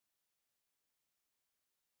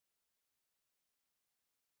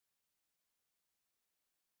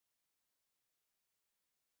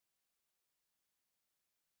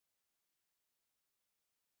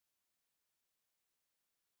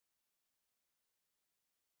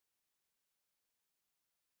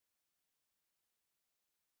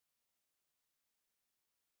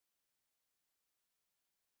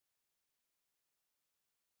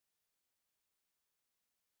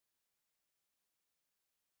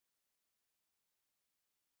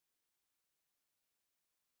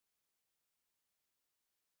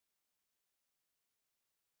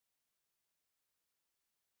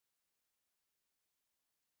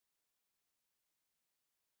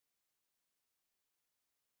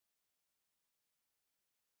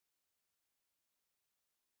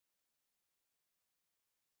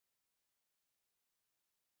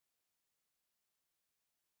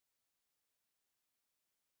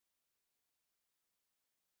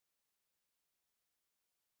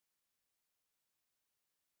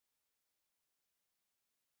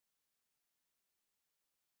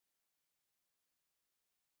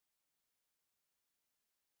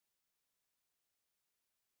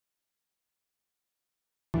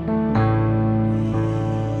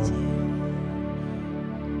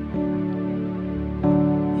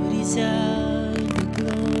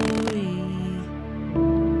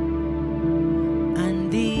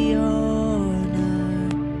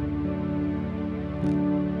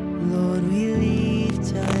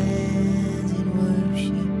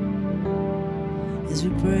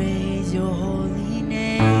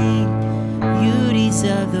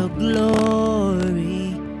the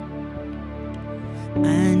glory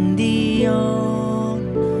and the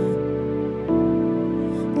honor.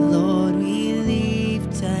 Lord, we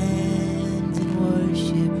lift our hands in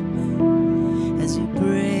worship as we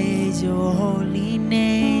praise your holy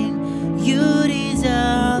name. You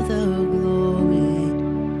deserve the glory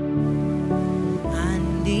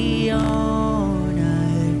and the honor.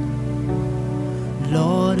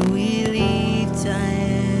 Lord, we lift our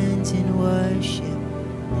hands in worship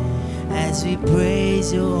as we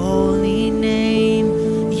praise your holy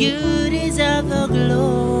name. You deserve the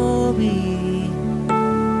glory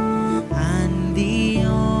and the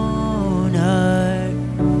honor.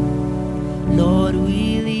 Lord,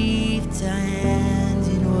 we lift our hands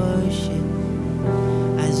in worship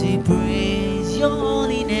as we praise your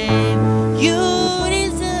holy name. You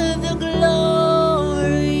deserve the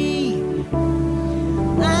glory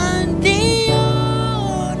and the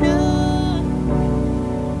honor.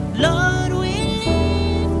 Lord, we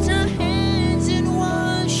lift our hands in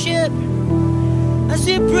worship as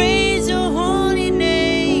we praise your holy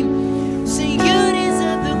name. Sing, you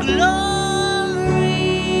deserve the glory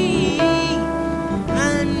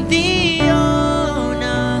and the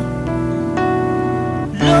honor.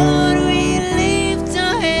 Lord, we lift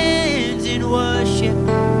our hands in worship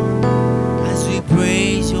as we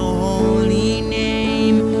praise your holy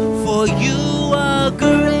name. For you are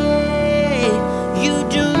great, you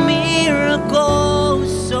do miracles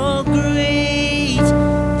so great.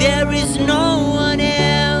 There is no one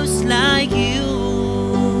else like you.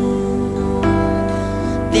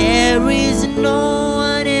 There is no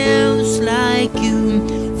one else like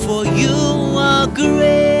you. For you are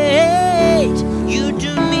great, you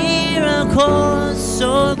do miracles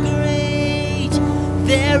so great.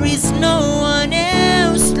 There is no one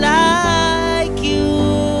else like you.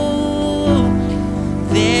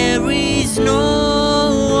 There is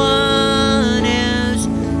no one else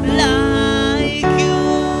like you.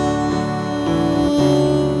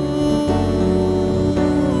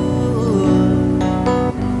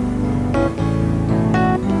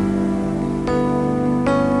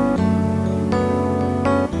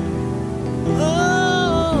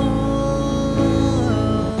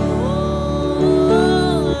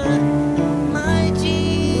 My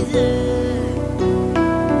Jesus.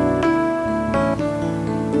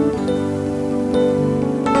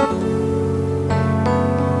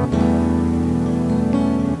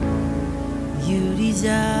 You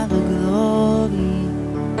deserve the glory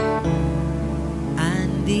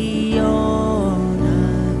and the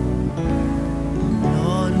honor.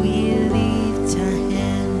 Lord, we lift our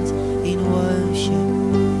hands in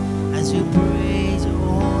worship as we praise your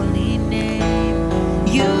holy name.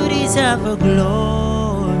 You deserve the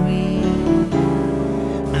glory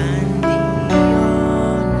and the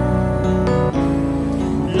honor.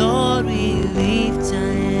 Lord, we lift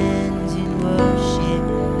our hands in worship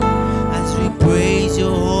as we praise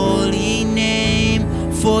your holy name.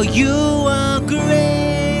 For you are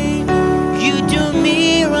great, you do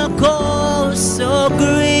miracles so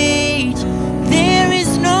great. There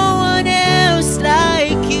is no one else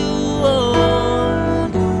like you.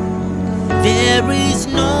 There is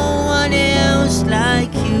no one else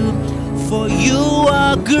like you. For you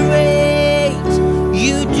are great,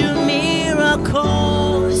 you do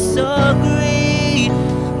miracles so great.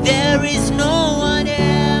 There is no one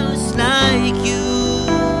else like you.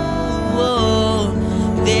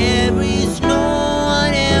 There is no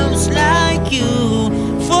one else like you.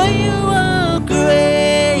 For you are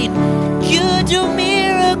great, you do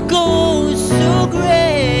miracles so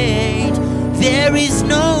great. There is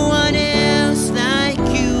no one else like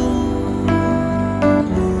you.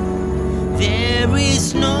 There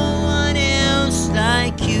is no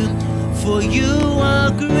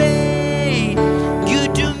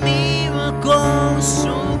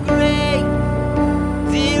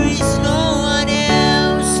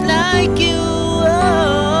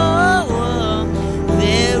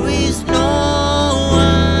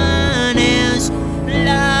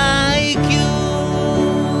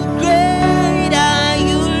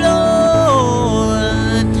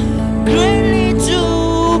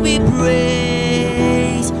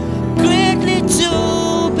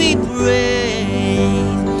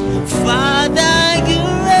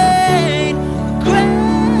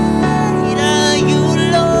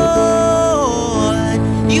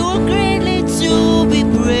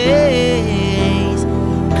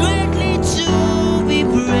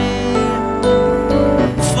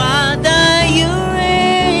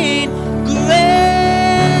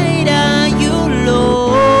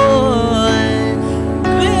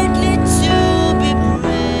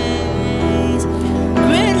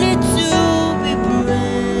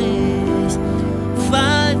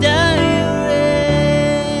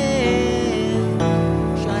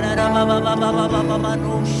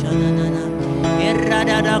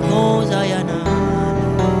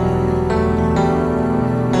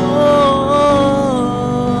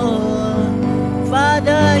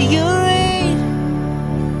Father, you reign.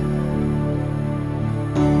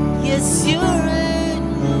 Yes, you reign,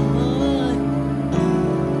 Lord.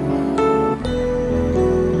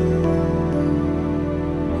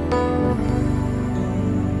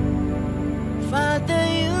 Father,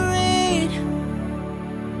 you reign.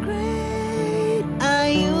 Great are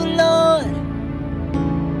you, Lord.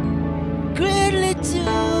 Greatly to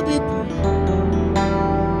be praised.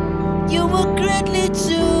 You were greatly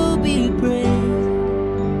to be praised.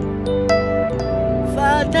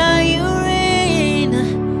 Father, you reign.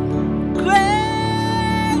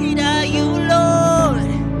 Great are you, Lord.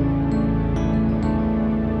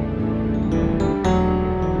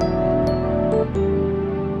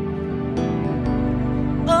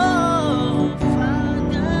 Oh,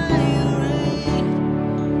 Father, you reign.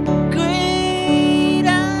 Great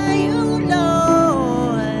are you,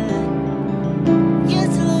 Lord.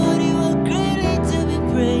 Yes, Lord, you are greatly to be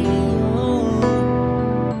praised. Oh,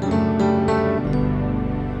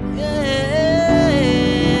 yeah.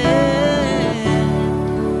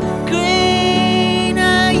 Great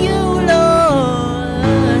are you,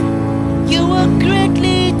 Lord. You are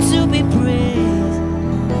greatly to be praised.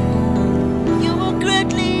 You are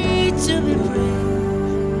greatly to be praised.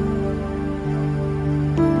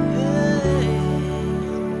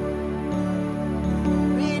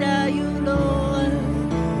 Great are you, Lord.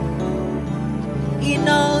 In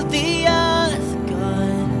all the earth,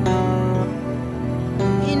 God,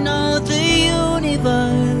 in all the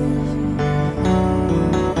universe,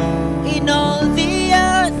 in all the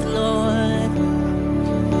earth, Lord,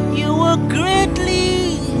 you are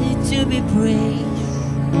greatly to be praised.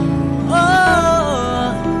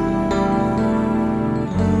 Oh,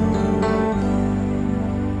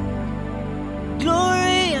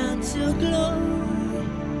 glory unto glory,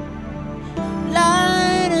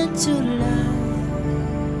 light unto light.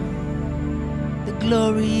 The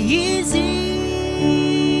glory is in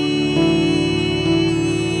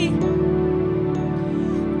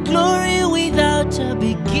glory without a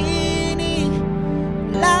beginning,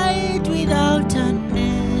 light without an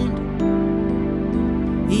end.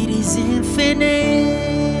 It is infinite.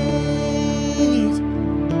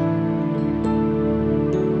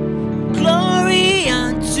 Glory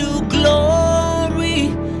unto glory,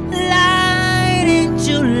 light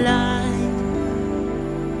into light.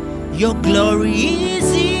 Your glory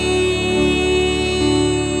is in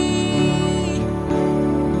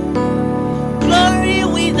glory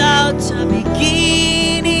without a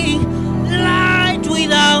beginning, light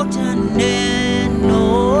without an end.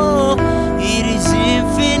 No, it is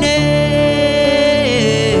infinite.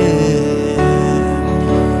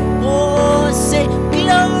 Oh, say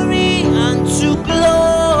glory unto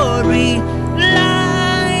glory,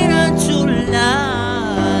 light unto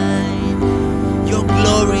light. Your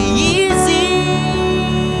glory is in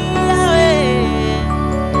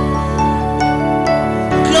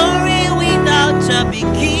glory without a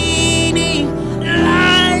beginning,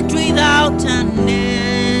 light without an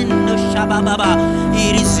end. No, Shababa,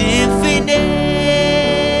 it is infinite.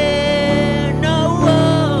 No,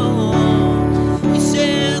 you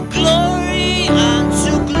say glory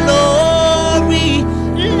unto glory,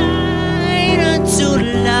 light unto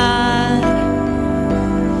light.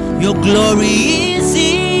 Your glory is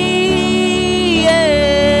in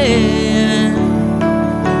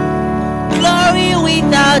glory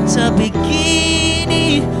without a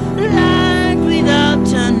beginning, light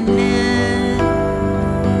without an end.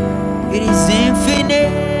 It is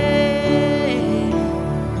infinite.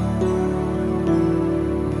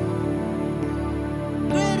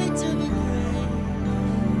 Greatly to be praised.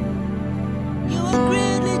 You are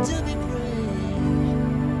greatly to be praised.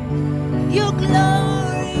 Your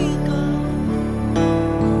glory, God.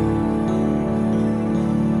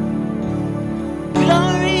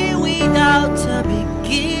 Glory without a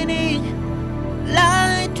beginning,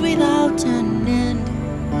 light without an end.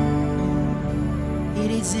 It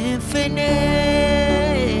is infinite.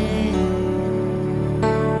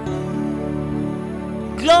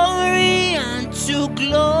 Glory unto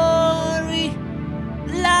glory,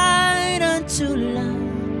 light unto light.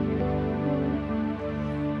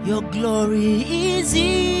 Your glory is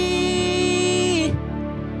in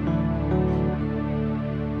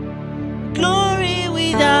glory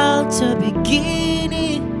without a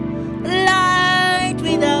beginning, light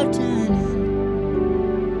without an end.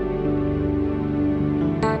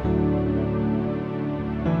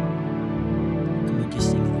 Come on, just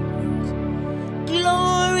sing the words.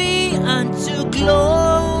 Glory unto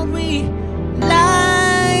glory, light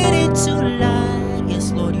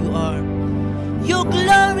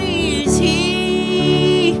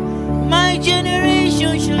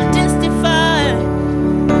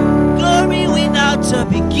a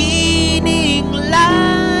beginning,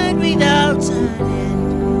 light without an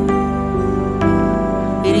end.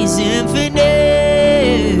 It is infinite.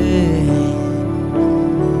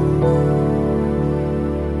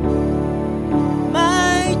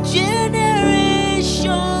 My generation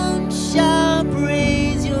shall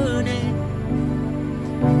praise your name.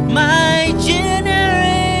 My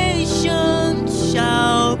generation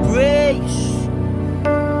shall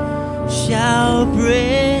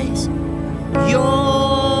praise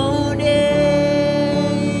your name,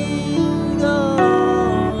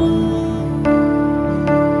 Lord.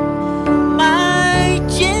 My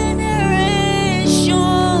generation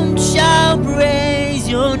shall praise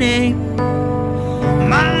your name.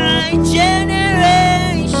 My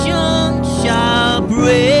generation shall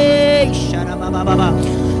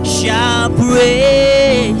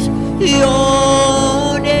praise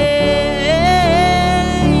your name.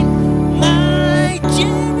 My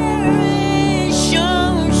generation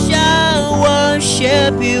shall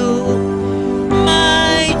worship you.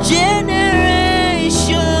 My generation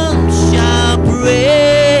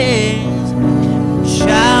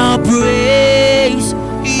shall praise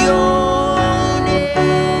your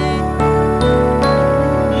name.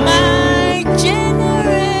 My generation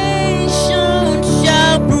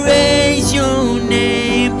shall praise your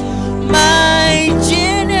name. My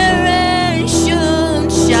generation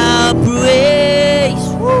shall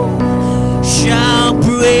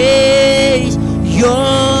praise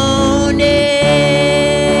your name.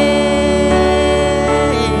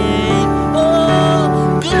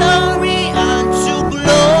 Oh, glory unto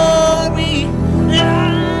glory,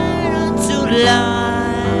 light unto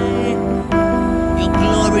light. Your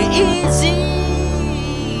glory is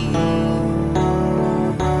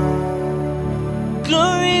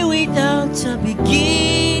glory without a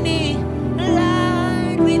beginning,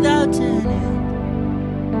 light without an end.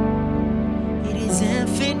 It is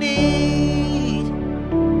infinite.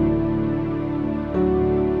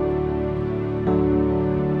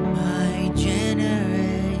 My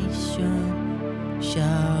generation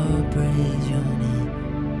shall praise your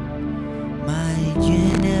name. My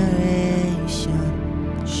generation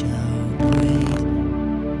shall praise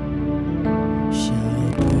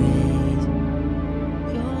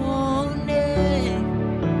your name.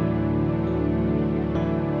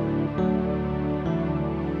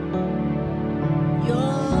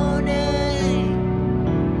 Your name.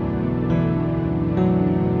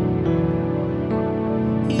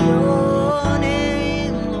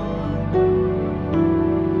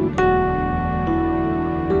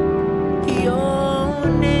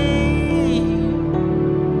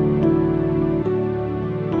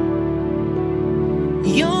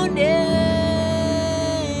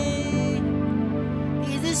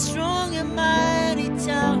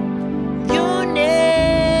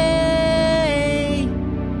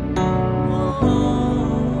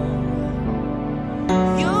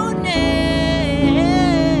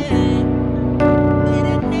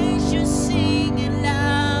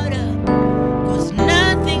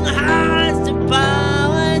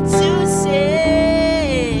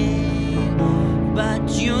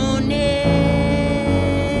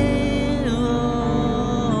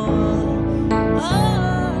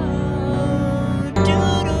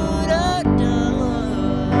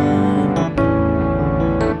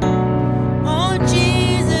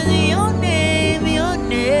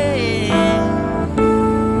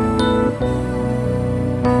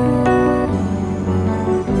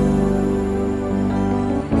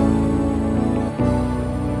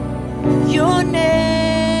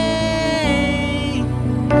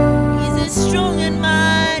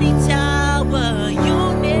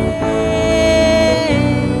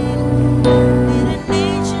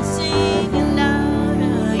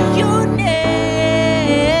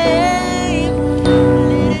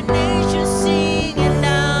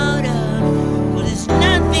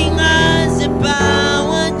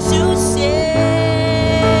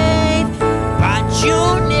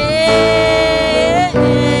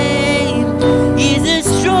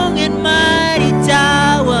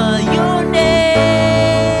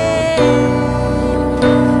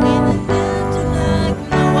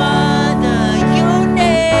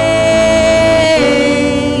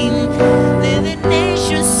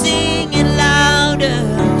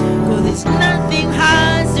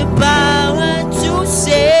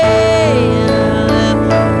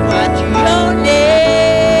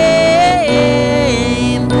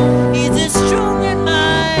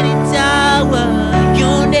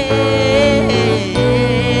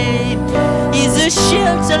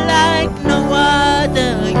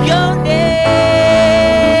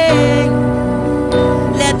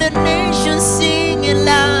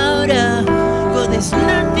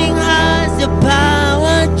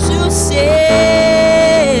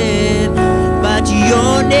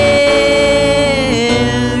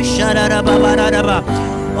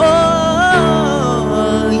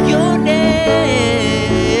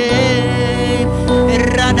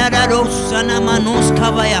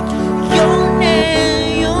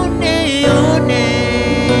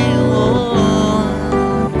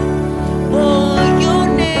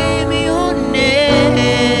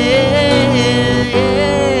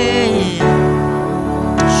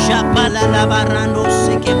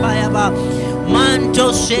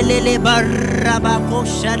 Mandele barabako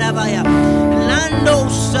shadabaya. Lando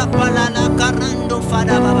sapalala karando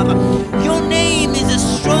fadababa. Your name is a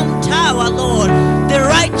strong tower, Lord. The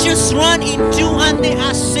righteous run into and they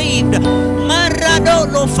are saved. Marado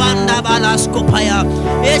lo fanda balaskopaya.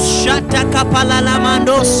 Eshata kapalala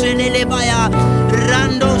mando selelebaya.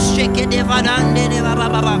 Rando sheke de vadande de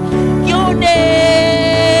baba. Your name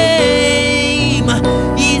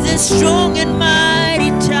is a strong and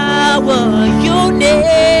mighty tower. Your name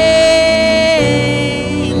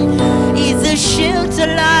is a shelter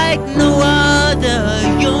like no other.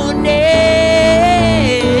 Your name,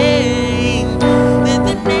 let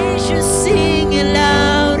the nations sing it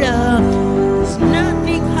louder. There's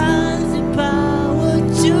nothing has the power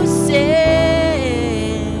to save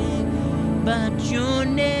but your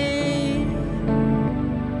name.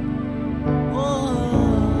 Oh,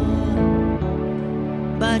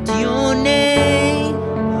 but your name.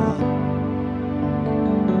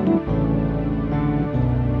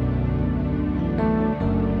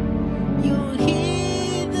 You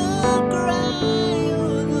hear the cry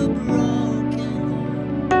of the broken.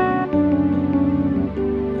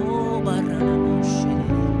 Oh, Baranamoshi.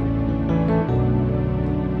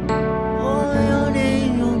 Oh, your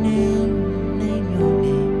name, your name, your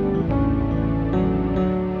name.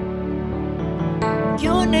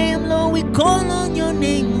 Your name, Lord, we call on your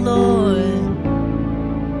name, Lord.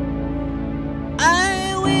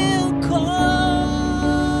 I will call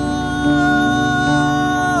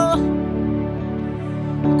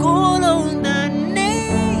on the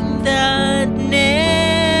name that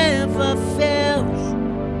never fails,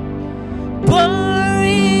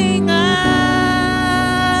 pouring out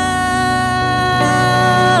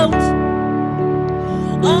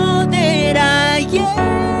all that I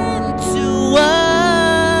am to worship.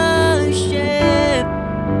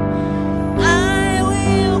 I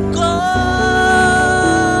will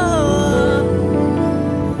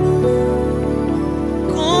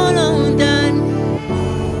call on the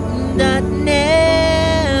name that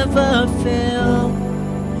never fails,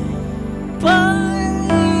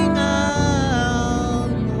 pouring out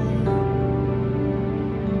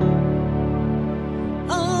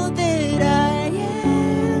all that I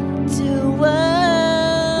am to worship.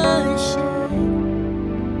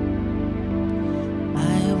 I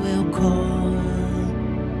will call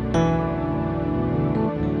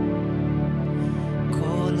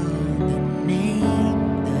on the name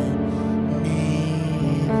that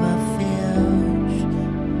never fails,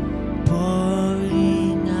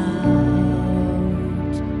 pouring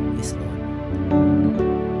out, yes, Lord,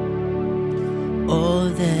 all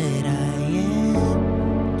that I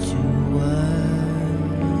am to worship.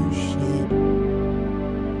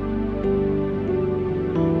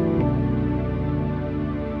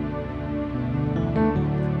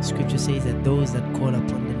 Scripture says that those that call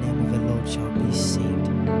upon the name of the Lord shall be saved.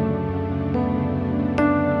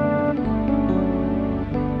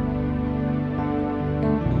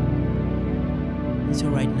 And so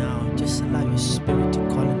right now, just allow your spirit to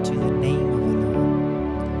call into the name of the Lord.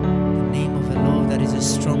 The name of the Lord that is a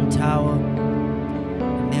strong tower.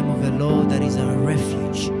 The name of the Lord that is our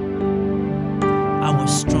refuge. Our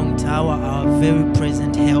strong tower, our very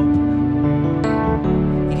present help.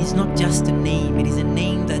 It is not just a name, it is a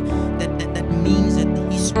name that means that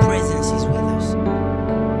His presence is with us.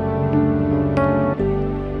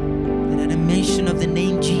 That at the mention of the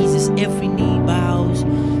name Jesus, every knee bows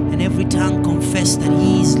and every tongue confess that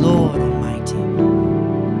He is Lord Almighty.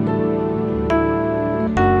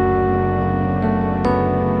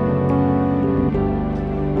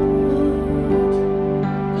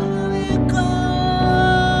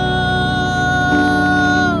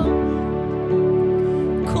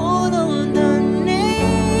 Call on the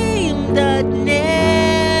name that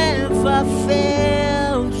never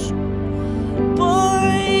fails,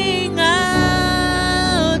 pouring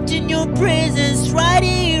out in your presence, right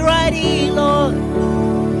here, Lord.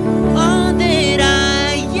 All that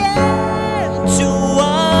I am to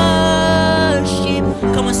worship.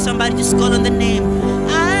 Come on, somebody, just call on the name.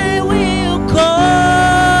 I will call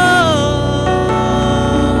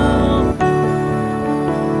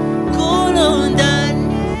on the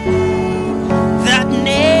name that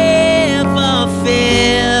never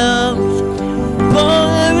fails,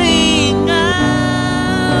 pouring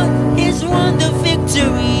out His won the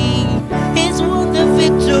victory, His won the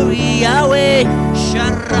victory, Yahweh.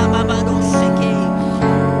 Sharababadoseke.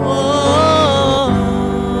 Oh,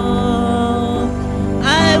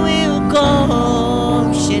 I will call.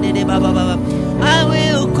 I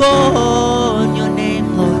will call on your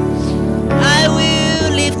name, Lord. I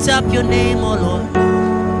will lift up your name, oh Lord.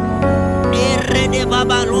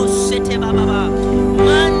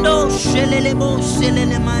 Mando Shelelebo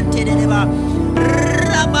Shelelemente de Deba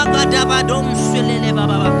Rabagadabadom Shelele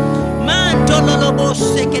Baba Mantololobo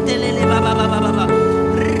Seketelele Baba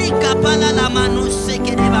Rika Palala Manu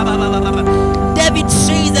Sekede Baba. David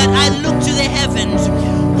says that I look to the heavens.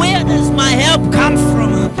 Where does my help come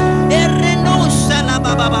from?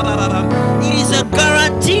 It is a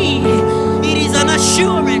guarantee. It is an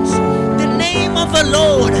assurance. The name of the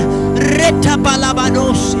Lord. Reta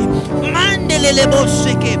Balabadose.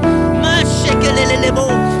 Mandeleleboseke. Mashekelelebo.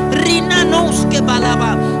 Rinanoske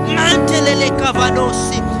Balaba. Mantelele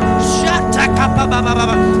Kavadosi. Shata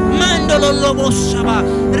Kapababa. Mandolo Lobosaba.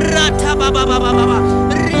 Rata Baba.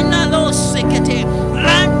 Rinalosekete.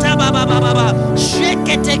 Ranta Baba.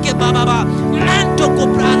 Sheketeke Baba. Manto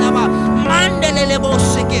Kopranaba. Mandelele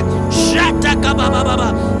Boseke. Shata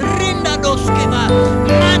Kababa. Rinda Doskeba.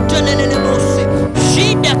 Mantelele Bose.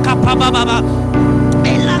 Shida Kapababa.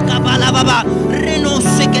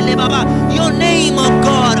 Your name, oh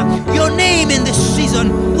God, your name in this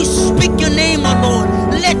season. We speak your name, oh Lord.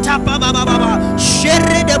 Let up,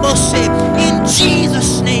 in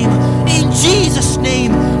Jesus' name, in Jesus'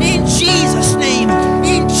 name, in Jesus' name,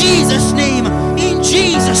 in Jesus' name, in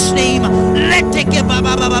Jesus' name. Let take a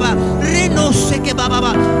baba, Reno seke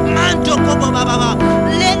baba, Manto baba,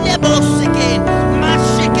 let the boss again,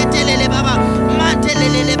 Mashekele baba,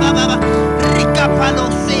 Mantelele baba, Rika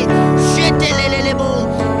palose, Shetelelebo,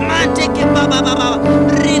 Manteke baba,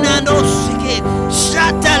 Rinano seke,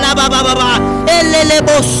 Shatala baba,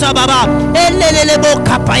 Elelebo sababa, Elelebo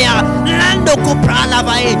kapaya, Lando kuprala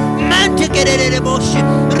vae, Mantekelelebo,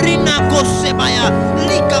 Rina kosebaya,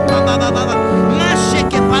 Lika baba,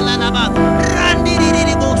 Masheke palalaba,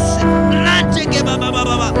 Randiribos, Lanteke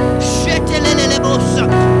baba, Shetelelebosa,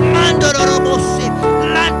 Mandorobose,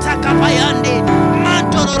 Lanta kapayande,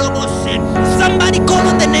 Mantorobose. Somebody call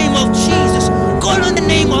on the name of Jesus. Call on the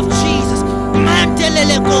name of Jesus.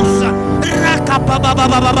 Mantelelekosa,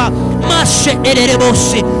 Rakapababa,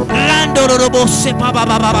 Mashetelebose, Landorobose, Baba,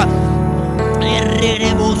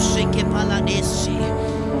 Erebose, Kepaladesi,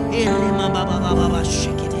 Baba,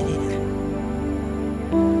 Shekete.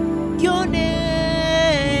 Your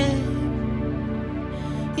name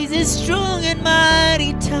is a strong and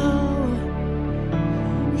mighty tower.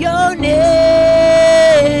 Your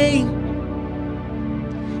name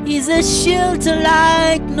is a shelter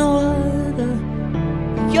like no other.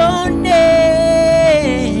 Your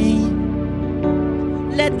name,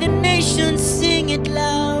 let the nations sing it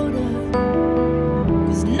louder,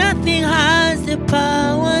 'cause nothing has the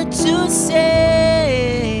power to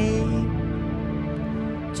save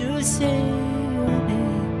your name.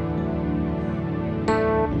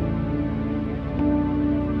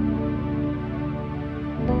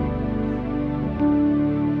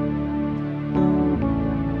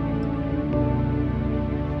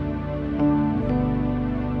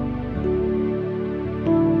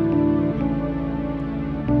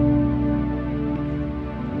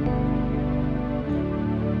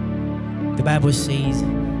 The Bible says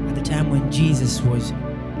at the time when Jesus was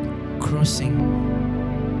crossing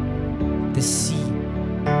the sea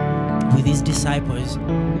with his disciples,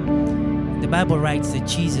 the Bible writes that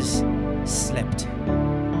Jesus slept.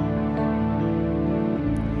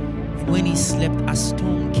 And when he slept, a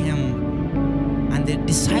storm came and the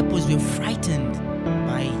disciples were frightened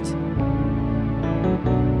by it.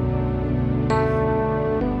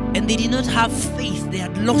 And they did not have faith. They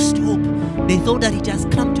had lost hope. They thought that it has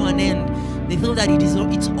come to an end. They thought that it's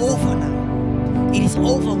over now. It is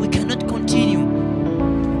over. We cannot continue.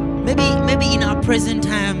 Maybe in our present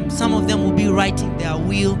time, some of them will be writing their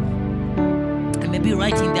will and maybe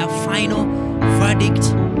writing their final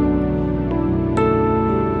verdict.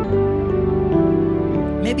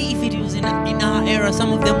 Maybe if it was in our era,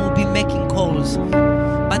 some of them will be making calls.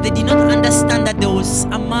 But they did not understand that there was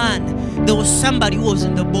a man, there was somebody who was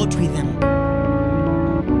in the boat with them.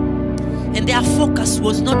 And their focus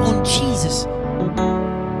was not on Jesus.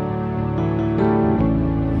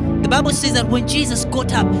 The Bible says that when Jesus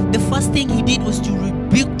got up, the first thing he did was to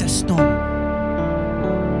rebuke the storm.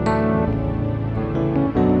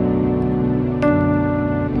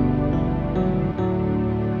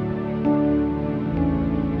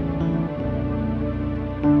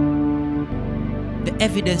 The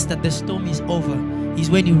evidence that the storm is over is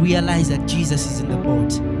when you realize that Jesus is in the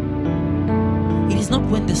boat. It is not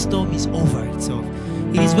when the storm is over itself.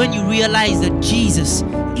 It is when you realize that Jesus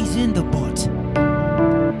is in the boat.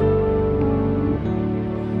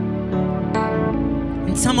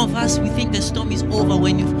 And some of us, we think the storm is over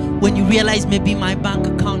when you realize maybe my bank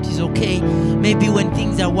account is okay. Maybe when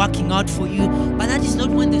things are working out for you. But that is not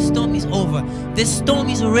when the storm is over. The storm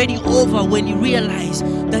is already over when you realize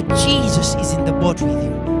that Jesus is in the boat with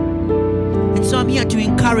you. And so I'm here to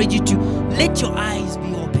encourage you to let your eyes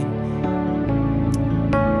be open.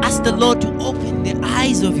 Ask the Lord to open the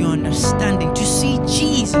eyes of your understanding to see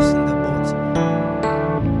Jesus in the boat.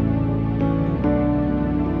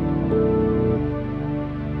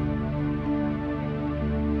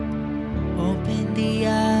 Open the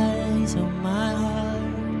eyes of my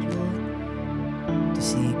heart, Lord, to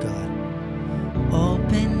see God.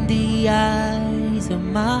 Open the eyes of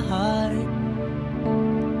my heart.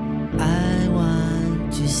 I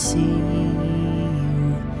want to see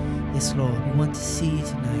you. Yes, Lord, we want to see you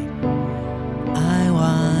tonight. I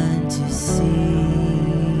want to see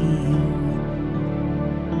you.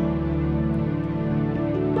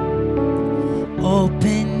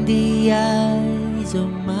 Open the eyes of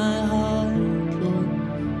my heart,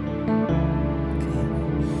 Lord.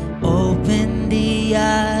 Open the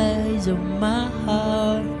eyes of my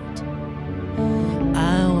heart.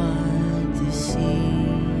 I want to see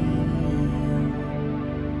you.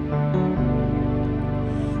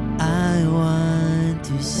 I want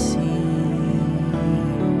to see you.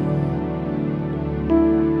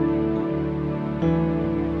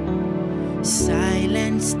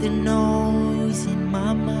 Silence the noise in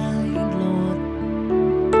my mind, Lord,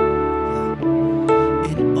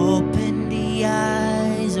 and open the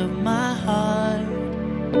eyes of my heart.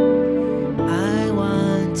 I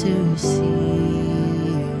want to see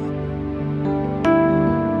you.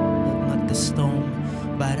 Not the storm,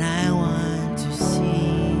 but I want to see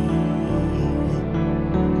you.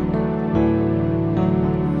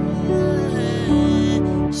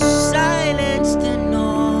 Silence the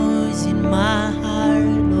noise in my heart,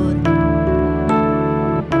 Lord,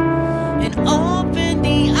 and open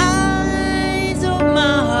the eyes of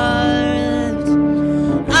my heart.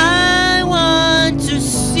 I want to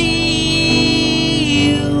see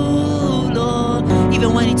you, Lord,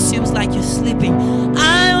 even when it seems like you're sleeping.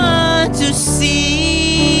 I want to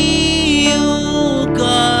see you,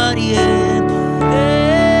 God, yeah.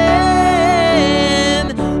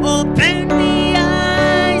 Open the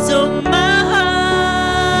eyes of my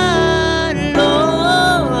heart,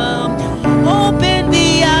 Lord. Open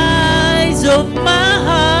the eyes of my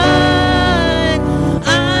heart.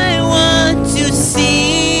 I want to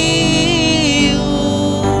see you.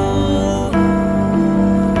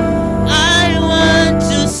 I want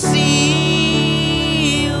to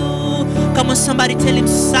see you. Come on, somebody tell him,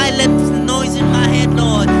 silence the noise in my head,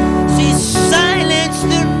 Lord. Say, silence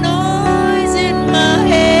the noise in my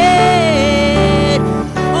head.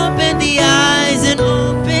 Open the eyes and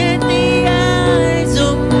open the eyes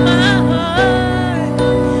of my heart.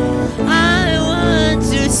 I want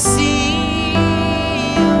to see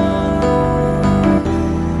you.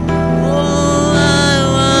 Oh, I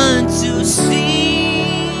want to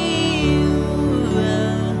see you.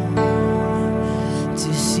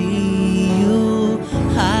 To see you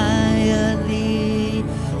higher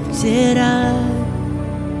lifted up,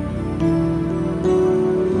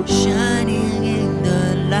 shining in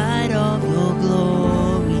the light of your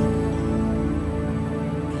glory.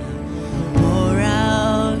 Pour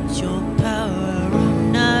out your power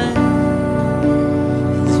on us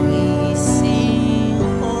as we sing,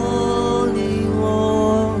 holy,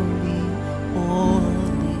 holy,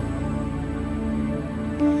 holy.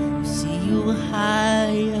 See you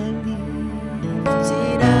higher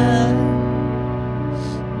lifted up,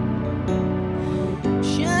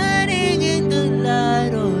 shining in the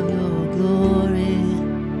light of your glory.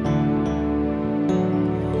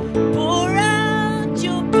 Pour out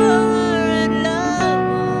your power and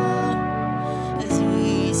love as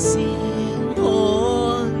we sing,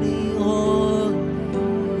 holy, holy,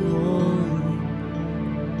 holy,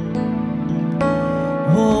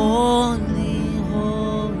 holy,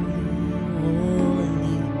 holy,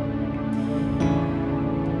 holy.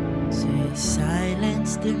 Say,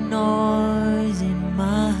 silence the noise in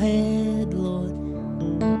my head, Lord,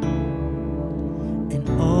 and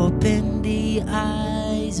open the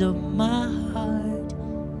eyes of my heart.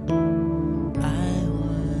 I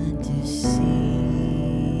want to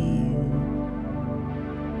see you.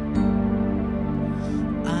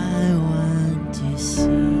 I want to see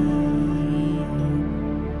you.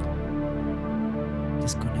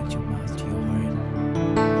 Just connect your mouth to your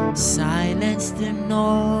heart. Silence the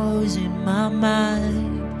noise in my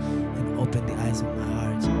mind and open the eyes of my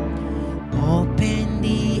heart. Open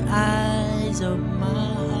the eyes of my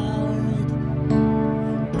heart.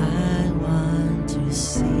 I want to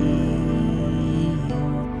see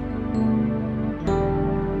you.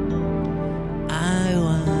 I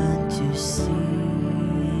want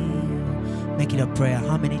make it a prayer.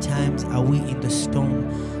 How many times are we in the storm?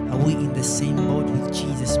 Are we in the same boat with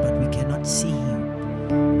Jesus, but we cannot see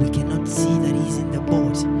him? We cannot see that he's in the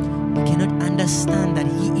boat. We cannot understand that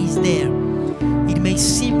he is there. It may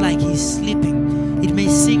seem like he's sleeping. It may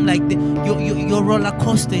seem like your roller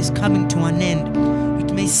coaster is coming to an end.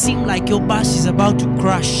 It may seem like your bus is about to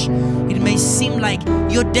crash. It may seem like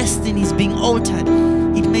your destiny is being altered.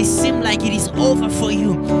 It may seem like it is over for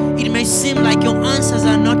you. It may seem like your answers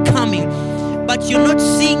are not coming. But you're not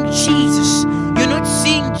seeing Jesus. You're not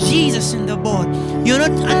seeing Jesus in the boat. You're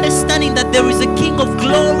not understanding that there is a King of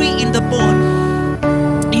glory in the boat.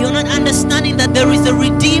 You're not understanding that there is a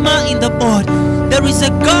Redeemer in the boat. There is a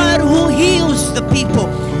God who heals the people.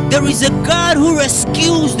 There is a God who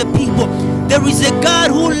rescues the people. There is a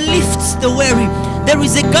God who lifts the weary. There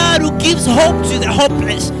is a God who gives hope to the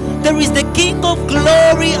hopeless. There is the King of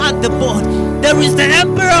glory at the board. There is the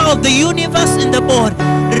Emperor of the universe in the board.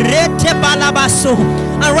 And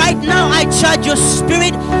right now I charge your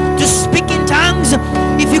spirit to speak in tongues.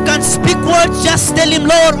 If you can speak words, just tell him,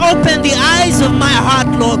 Lord, open the eyes of my heart,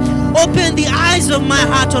 Lord. Open the eyes of my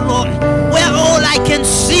heart, oh Lord. Where all I can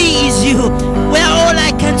see is you. Where all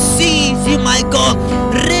I can see is you, my God.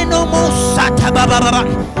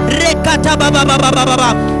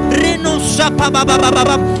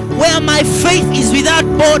 Where my faith is without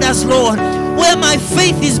borders, Lord. Where my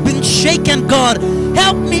faith is being shaken, God.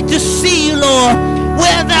 Help me to see you, Lord.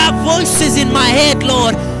 Where there are voices in my head,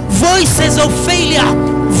 Lord. Voices of failure.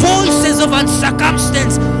 Voices of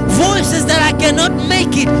uncircumstance. Voices that I cannot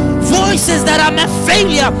make it. Voices that I'm a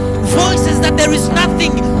failure. Voices that there is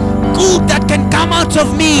nothing good that can come out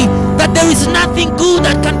of me. That there is nothing good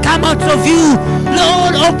that can come out of you.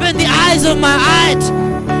 Lord, open the eyes of my heart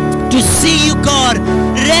to see you, God.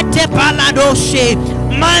 Rete paladoshe.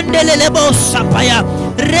 Mandelelebosa paya.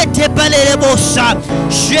 Rete palelebosa.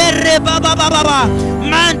 Shere baba baba.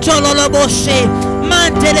 Mantololoboshe.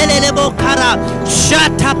 Mantelelebokara.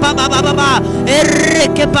 Shata baba baba.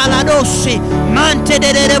 Ereke paladoshe.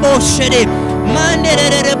 Manteleleboshe.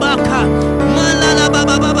 Mandelelebaka. Malala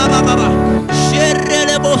baba baba baba. Shere.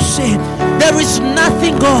 There is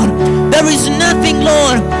nothing, God. There is nothing,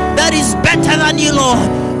 Lord, that is better than you, Lord.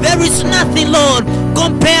 There is nothing, Lord,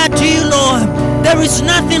 compared to you, Lord. There is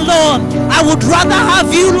nothing, Lord. I would rather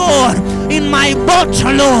have you, Lord, in my boat,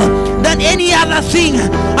 Lord, than any other thing.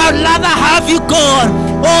 I'd rather have you, God.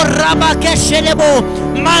 Oh, Rabakeshelebo,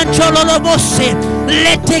 Manchololobose,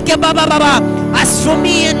 Leteke Baba Baba. As for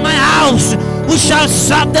me and my house, we shall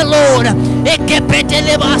serve the Lord.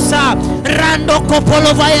 Ekepetelebasa, Rando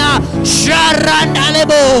Kopolovaya,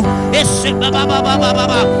 Sharandalebo, Ese Baba Baba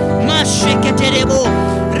Baba, Masheketelebo,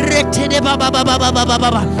 Retede Baba Baba Baba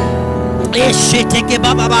Baba, Esheteke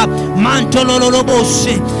Baba,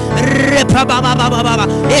 Mantololobose, Repa Baba Baba,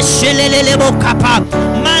 Eshelelebo Kapa,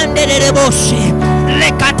 Mandelebose,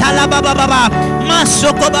 Lekatala Baba Baba,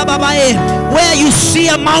 Masoko Baba, where you see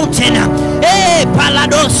a mountain,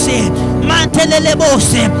 Paladose.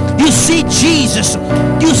 You see Jesus.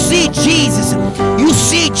 You see Jesus. You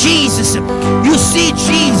see Jesus. You see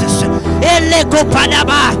Jesus.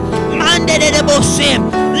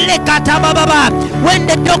 When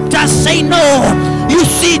the doctors say no, you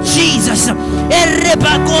see Jesus.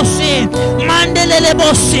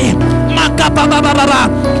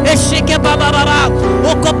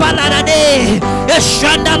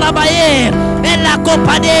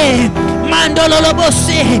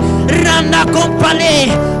 Mandololobose, Randa Compale,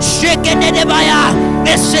 Sheke de Baya,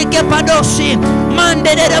 Eseke Padosi,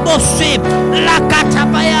 Mande de Bosse, La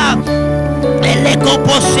Catapaya,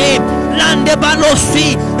 Elekopose, Lande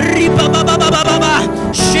Balosi, Ripa Baba,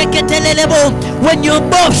 Sheke Telebo. When your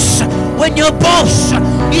boss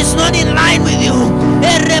is not in line with you,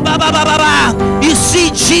 you see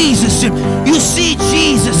Jesus, you see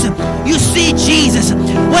Jesus, you see Jesus.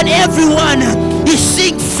 When everyone is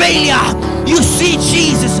seeing failure, you see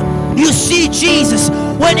Jesus, you see Jesus.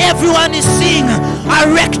 When everyone is seeing a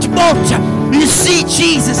wrecked boat, you see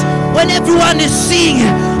Jesus. When everyone is seeing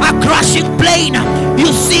a crashing plane,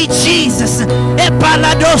 you see Jesus.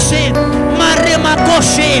 Epaladose,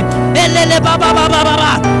 Maremakoshe, Elele Baba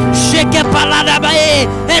Baba, Sheke Paladabae,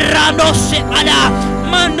 Erandose Ada.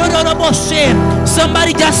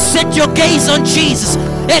 Somebody just set your gaze on Jesus.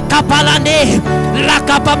 Ekapalande,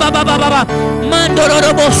 Lakapababa,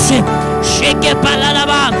 Mandorobose, Sheke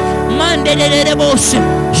Paladaba, Mandelebose,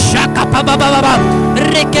 Shakapababa,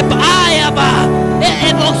 Rekepayaba,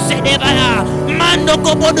 Ebose Debala, Mando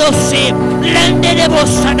Kobodose,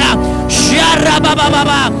 Lendelebosada,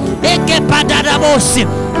 Sharababa, Ekepadabose,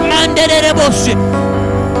 Mandelebose,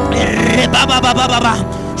 Rebaba.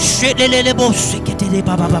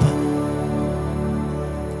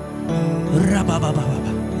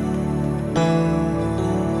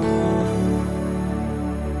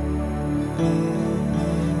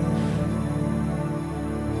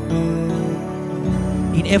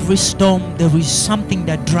 In every storm, there is something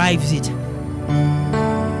that drives it.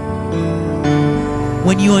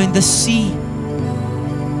 When you are in the sea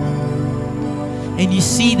and you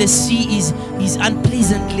see the sea is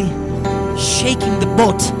unpleasantly shaking the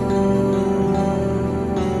boat,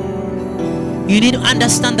 you need to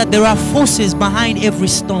understand that there are forces behind every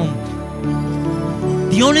storm.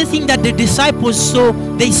 The only thing that the disciples saw,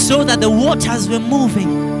 they saw that the waters were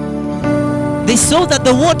moving. They saw that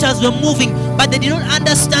the waters were moving, but they did not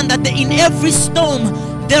understand that in every storm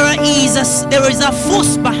there is a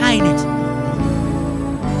force behind it.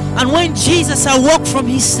 And when Jesus awoke from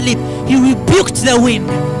his sleep, he rebuked the wind.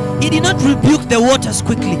 He did not rebuke the waters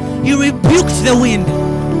quickly. He rebuked the wind.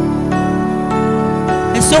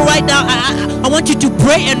 And so right now, I want you to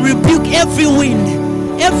pray and rebuke every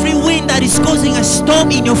wind. Every wind that is causing a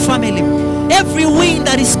storm in your family. Every wind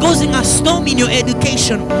that is causing a storm in your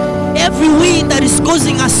education. Every wind that is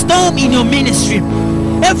causing a storm in your ministry.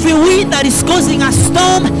 Every wind that is causing a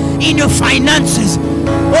storm in your finances.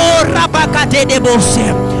 Oh,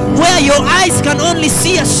 where your eyes can only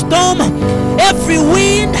see a storm. Every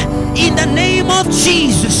wind, in the name of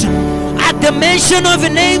Jesus. At the mention of the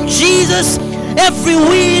name Jesus, every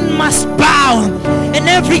wind must bow and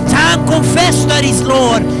every tongue confess that is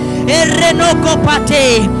Lord.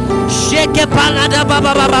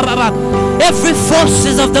 Every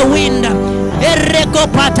forces of the wind,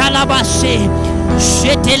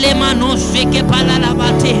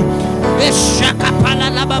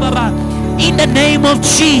 in the name of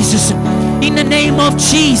Jesus, in the name of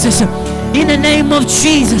Jesus, in the name of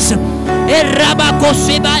Jesus.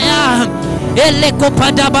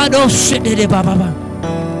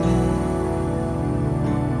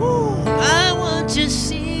 I want to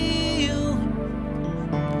see you.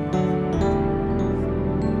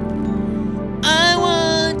 I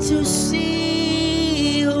want to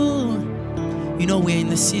see you. You know, we're in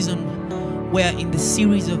the season where in the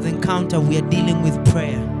series of the encounter we are dealing with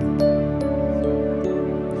prayer.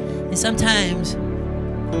 And sometimes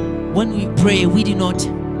when we pray, we do not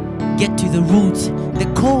get to the root, the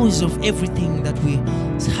cause of everything that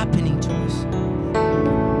is happening to us.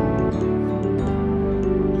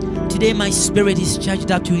 Today my spirit is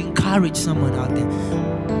charged up to encourage someone out there.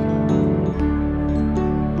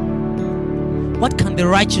 What can the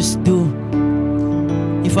righteous do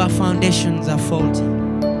if our foundations are faulty?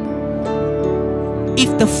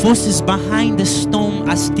 If the forces behind the storm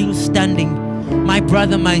are still standing, my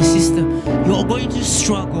brother, my sister, you're going to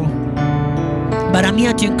struggle. But I'm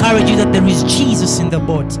here to encourage you that there is Jesus in the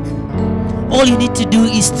boat. All you need to do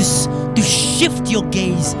is to shift your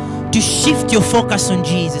gaze, to shift your focus on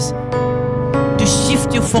Jesus. To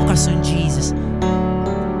shift your focus on Jesus.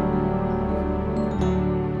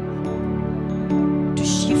 To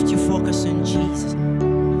shift your focus on Jesus.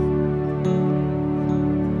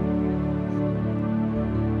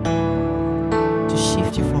 To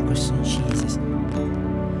shift your focus on Jesus.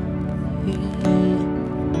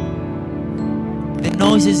 The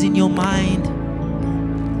noises in your mind,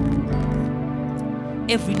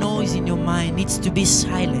 every noise in your mind needs to be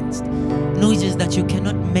silenced. Noises that you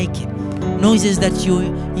cannot make it, noises that you're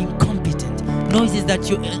incompetent, noises that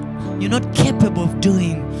you're not capable of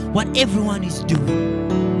doing what everyone is doing,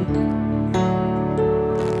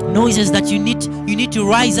 noises that you need to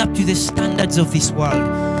rise up to the standards of this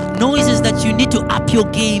world, noises that you need to up your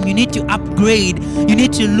game, you need to upgrade, you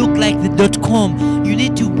need to look like the .com, you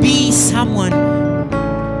need to be someone,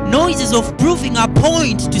 noises of proving a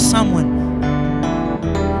point to someone,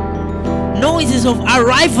 noises of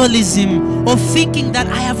arrivalism, of thinking that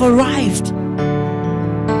I have arrived.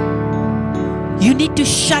 You need to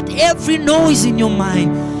shut every noise in your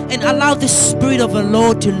mind and allow the Spirit of the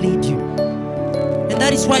Lord to lead you. And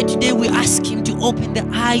that is why today we ask Him to open the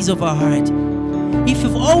eyes of our heart. If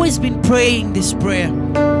you've always been praying this prayer,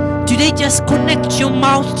 today just connect your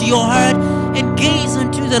mouth to your heart and gaze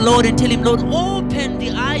unto the Lord and tell Him, Lord, open the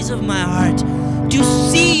eyes of my heart to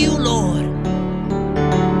see you, Lord.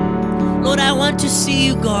 Lord, I want to see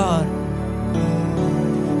you, God.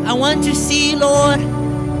 I want to see you, Lord.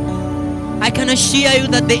 I can assure you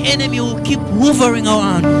that the enemy will keep hovering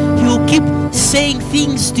around. He will keep saying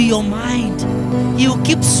things to your mind. He will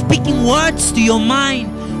keep speaking words to your mind.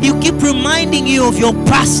 He will keep reminding you of your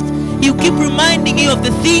past. He will keep reminding you of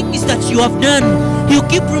the things that you have done. He will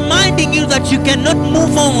keep reminding you that you cannot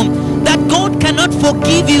move on, that God cannot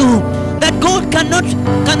forgive you, that God cannot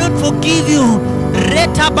forgive you.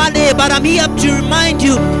 But I'm here to remind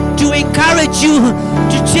you to encourage you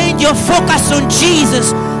to change your focus on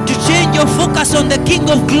Jesus, to change your focus on the King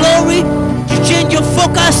of Glory, to change your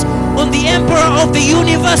focus on the Emperor of the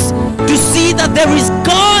universe, to see that there is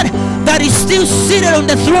God that is still seated on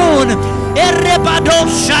the throne.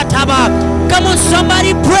 Come on,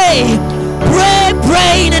 somebody pray.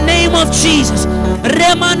 Pray in the name of Jesus.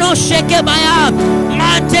 Remano sheke baya,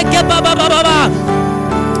 manteke baba baba,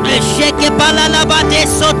 sheke balala bade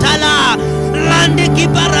sotala, lande ki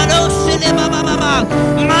barado sele baba baba,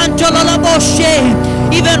 mantolo boshe.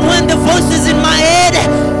 Even when the voices in my head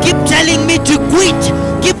keep telling me to quit,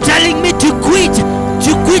 keep telling me to quit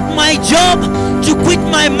my job, to quit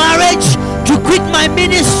my marriage, to quit my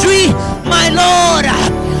ministry, my Lord,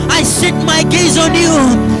 I set my gaze on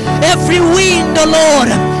you. Every wind, the Lord,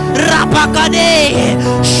 Rapakade,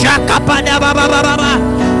 Shakapada Baba Baba,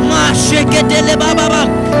 Mashekele Baba,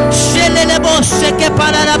 Shelebo Seke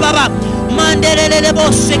Palala Baba,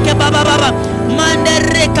 Mandelebo Seke Baba Baba,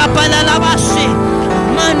 Mandereka Palalabase,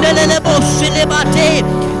 Mandelebo Selebate,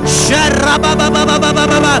 Sharaba Baba Baba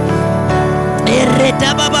Baba,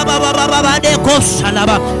 Ereta Baba Baba Baba de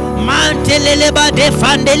Kosalaba. Manteleleba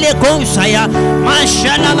defandele konsaya,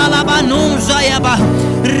 mashalalaba nunzaya ba,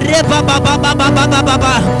 reba baba baba baba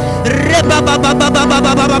baba, reba baba baba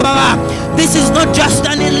baba baba. This is not just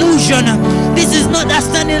an illusion. This is not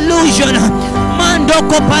just an illusion.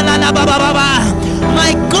 Mandoko palala baba baba.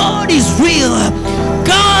 My God is real.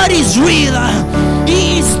 God is real.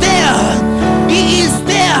 He is there. He is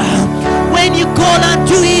there. When you call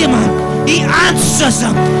unto Him, He answers.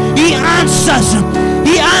 He answers.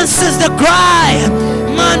 He answers the cry.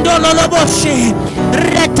 Mandolo boshe,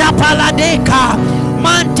 reta paladeka,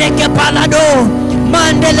 manteke palado,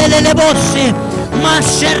 mandelele boshe,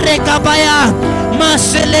 mashere kabaya,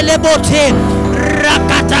 maselele bote,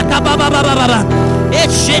 rakata kababa baba,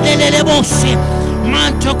 echelele boshe,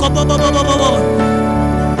 mantoko bobo bobo bobo.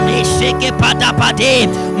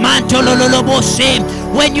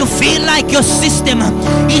 When you feel like your system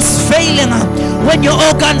is failing, when your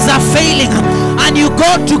organs are failing, and you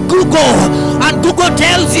go to Google and Google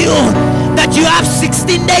tells you that you have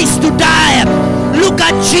 16 days to die, look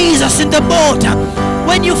at Jesus in the boat.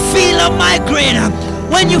 When you feel a migraine,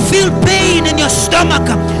 when you feel pain in your stomach,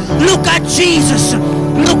 look at Jesus.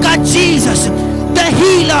 Look at Jesus, the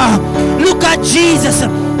healer. Look at Jesus,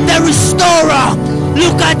 the restorer.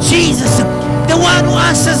 Look at Jesus, the one who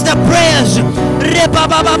answers the prayers. Reba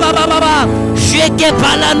baba baba baba, sheke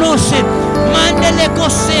palanose, mandele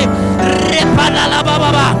kose, repa la la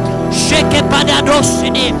baba baba, sheke padadose,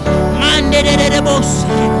 mandele de bose,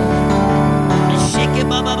 sheke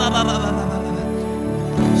baba baba baba baba.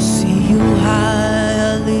 See you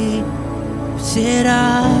highly set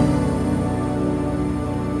up,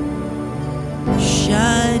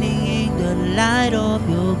 shining in the light of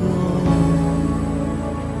your glory.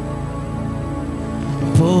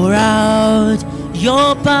 Pour out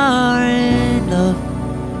your power and love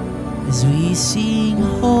as we sing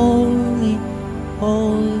holy,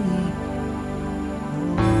 holy,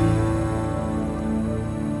 holy.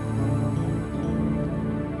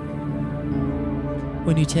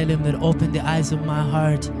 When you tell Him that open the eyes of my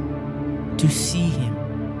heart to see Him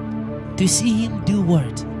do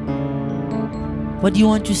what? What do you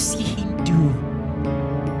want to see Him do?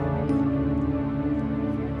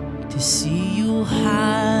 To see you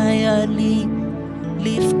highly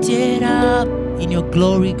lifted up in your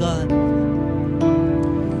glory, God,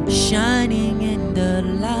 shining in the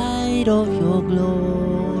light of your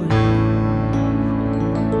glory.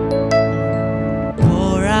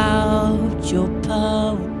 Pour out your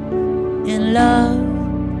power and love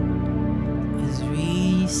as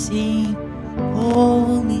we sing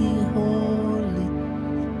holy, holy,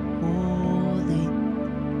 holy,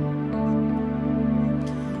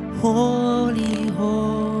 holy,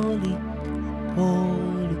 holy, holy,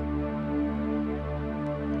 holy,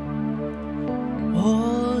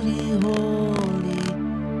 holy,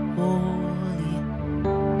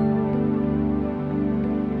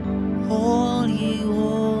 holy, holy,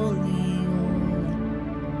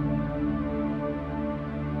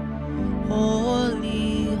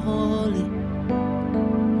 holy, holy,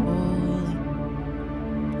 holy,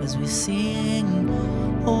 as we sing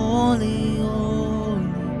holy,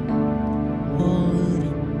 holy, holy,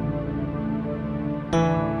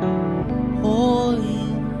 holy,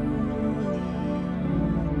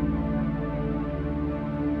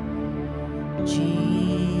 Jesus,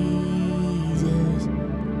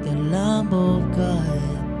 the Lamb of God,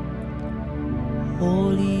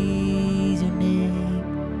 holy is your name,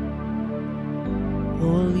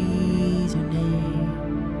 holy is your name,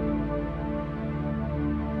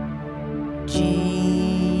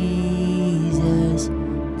 Jesus.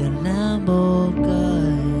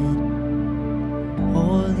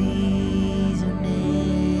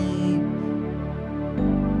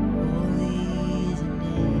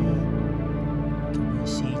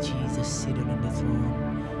 see Jesus sitting on the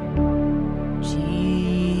throne.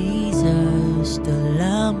 Jesus, the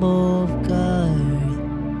Lamb of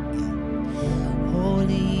God.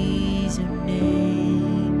 Holy is your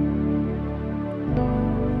name.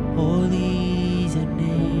 Holy is your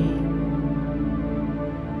name.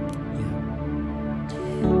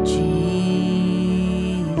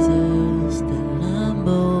 Jesus, the Lamb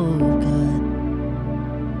of God.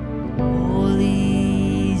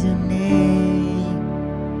 Holy is your name.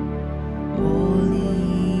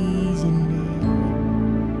 Holy is your name.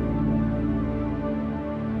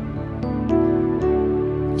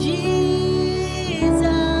 Jesus,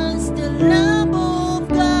 the Lamb of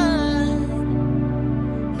God.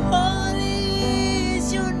 Holy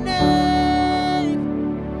is your name.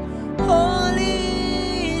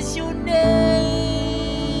 Holy is your name.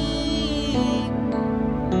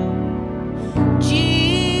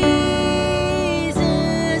 Jesus,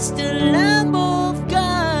 the Lamb of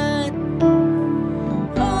God.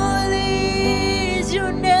 Holy is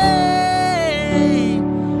your name.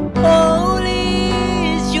 Holy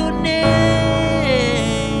is your name.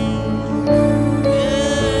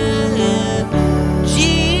 Yeah.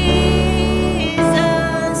 Jesus,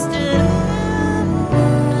 the Lamb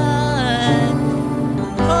of God.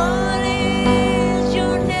 Holy is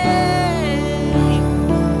your name.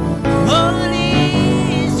 Holy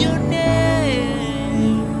is your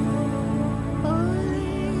name.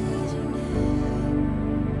 Holy is your name.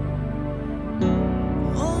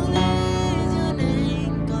 Holy is your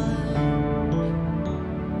name, God.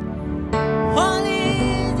 Holy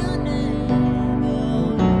is your name,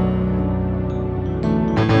 God.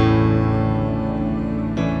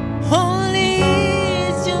 Holy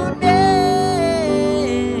is your name.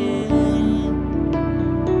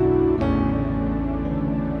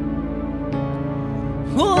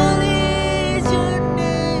 Holy is your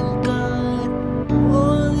name, God.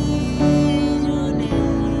 Holy is your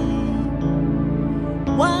name.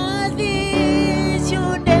 Worthy is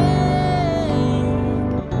your name.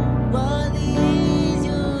 Worthy is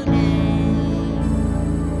your name.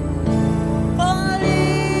 Holy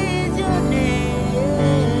is your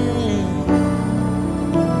name.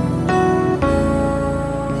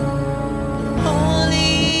 Holy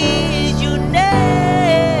is your name.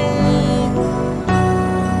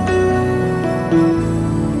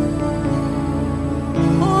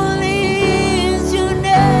 Holy is your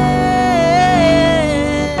name.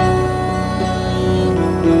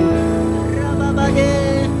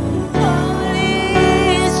 Rababade. Holy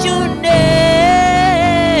is your name.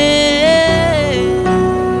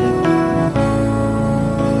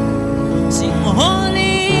 Sing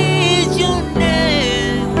holy is your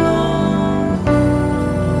name, Lord.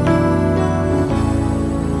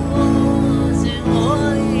 Oh, sing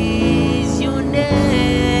holy is your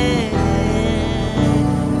name.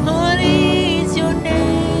 Holy is your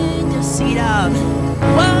name. Just sing it out.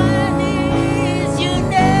 Worthy is your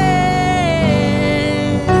name.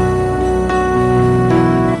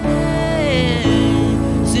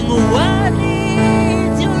 Sing worthy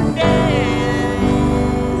is your name.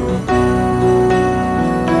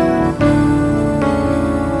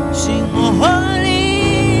 Sing holy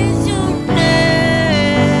is your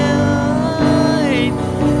name.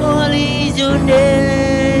 Holy is your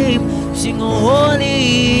name. Sing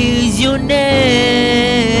holy is your name.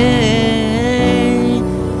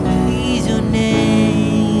 Holy is your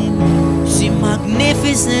name. Sing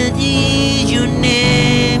magnificent is your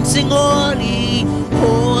name. Sing holy,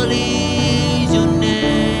 holy is your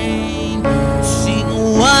name. Sing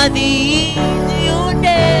worthy is your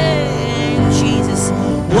name, Jesus.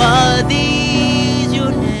 Worthy is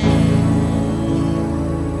your name.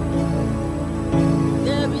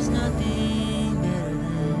 There is nothing better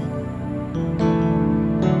than.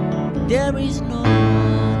 There is no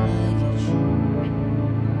one like you, Jesus.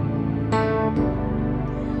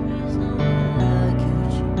 There is no one like you,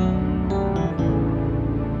 Jesus.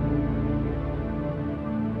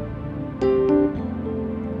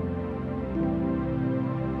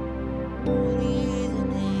 Holy is your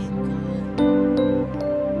name, God.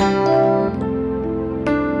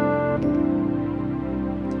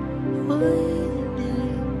 Holy is your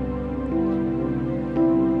name.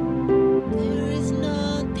 There is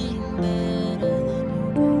nothing better than you.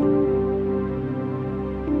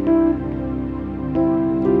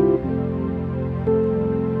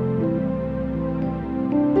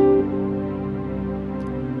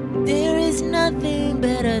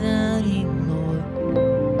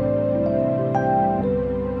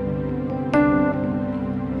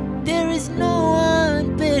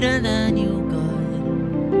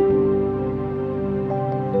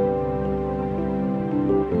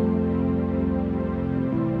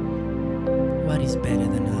 What is better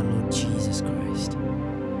than our Lord Jesus Christ?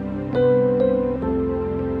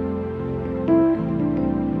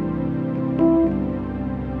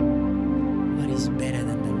 What is better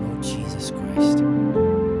than the Lord Jesus Christ?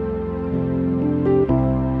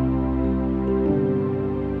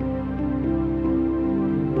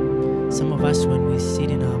 Some of us, when we sit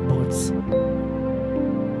in our boats,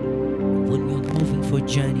 when we are moving for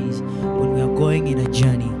journeys, when we are going in a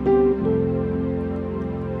journey,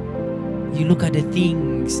 you look at the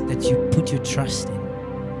things that you put your trust in.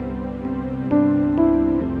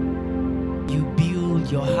 You build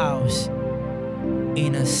your house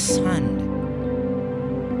in a sand,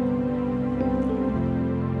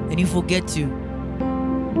 and you forget to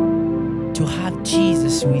have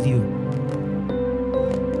Jesus with you.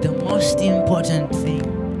 The most important thing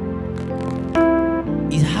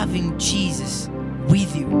is having Jesus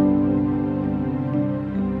with you.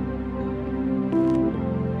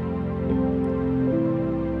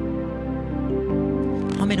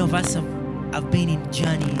 How many of us have been in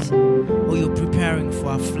journeys, or you're preparing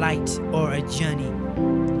for a flight or a journey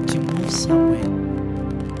to move somewhere,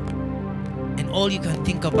 and all you can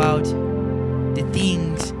think about the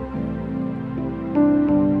things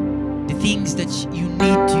that you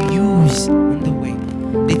need to use on the way,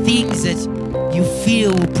 the things that you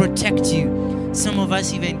feel will protect you. Some of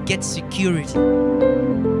us even get security, and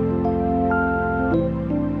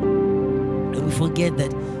we forget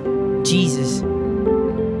that Jesus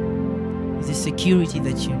is the security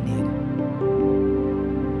that you need.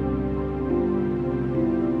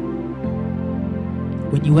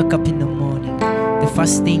 When you wake up in the morning,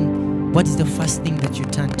 what is the first thing that you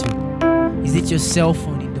turn to? Is it your cell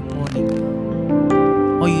phone in the morning?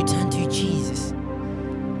 Or you turn to Jesus,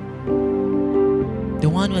 the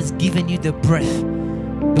one who has given you the breath,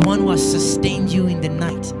 the one who has sustained you in the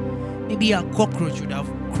night. Maybe a cockroach would have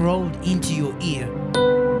crawled into your ear,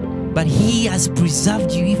 but He has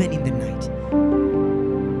preserved you even in the night.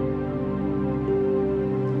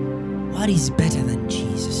 What is better than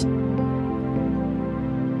Jesus?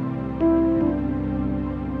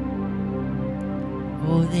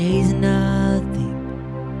 Oh, there is nothing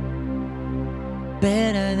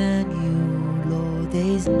better than you, Lord. There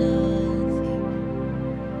is nothing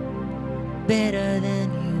better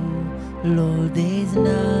than you, Lord. There is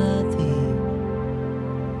nothing.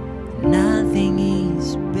 Nothing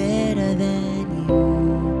is better than you,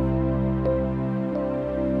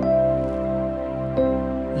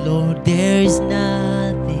 Lord. There is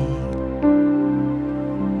nothing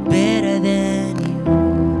better than you,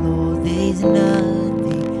 Lord. There is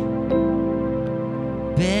nothing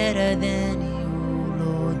better than you,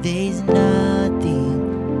 Lord. There is nothing.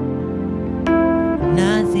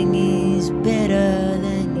 Nothing is better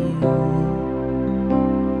than you.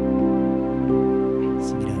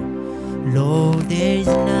 Sing it out. Lord, there is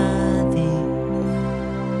nothing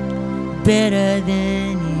better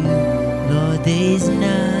than you. Lord, there is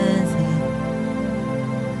nothing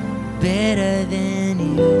better than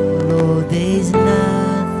you. Lord, there is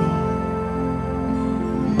nothing.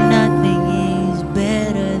 Nothing is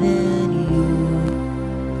better than you.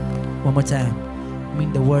 One more time. I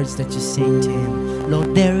mean the words that you sing to Him.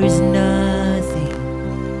 Lord, there is nothing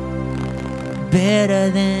better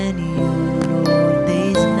than you. Lord, there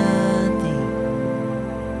is nothing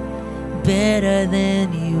better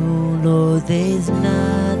than you. Lord, there is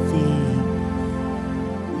nothing.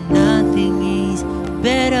 Nothing is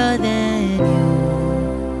better than you.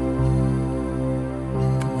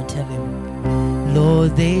 Come on, tell Him.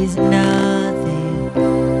 Lord, there is nothing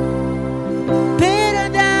better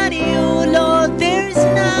than you. Lord, there is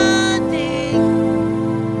nothing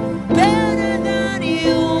better than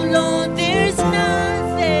you. Lord, there is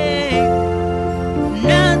nothing.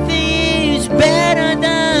 Nothing is better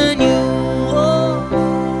than you. Oh,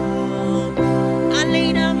 I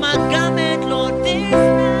lay down my garment, Lord. There is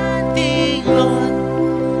nothing, Lord,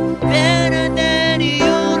 better than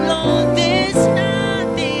you. Lord, there is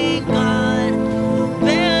nothing, God,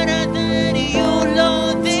 better than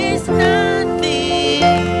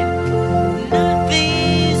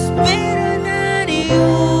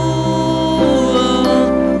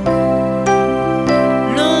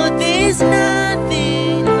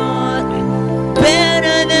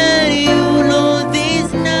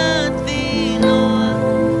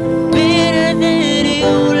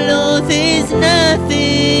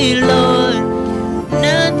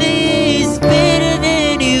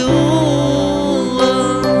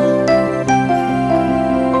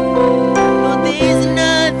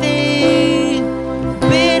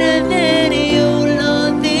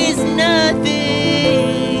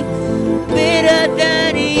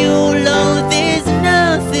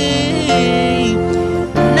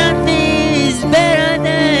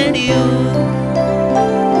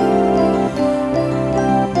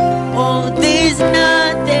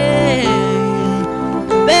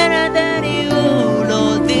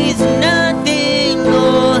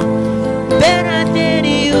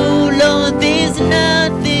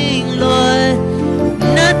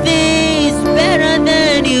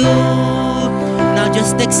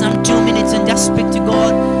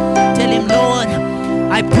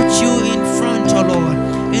I put you in front, oh Lord.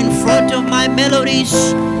 In front of my melodies,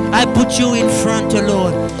 I put you in front, oh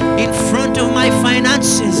Lord. In front of my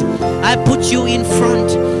finances, I put you in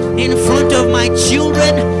front. In front of my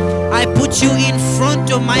children, I put you in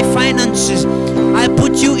front of my finances. I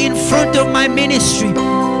put you in front of my ministry.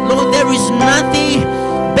 Lord, there is nothing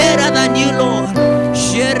better than you, Lord.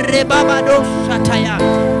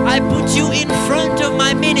 I put you in front of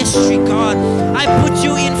my ministry, God. I put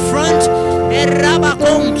you in front.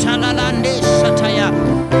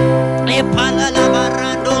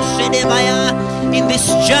 In this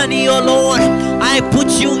journey, oh Lord, I put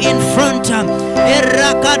you in front.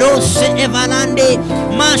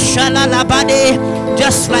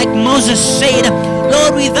 Just like Moses said,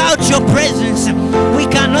 Lord, without your presence, we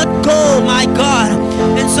cannot go, my God.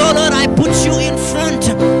 And so, Lord, I put you in front.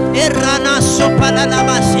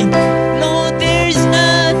 Lord, there is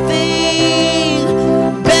nothing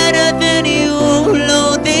better than you.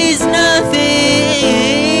 Lord, there is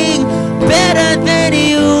nothing better than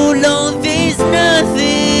you. Lord, there is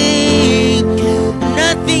nothing.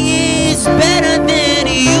 Nothing is better than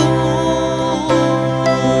you.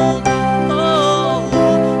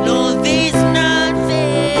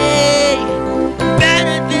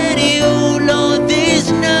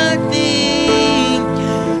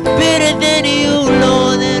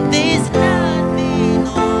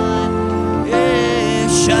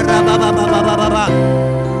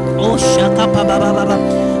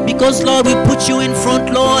 Because, Lord, we put you in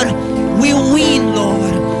front, Lord. We win,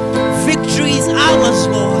 Lord. Victory is ours,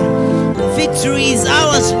 Lord. Victory is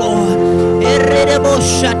ours, Lord. There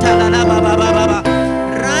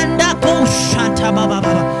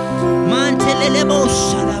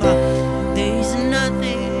is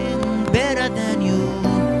nothing better than you.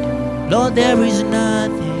 Lord, there is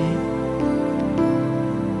nothing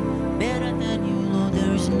better than you. Lord,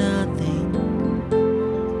 there is nothing.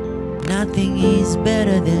 Nothing is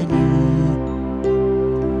better than you.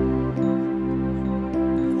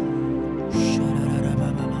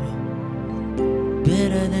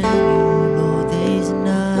 Better than you, Lord, there is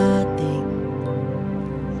nothing.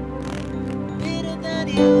 Better than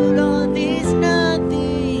you, Lord, there is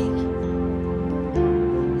nothing.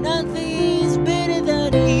 Nothing is better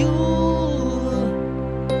than you.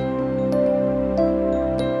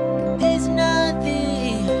 There's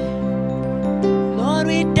nothing. Lord,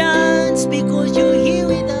 we dance because you're here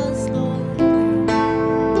with us, Lord.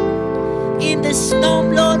 In the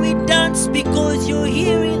storm, Lord, we dance because you're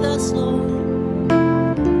here with us, Lord.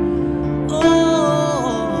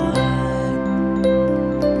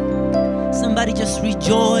 Somebody just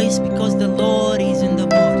rejoice because the Lord is in the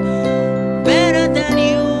boat. Better than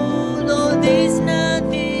you, Lord, there's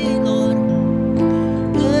nothing, Lord.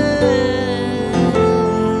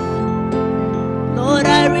 Lord,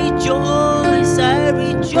 I rejoice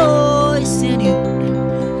in you.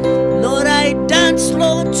 Lord, I dance,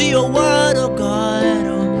 Lord, to your word, oh God.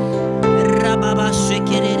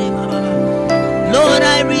 Lord,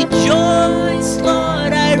 I rejoice,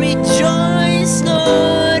 Lord, I rejoice,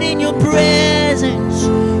 Lord, in your presence.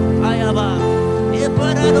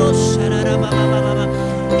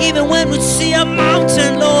 Even when we see a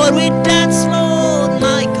mountain, Lord, we dance, Lord,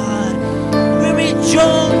 my God. We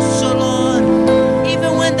rejoice, oh Lord.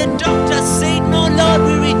 Even when the doctor said no, Lord,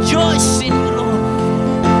 we rejoice in you, Lord.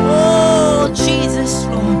 Oh, Jesus,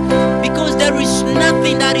 Lord, because there is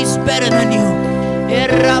nothing that is better than you.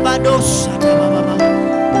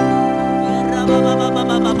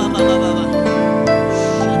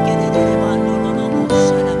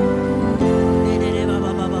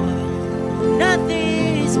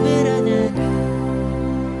 Nothing is better than you.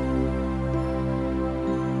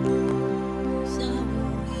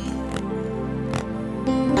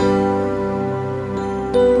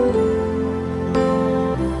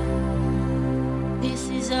 This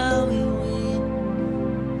is how we win.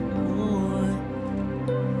 Lord,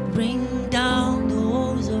 bring down the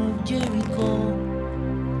walls of Jericho.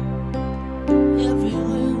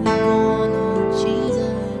 Everywhere we go, Lord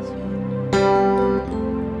Jesus.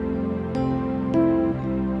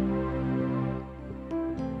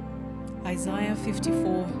 Isaiah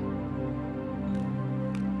 54.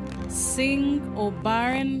 Sing, O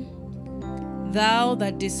barren, thou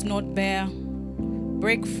that didst not bear.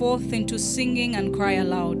 Break forth into singing and cry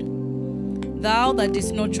aloud, thou that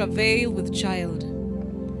didst not travail with child.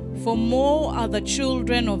 For more are the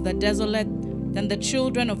children of the desolate than the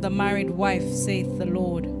children of the married wife, saith the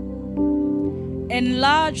Lord.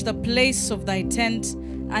 Enlarge the place of thy tent,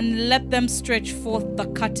 and let them stretch forth the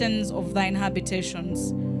curtains of thine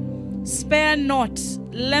habitations. Spare not,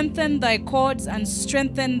 lengthen thy cords, and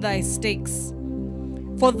strengthen thy stakes.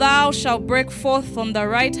 For thou shalt break forth on the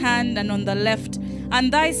right hand and on the left,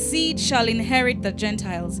 and thy seed shall inherit the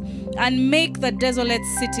Gentiles, and make the desolate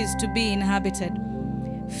cities to be inhabited.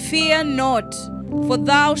 Fear not, for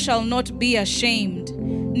thou shalt not be ashamed,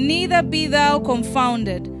 neither be thou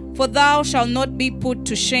confounded, for thou shalt not be put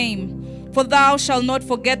to shame. For thou shalt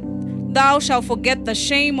forget the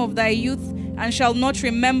shame of thy youth, and shalt not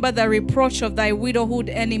remember the reproach of thy widowhood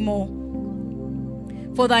any more.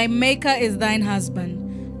 For thy Maker is thine husband,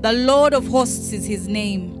 the Lord of hosts is his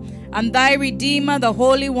name, and thy Redeemer, the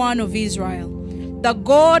Holy One of Israel. The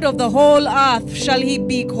God of the whole earth shall he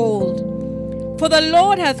be called. For the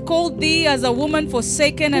Lord hath called thee as a woman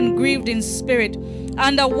forsaken and grieved in spirit,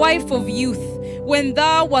 and a wife of youth, when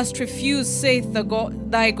thou wast refused, saith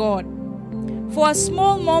thy God. For a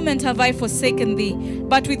small moment have I forsaken thee,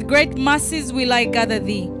 but with great mercies will I gather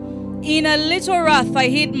thee. In a little wrath I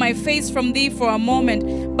hid my face from thee for a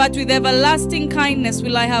moment, but with everlasting kindness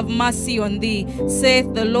will I have mercy on thee,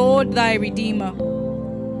 saith the Lord thy Redeemer.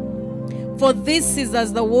 For this is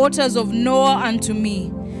as the waters of Noah unto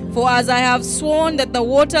me. For as I have sworn that the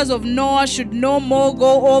waters of Noah should no more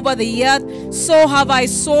go over the earth, so have I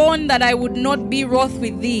sworn that I would not be wroth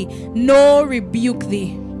with thee, nor rebuke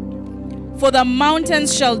thee. For the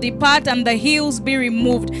mountains shall depart and the hills be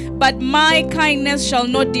removed, but my kindness shall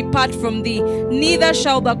not depart from thee, neither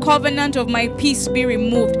shall the covenant of my peace be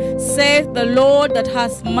removed, saith the Lord that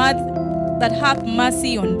hath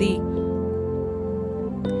mercy on thee.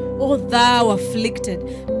 O thou afflicted,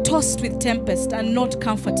 tossed with tempest, and not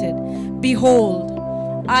comforted, behold,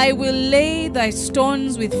 I will lay thy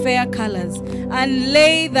stones with fair colors, and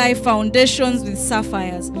lay thy foundations with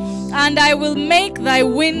sapphires. And I will make thy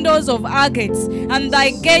windows of agates, and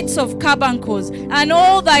thy gates of carbuncles, and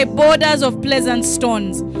all thy borders of pleasant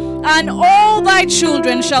stones. And all thy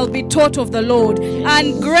children shall be taught of the Lord,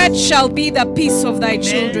 and great shall be the peace of thy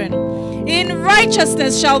children. In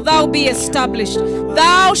righteousness shalt thou be established.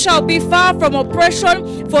 Thou shalt be far from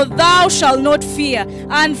oppression, for thou shalt not fear,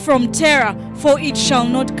 and from terror, for it shall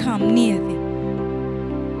not come near thee.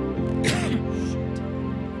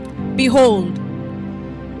 Behold,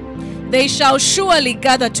 they shall surely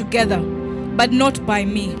gather together, but not by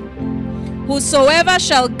me. Whosoever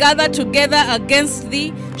shall gather together against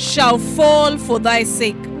thee shall fall for thy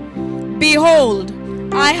sake. Behold,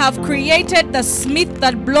 I have created the smith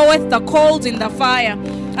that bloweth the coals in the fire,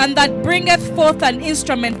 and that bringeth forth an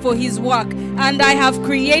instrument for his work, and I have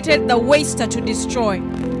created the waster to destroy.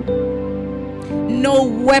 No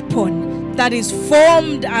weapon that is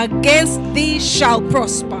formed against thee shall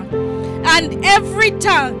prosper, and every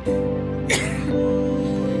tongue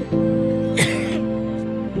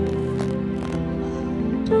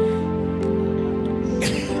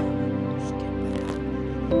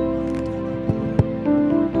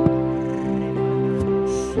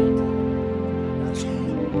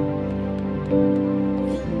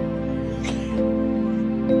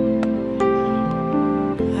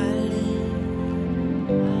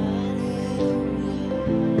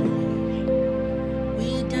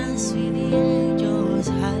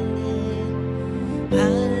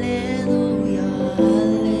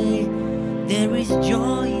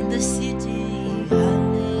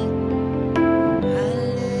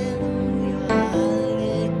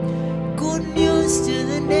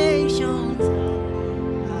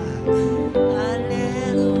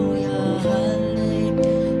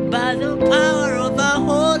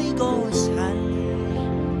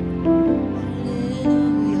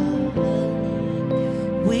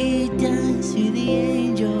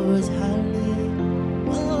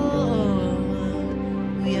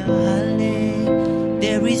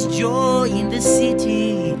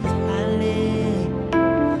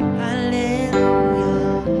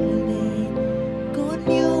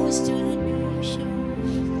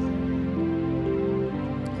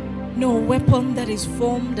is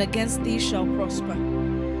formed against thee shall prosper,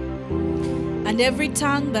 and every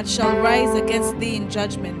tongue that shall rise against thee in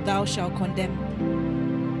judgment thou shalt condemn.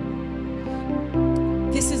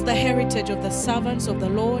 This is the heritage of the servants of the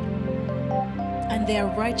Lord, and their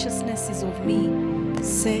righteousness is of me,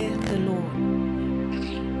 saith the Lord.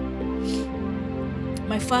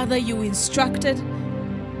 My Father, you instructed,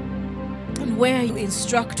 and where you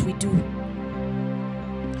instruct we do.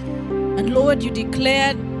 And Lord, you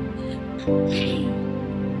declared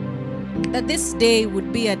that this day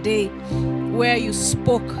would be a day where you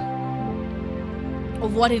spoke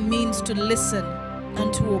of what it means to listen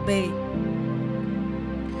and to obey.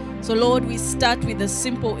 So Lord, we start with the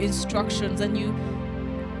simple instructions, and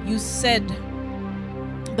you said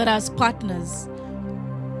that as partners,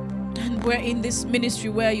 and we're in this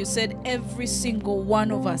ministry where you said every single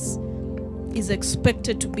one of us is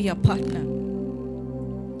expected to be a partner,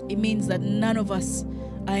 it means that none of us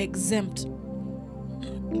are exempt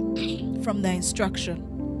from the instruction.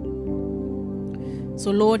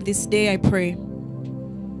 So Lord, this day I pray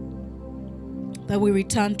that we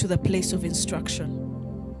return to the place of instruction.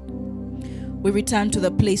 We return to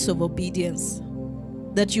the place of obedience,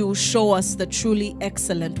 that you will show us the truly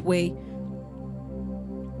excellent way.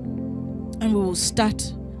 And we will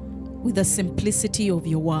start with the simplicity of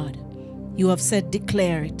your word. You have said,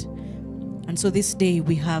 declare it. And so this day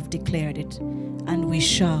we have declared it, and we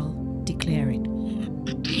shall declare it.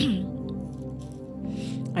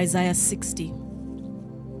 Isaiah 60.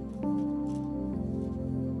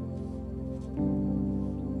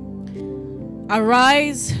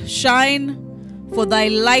 Arise, shine, for thy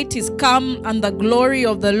light is come, and the glory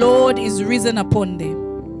of the Lord is risen upon thee.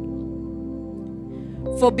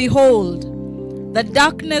 For behold, the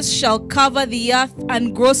darkness shall cover the earth,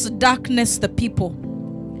 and gross darkness the people.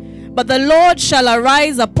 But the Lord shall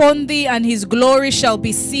arise upon thee, and his glory shall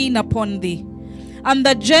be seen upon thee. And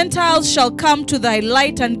the Gentiles shall come to thy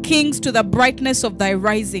light, and kings to the brightness of thy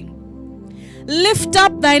rising. Lift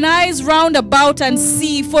up thine eyes round about and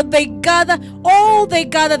see, for they gather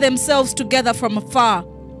themselves together from afar,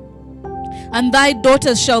 and thy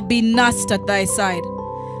daughters shall be nursed at thy side.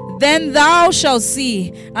 Then thou shalt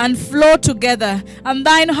see and flow together, and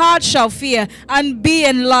thine heart shall fear and be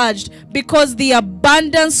enlarged, because the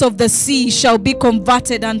abundance of the sea shall be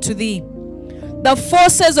converted unto thee. The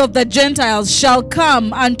forces of the Gentiles shall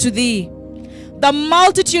come unto thee. The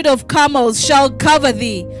multitude of camels shall cover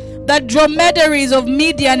thee. The dromedaries of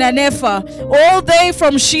Midian and Ephah, all they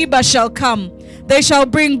from Sheba shall come. They shall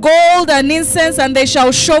bring gold and incense, and they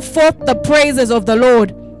shall show forth the praises of the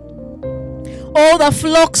Lord. All the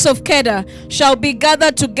flocks of Kedar shall be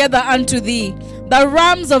gathered together unto thee. The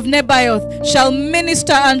rams of Nebaioth shall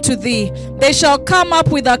minister unto thee. They shall come up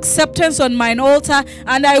with acceptance on mine altar,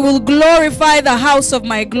 and I will glorify the house of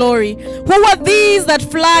my glory. Who are these that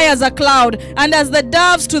fly as a cloud, and as the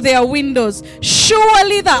doves to their windows?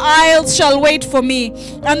 Surely the isles shall wait for me,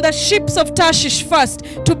 and the ships of Tarshish first,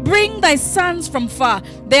 to bring thy sons from far,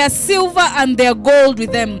 their silver and their gold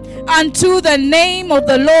with them, unto the name of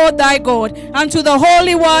the Lord thy God, unto the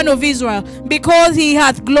Holy One of Israel, because he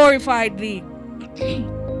hath glorified thee.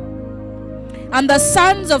 And the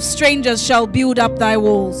sons of strangers shall build up thy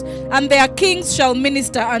walls, and their kings shall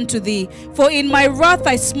minister unto thee. For in my wrath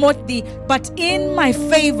I smote thee, but in my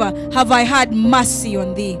favor have I had mercy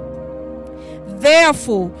on thee.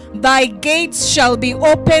 Therefore thy gates shall be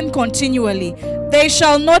open continually. They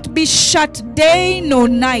shall not be shut day nor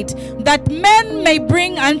night, that men may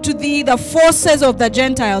bring unto thee the forces of the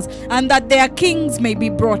Gentiles, and that their kings may be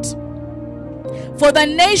brought. For the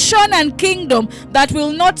nation and kingdom that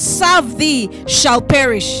will not serve thee shall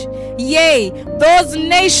perish. Yea, those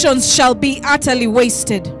nations shall be utterly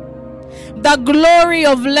wasted. The glory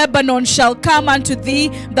of Lebanon shall come unto thee,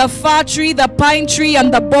 the fir tree, the pine tree,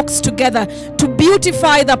 and the box together, to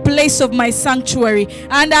beautify the place of my sanctuary.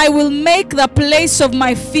 And I will make the place of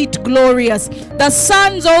my feet glorious. The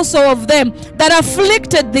sons also of them that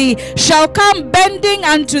afflicted thee shall come bending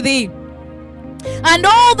unto thee. And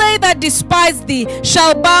all they that despise thee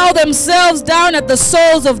shall bow themselves down at the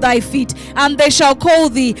soles of thy feet, and they shall call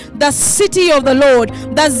thee the city of the Lord,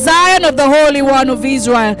 the Zion of the Holy One of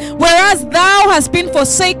Israel. Whereas thou hast been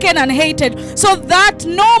forsaken and hated, so that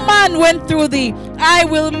no man went through thee, I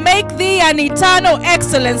will make thee an eternal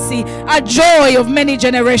excellency, a joy of many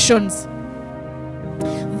generations.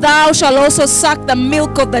 Thou shalt also suck the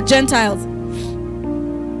milk of the Gentiles,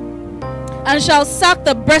 and shall suck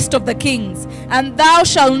the breast of the kings. And thou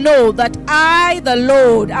shalt know that I, the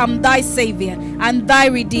Lord, am thy Savior, and thy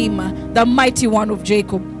Redeemer, the mighty one of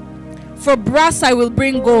Jacob. For brass I will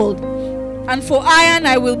bring gold, and for iron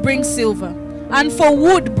I will bring silver, and for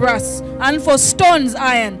wood brass, and for stones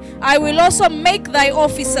iron. I will also make thy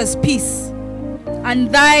officers peace, and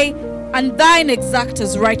thine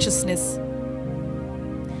exactors righteousness.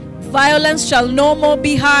 Violence shall no more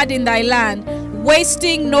be heard in thy land,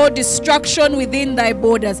 wasting nor destruction within thy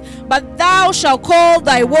borders. But thou shalt call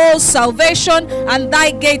thy walls salvation, and thy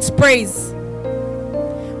gates praise.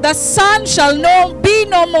 The sun shall be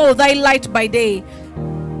no more thy light by day,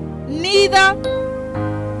 neither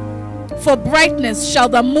for brightness shall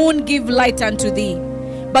the moon give light unto thee.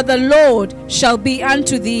 But the Lord shall be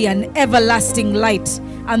unto thee an everlasting light,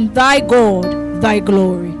 and thy God thy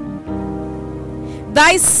glory.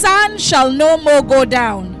 Thy sun shall no more go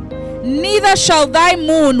down, neither shall thy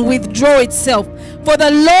moon withdraw itself. For the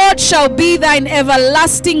Lord shall be thine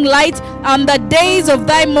everlasting light, and the days of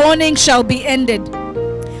thy mourning shall be ended.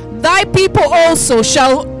 Thy people also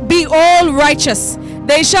shall be all righteous.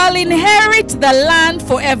 They shall inherit the land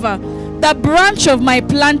forever, the branch of my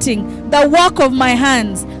planting, the work of my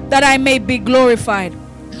hands, that I may be glorified.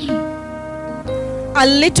 A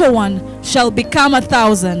little one shall become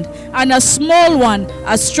 1,000, and a small one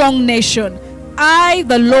a strong nation. I,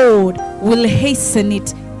 the Lord, will hasten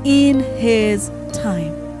it in his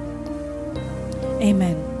time.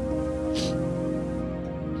 Amen.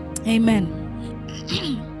 Amen.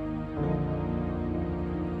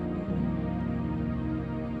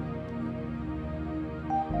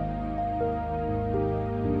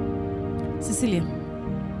 Cecilia,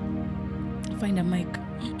 find a mic.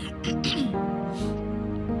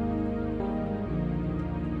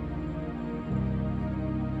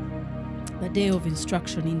 The day of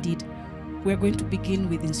instruction, indeed. We're going to begin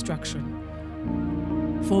with instruction.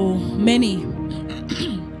 For many,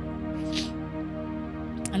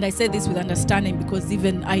 and I say this with understanding because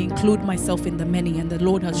even I include myself in the many, and the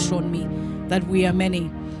Lord has shown me that we are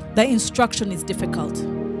many. The instruction is difficult.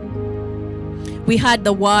 We had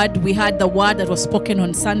the word that was spoken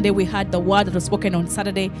on Sunday, we had the word that was spoken on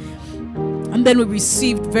Saturday, and then we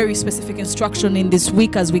received very specific instruction in this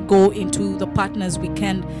week as we go into the Partners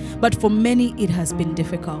Weekend. But for many, it has been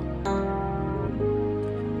difficult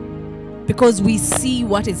because we see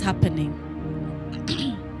what is happening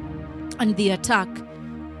and the attack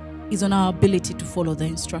is on our ability to follow the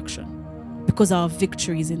instruction because our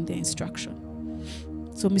victory is in the instruction.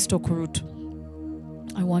 So Mr. Kurut,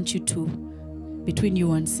 I want you to, between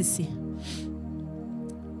you and Sissy,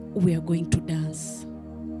 we are going to dance.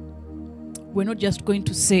 We're not just going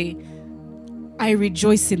to say, I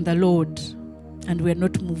rejoice in the Lord, and we're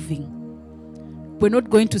not moving. We're not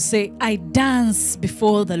going to say, I dance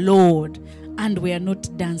before the Lord, and we are not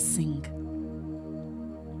dancing.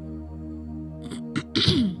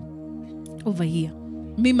 Over here.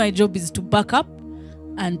 Me, my job is to back up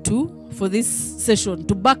and for this session,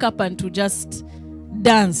 to back up and to just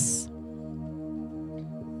dance.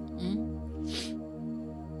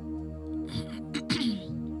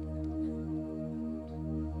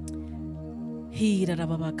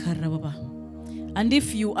 And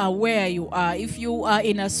if you are where you are, if you are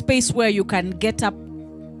in a space where you can get up,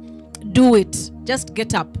 do it. Just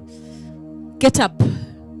get up. Get up.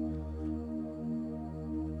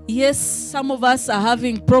 Yes, some of us are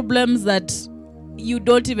having problems that you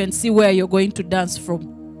don't even see where you're going to dance from.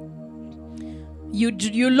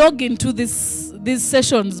 You log into these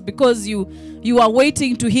sessions because you are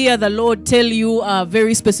waiting to hear the Lord tell you a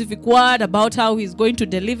very specific word about how he's going to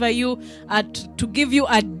deliver you, to give you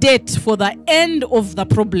a date for the end of the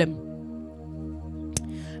problem.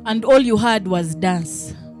 And all you had was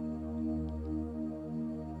dance.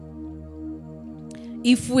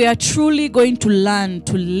 If we are truly going to learn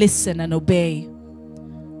to listen and obey,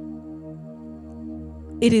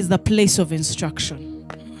 it is the place of instruction.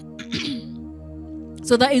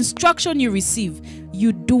 So the instruction you receive,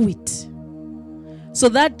 you do it. So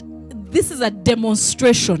that this is a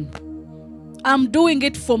demonstration. I'm doing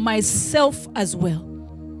it for myself as well.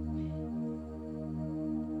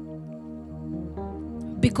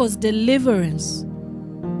 Because deliverance,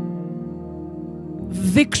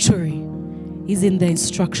 victory is in the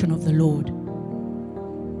instruction of the Lord.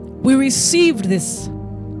 We received this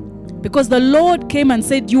because the Lord came and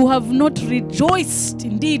said, you have not rejoiced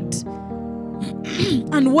indeed.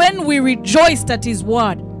 And when we rejoiced at his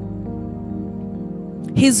word,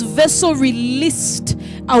 his vessel released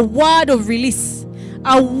a word of release,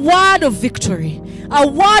 a word of victory, a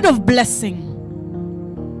word of blessing.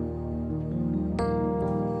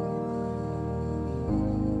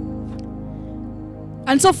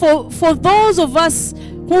 And so for those of us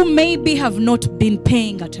who maybe have not been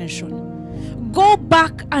paying attention, go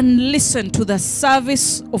back and listen to the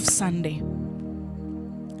service of Sunday.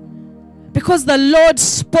 Because the Lord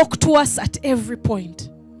spoke to us at every point.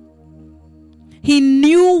 He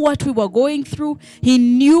knew what we were going through. He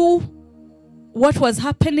knew what was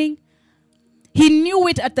happening. He knew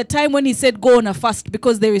it at the time when he said, go on a fast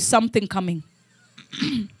because there is something coming.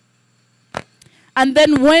 And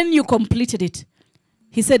then when you completed it,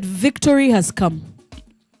 he said, victory has come.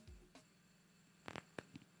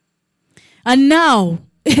 And now,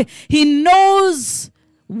 he knows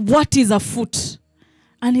what is afoot.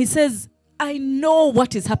 And he says, I know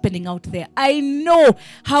what is happening out there. I know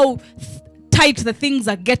how tight the things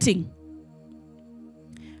are getting.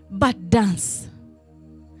 But dance.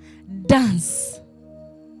 Dance.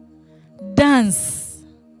 Dance.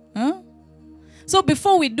 Huh? So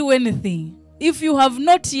before we do anything, if you have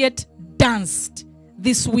not yet danced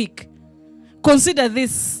this week, consider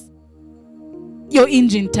this your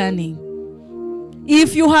engine turning.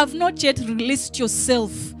 If you have not yet released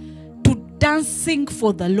yourself dancing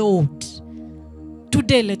for the Lord.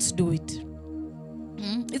 Today, let's do it.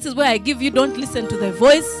 This is where I give you, don't listen to the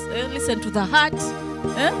voice, listen to the heart.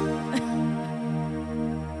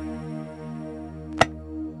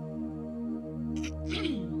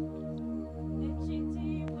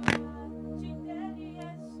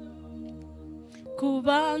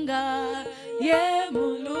 Kubanga ye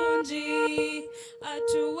mulungi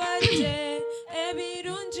atuwadde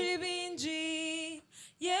ebirungi bingi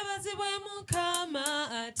yebazibwe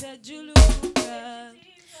Mukama atajuluka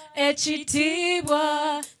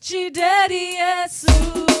ekitiibwa kideri Yesu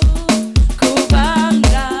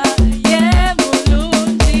kubanga ye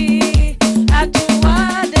mulungi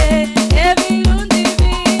atuwadde ebirungi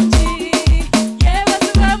bingi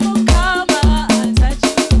yebazibwe Mukama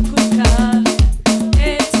atajuluka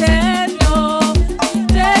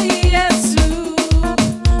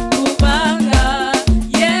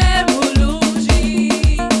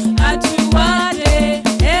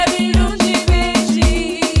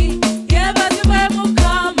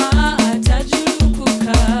Mukama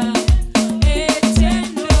atajulukuka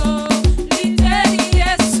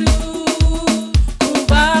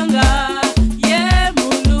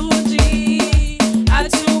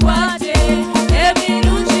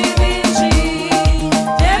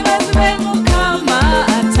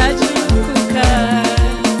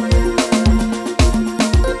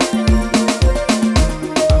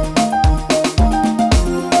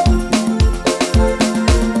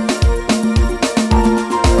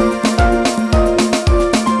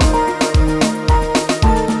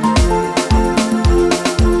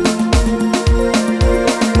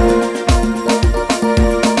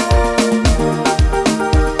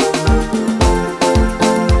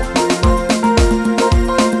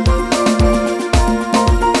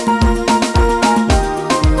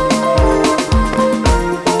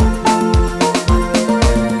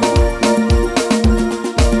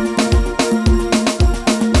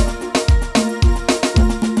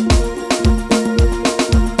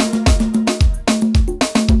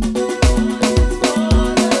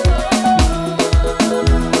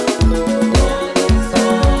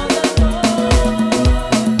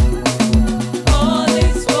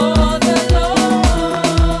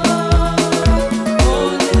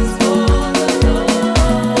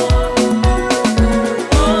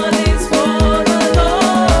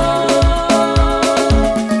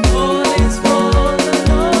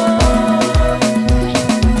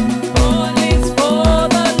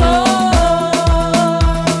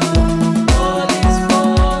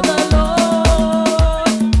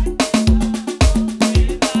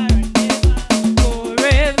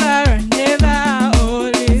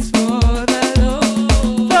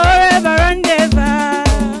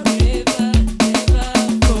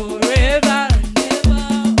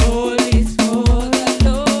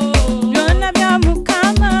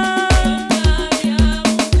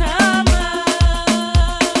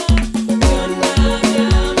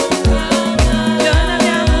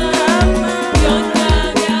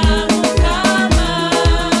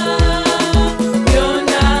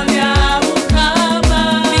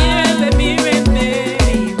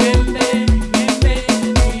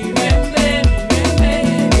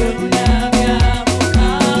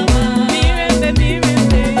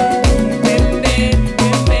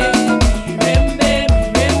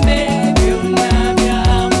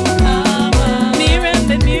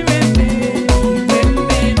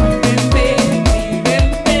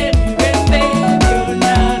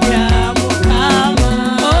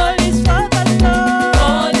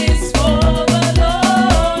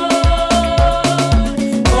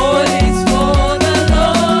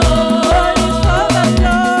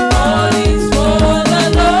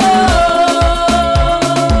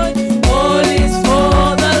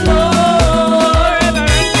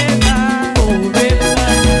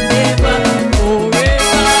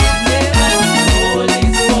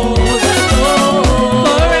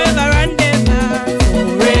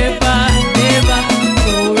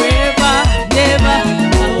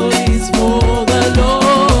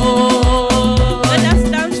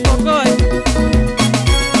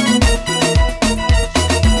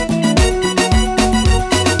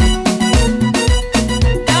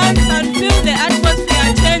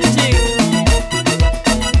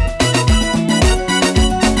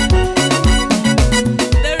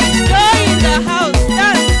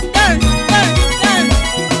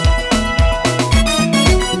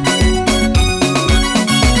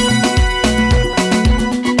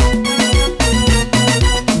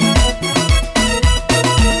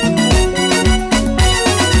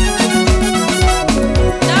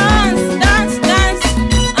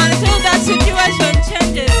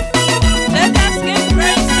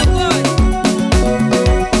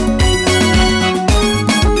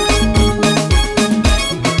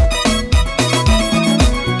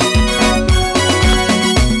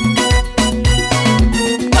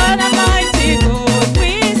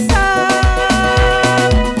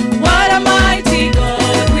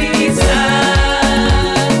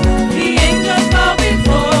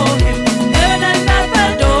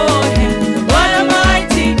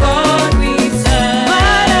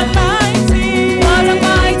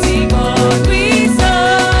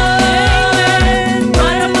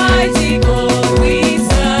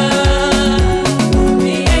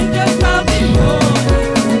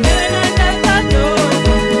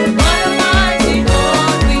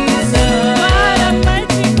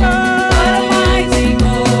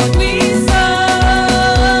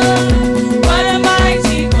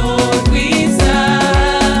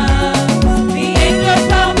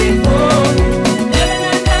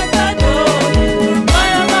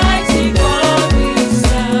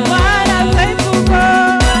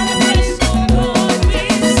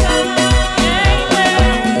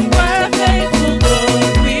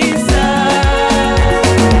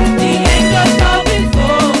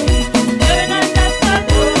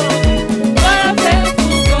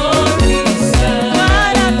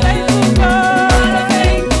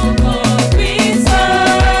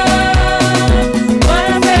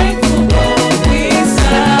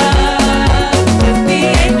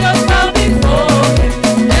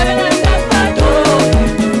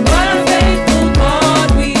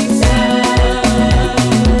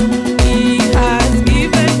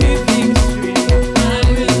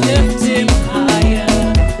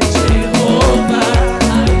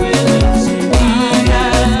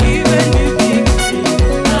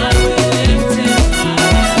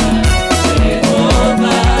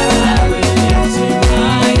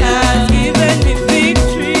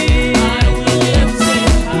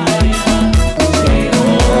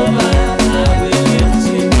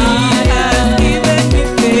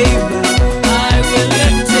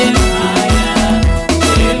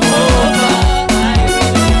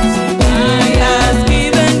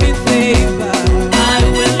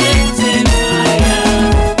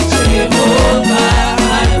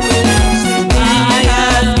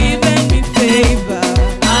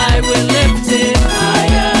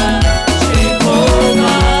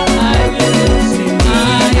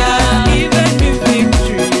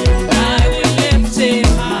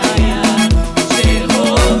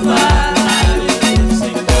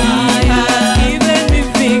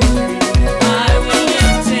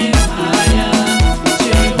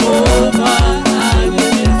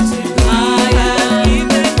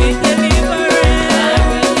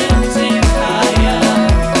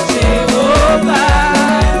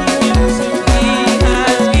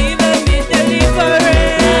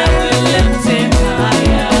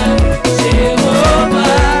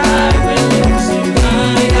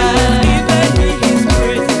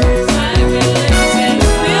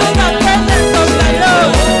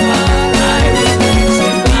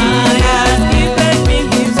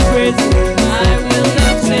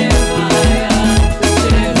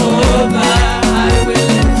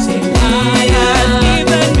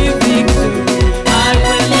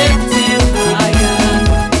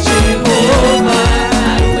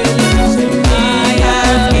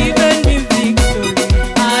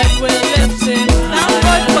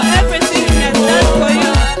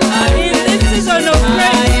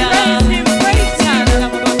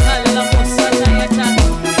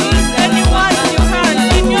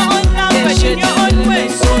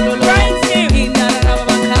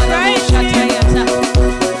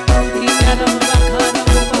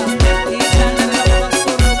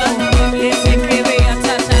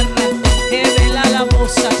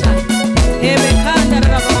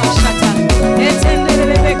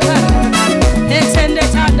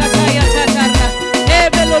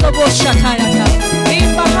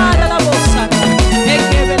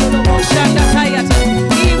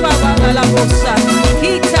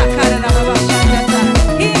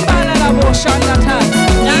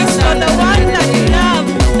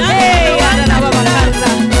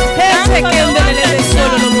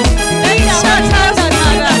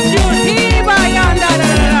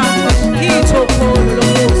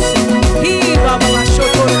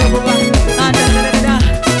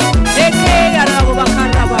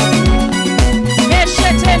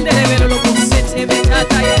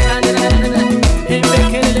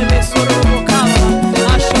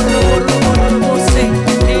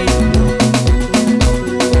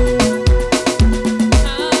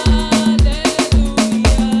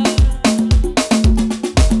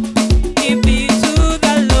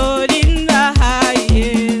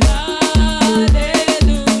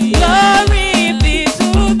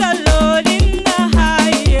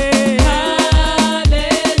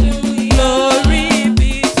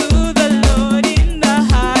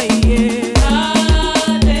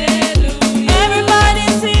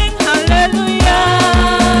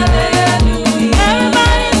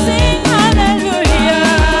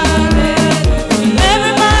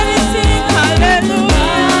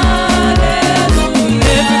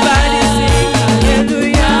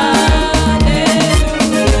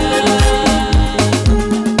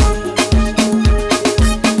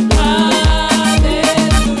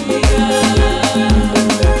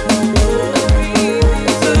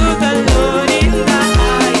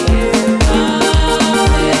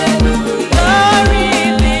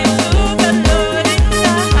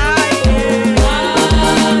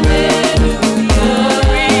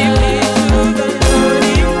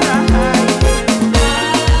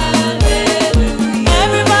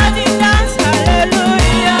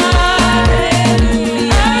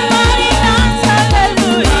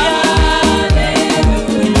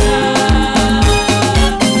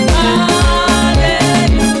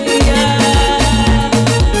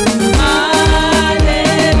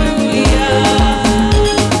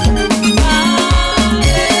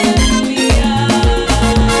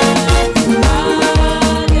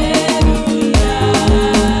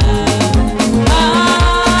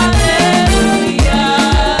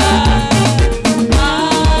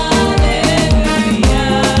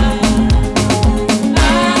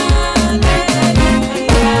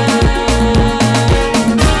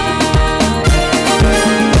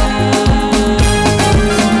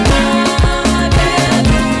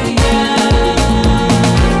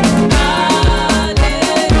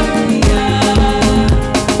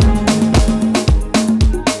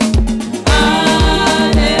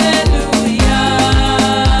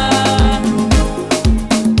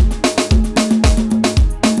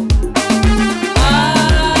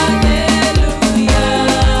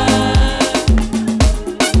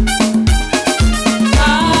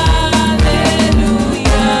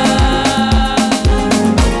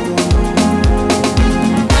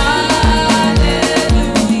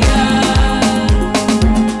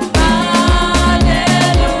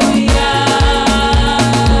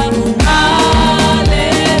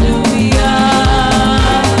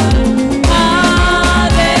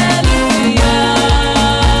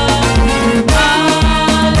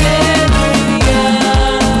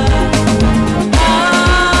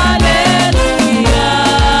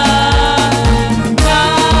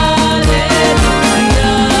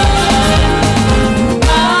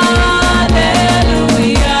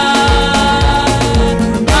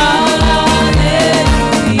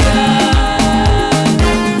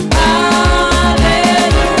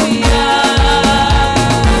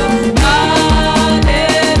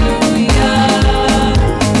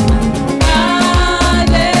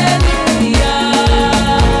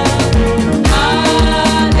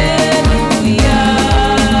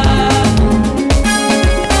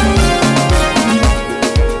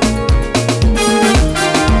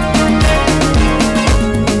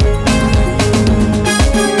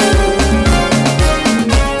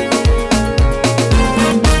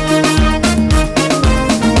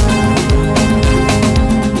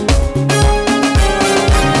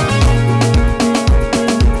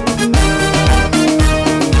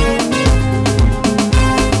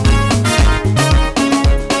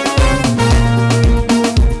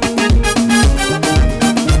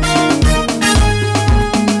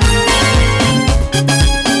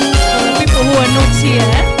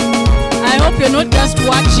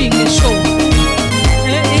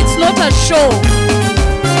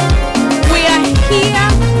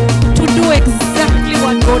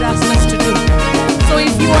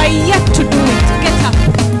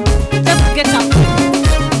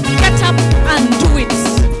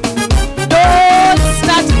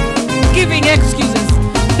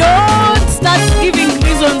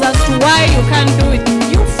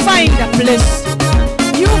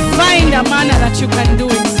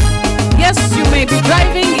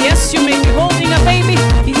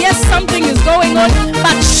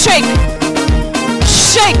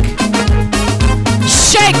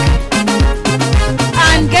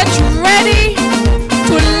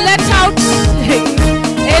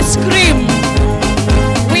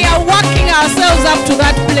ourselves up to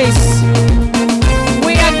that place.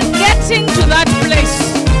 We are getting to that place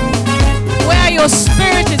where your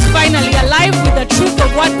spirit is finally alive with the truth of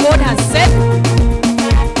what God has said.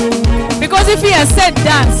 Because if He has said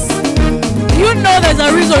dance, you know there's a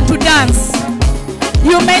reason to dance.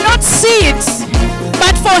 You may not see it,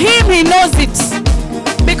 but for Him, He knows it.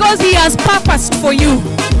 Because He has purposed for you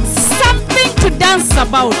something to dance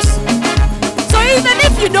about. So even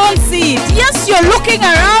if you don't see it, yes, you're looking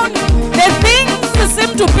around, the things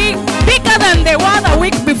seem to be bigger than they were the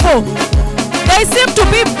week before. They seem to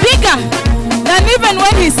be bigger than even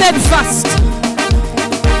when He said first.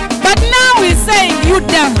 But now He's saying, you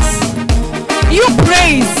dance, you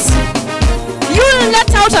praise, you let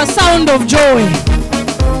out a sound of joy.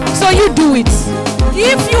 So you do it.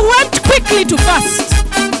 If you went quickly to fast,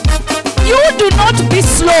 you do not be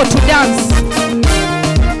slow to dance.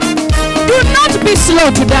 Do not be slow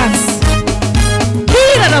to dance.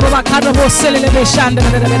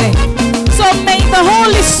 So may the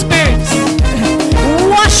Holy Spirit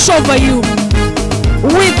wash over you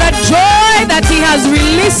with the joy that He has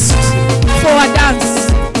released for a dance.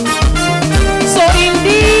 So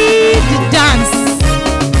indeed, dance.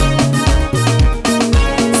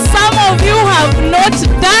 Some of you have not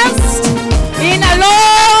danced in a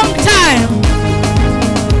long time.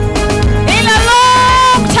 In a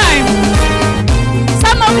long time.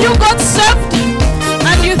 Some of you got served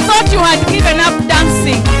and you thought you had given up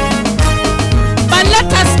dancing. But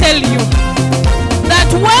let us tell you that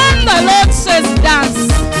when the Lord says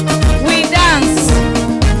dance, we dance.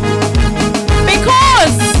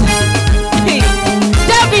 Because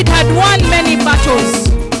David had won many battles.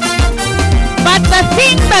 But the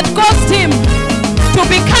thing that caused him to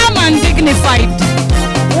become undignified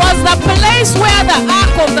was the place where the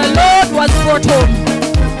ark of the Lord was brought home,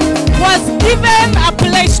 was given a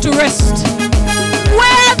place to rest,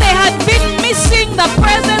 where they had been missing the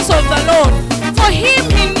presence of the Lord. For him,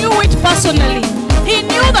 he knew it personally. He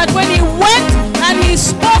knew that when he went and he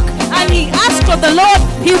spoke and he asked of the Lord,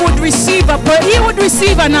 he would receive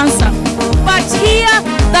an answer. But here,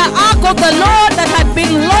 the ark of the Lord that had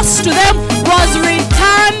been lost to them was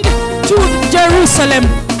returned to Jerusalem,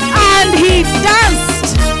 and he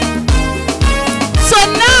danced. So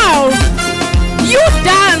now you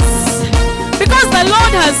dance because the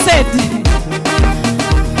Lord has said,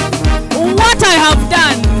 what I have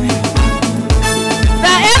done,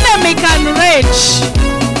 the enemy can rage,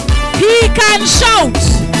 he can shout,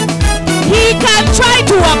 he can try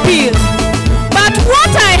to appeal, but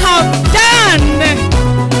what I have done,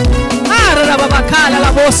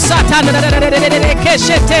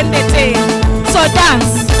 so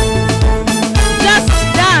dance. Just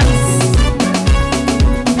dance.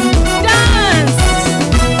 Dance.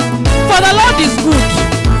 For the Lord is good,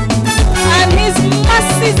 and His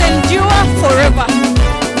mercies endure forever.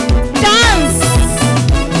 Dance.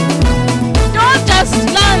 Don't just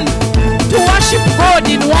learn to worship God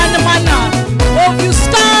in one manner, or you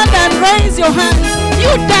stand and raise your hands.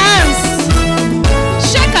 You dance.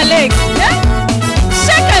 Shake a leg. Eh?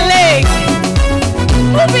 Shake a leg.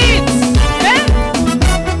 Move it. Eh?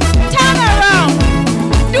 Turn around.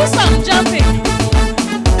 Do some jumping.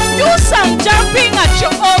 Do some jumping at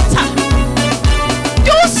your altar.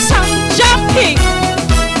 Do some jumping.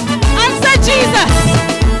 And say, Jesus.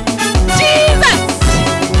 Jesus.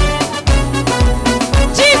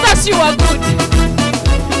 Jesus, you are good.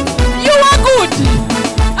 You are good.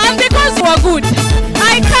 And because you are good,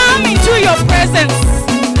 I come into your presence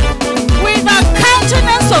with a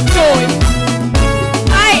countenance of joy.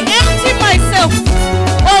 I empty myself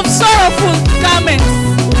of sorrowful garments.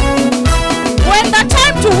 When the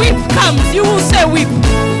time to weep comes, you will say weep.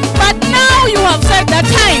 But now you have said the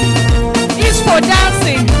time is for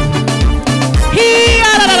dancing.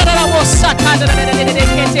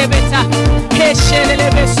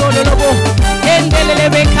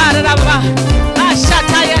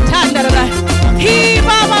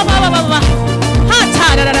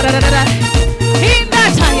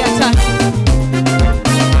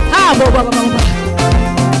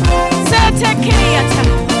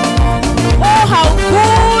 Oh, how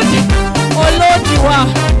good, oh Lord, you are.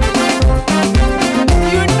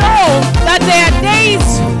 You know that there are days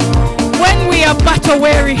when we are battle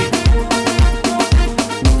weary,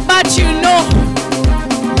 but you know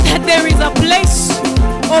that there is a place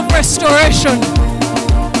of restoration.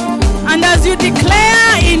 And as you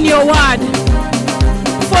declare in your word,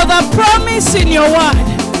 for the promise in your word,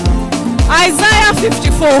 Isaiah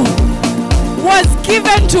 54 was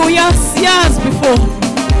given to us years before.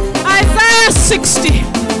 Isaiah 60,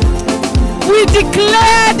 we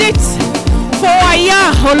declared it for a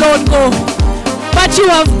year, oh Lord God, but you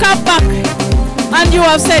have come back And you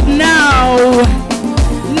have said, now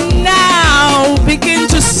begin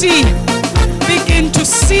to see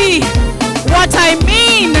what I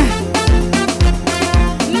mean.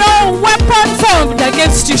 No weapon formed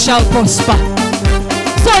against you shall prosper.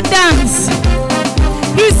 So dance.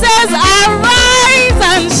 He says, arise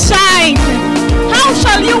and shine. How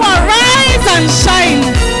shall you arise and shine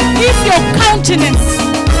if your countenance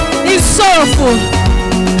is sorrowful?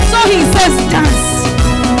 So he says, dance.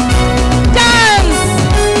 Dance.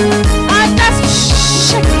 And just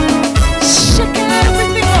shake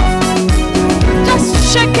everything off. Just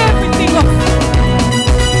shake everything off.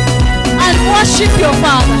 And worship your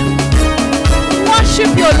Father.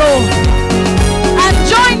 Worship your Lord. And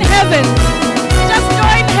join heaven. Just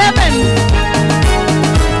join heaven.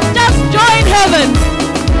 Just join heaven.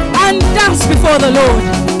 And dance before the Lord.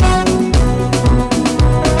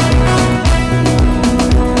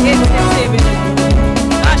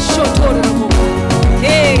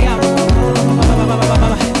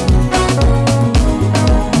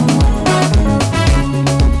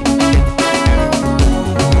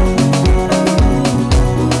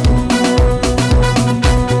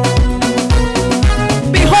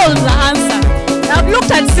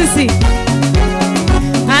 Sissy,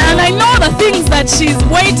 and I know the things that she's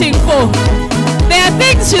waiting for. There are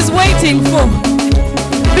things she's waiting for.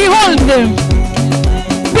 Behold them,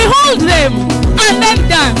 and then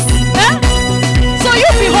dance. So you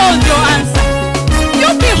behold your answer. You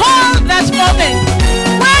behold that moment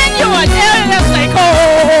when you are there and it's like,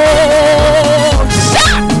 oh,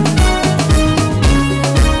 shut.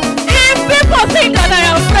 If people think that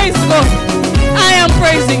I have praised God, I am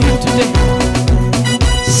praising Him today.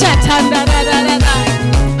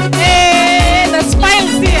 Hey, the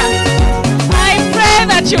smile's here. I pray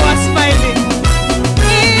that you are smiling.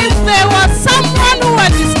 If there was someone who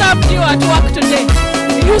had disturbed you at work today,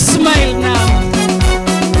 you smile now.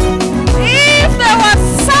 If there was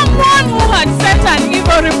someone who had sent an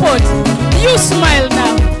evil report, you smile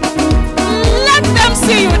now. Let them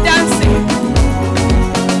see you dancing.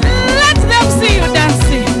 Let them see you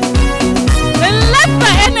dancing. Let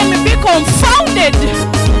the enemy be confounded.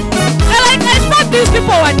 I thought these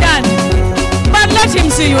people were done, but let him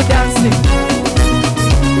see you dancing.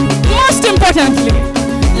 Most importantly,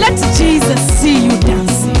 let Jesus see you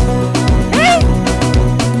dancing.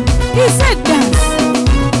 He said dance.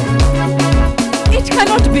 It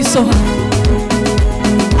cannot be so hard.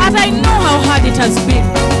 And I know how hard it has been.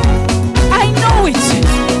 I know it.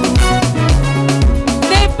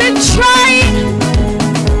 They've been trying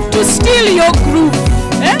to steal your groove.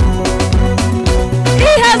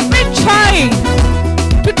 He has been trying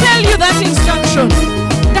to tell you that instruction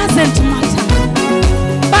doesn't matter.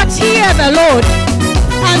 But hear the Lord,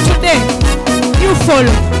 and today you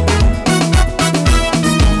follow.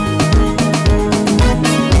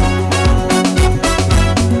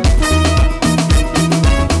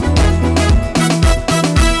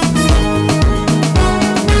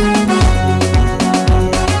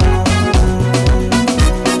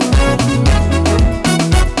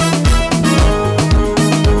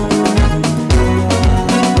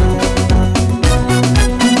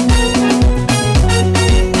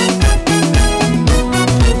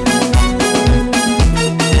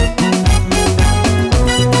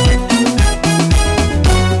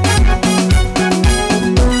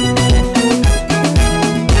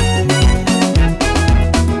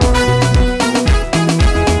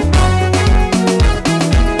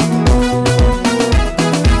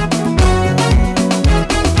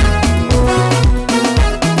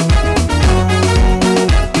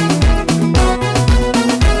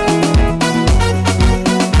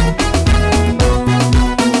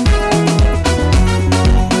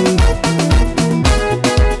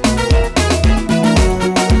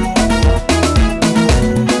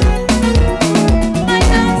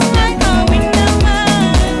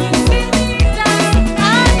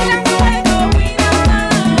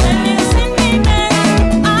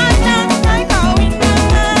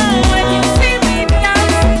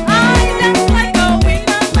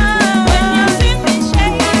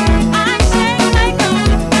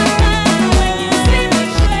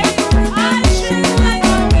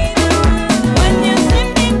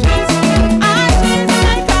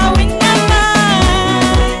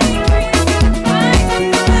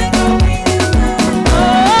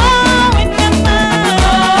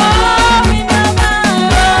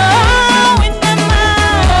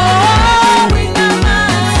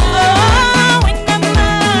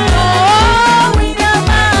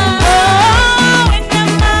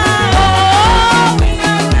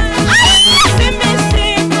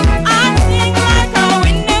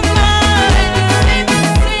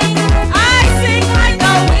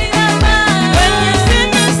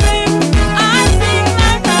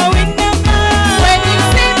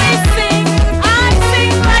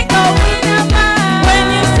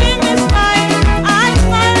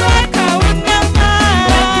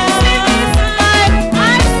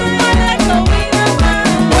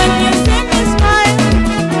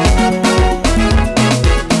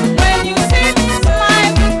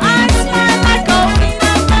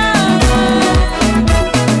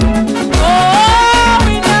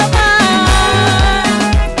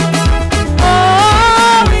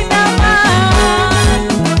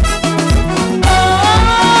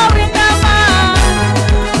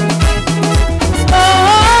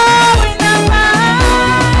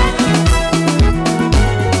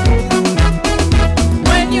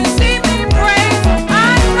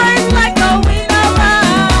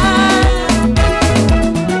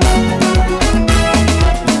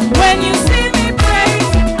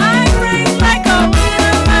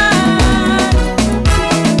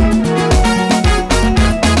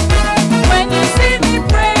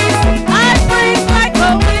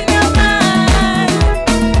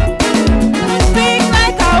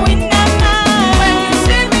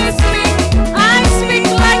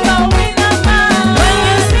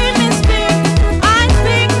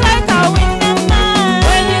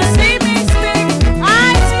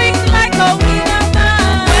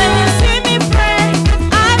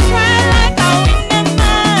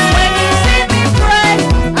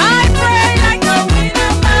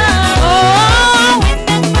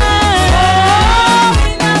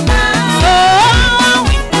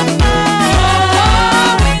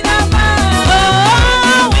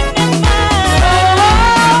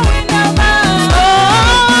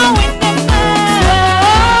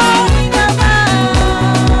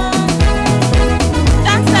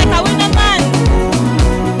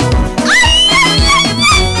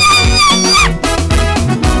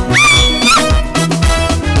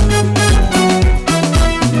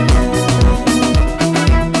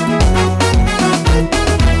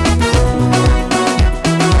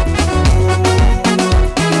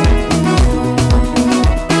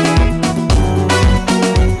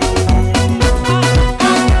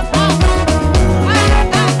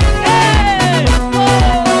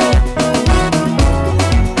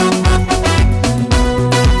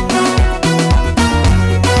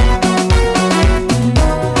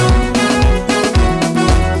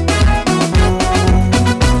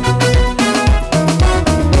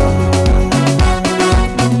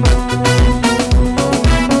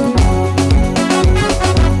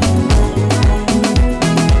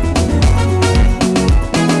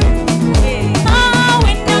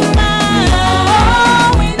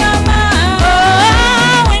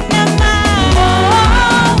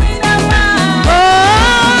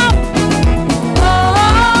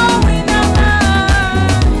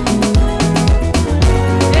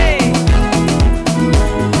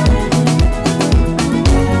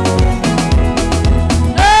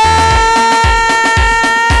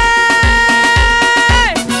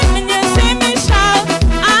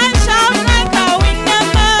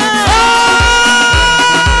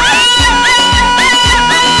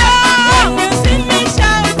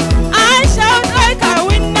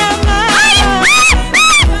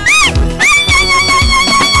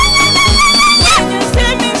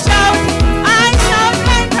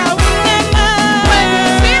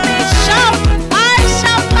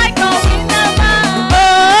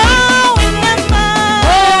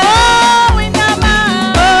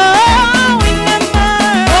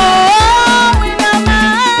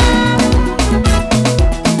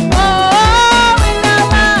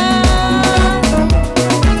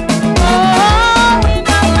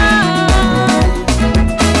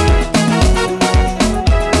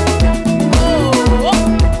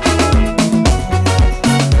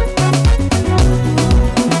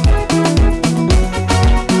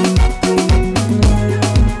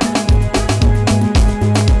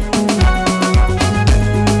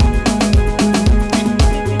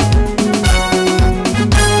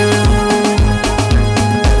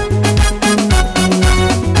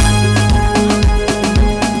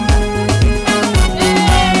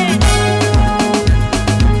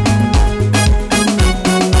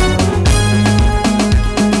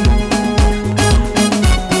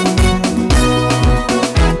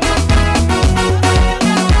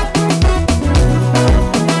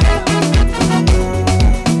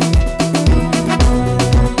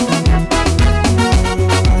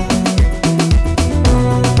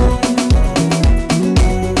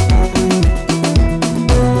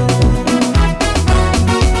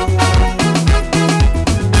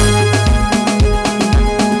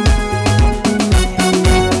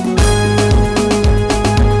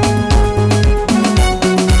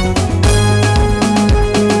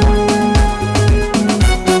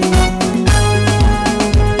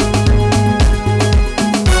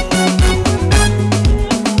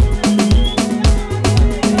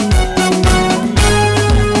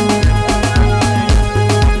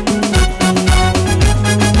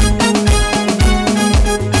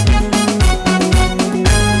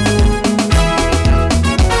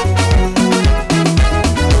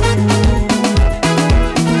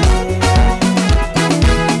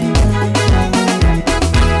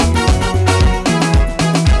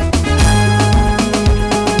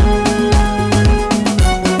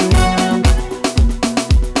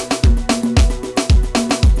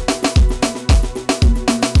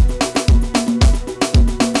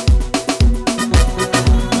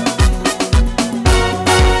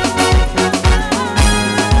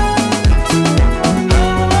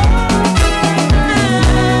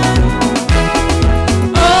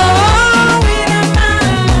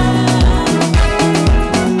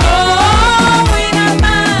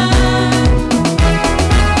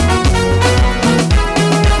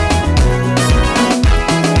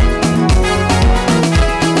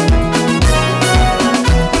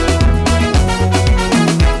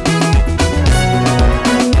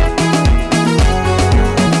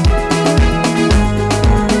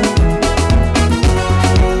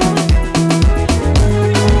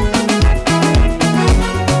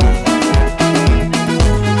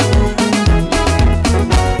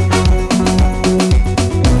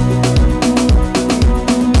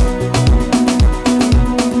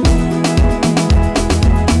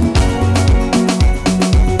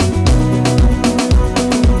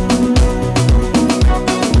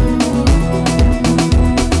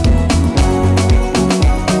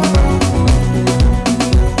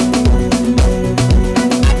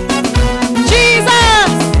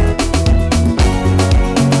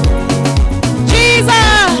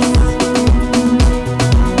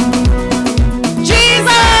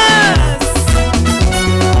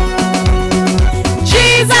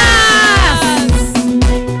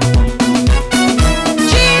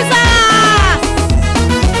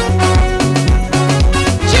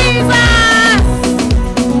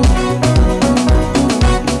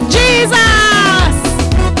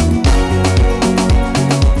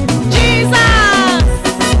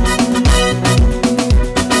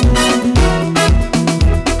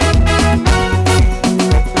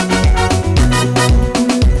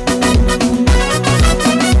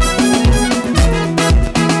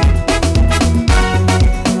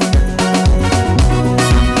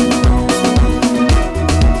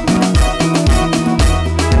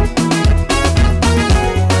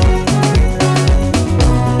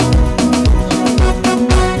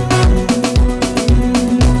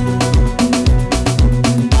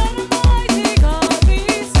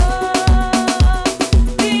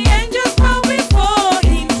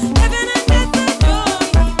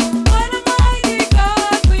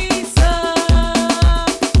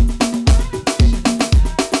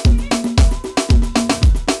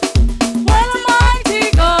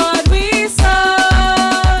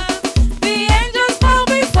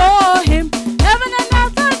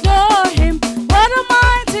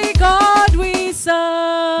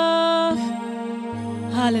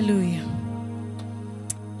 Hallelujah.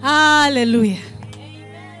 Hallelujah.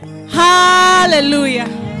 Hallelujah.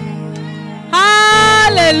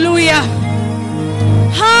 Hallelujah.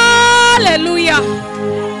 Hallelujah.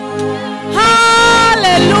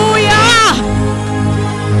 Hallelujah.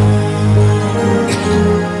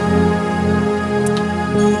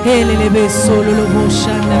 Helelebe solo lo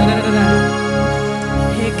boshanda.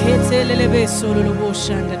 Hekete lelebe solo lo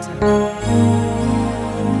boshanda.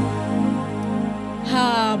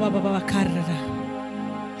 Ha baba baba karada.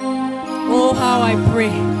 Oh, how I pray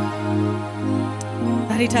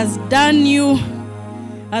that it has done you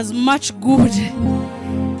as much good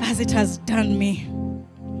as it has done me.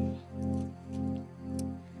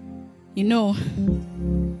 You know,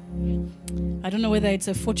 I don't know whether it's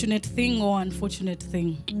a fortunate thing or unfortunate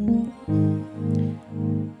thing,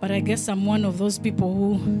 but I guess I'm one of those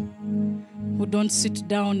people who don't sit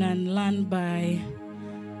down and learn by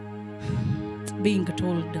being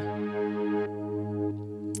told.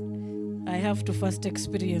 I have to first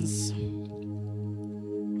experience.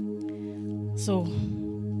 So,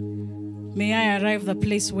 may I arrive the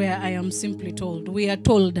place where I am simply told. We are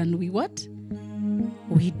told and we what?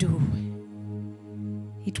 We do.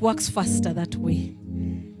 It works faster that way.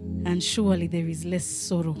 And surely there is less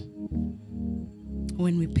sorrow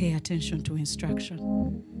when we pay attention to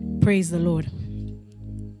instruction. Praise the Lord.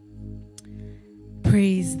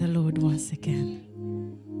 Praise the Lord once again.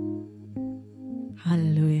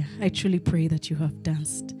 Hallelujah. I truly pray that you have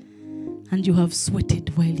danced and you have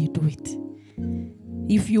sweated while you do it.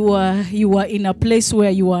 If you are in a place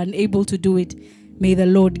where you are unable to do it, may the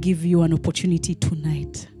Lord give you an opportunity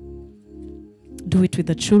tonight. Do it with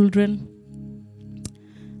the children.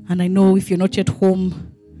 And I know if you're not yet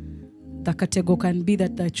home, the category can be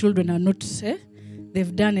that the children are not,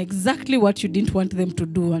 they've done exactly what you didn't want them to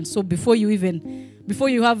do. And so before you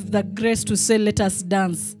have the grace to say, let us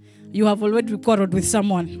dance, you have already quarreled with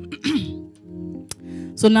someone.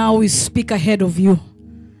 So now we speak ahead of you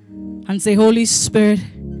and say, Holy Spirit,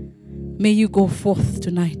 may you go forth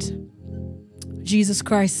tonight. Jesus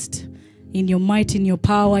Christ, in your might, in your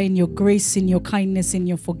power, in your grace, in your kindness, in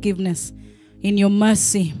your forgiveness, in your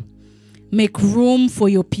mercy, make room for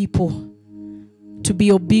your people to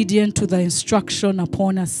be obedient to the instruction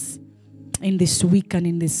upon us in this week and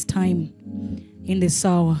in this time, in this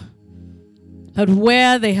hour. That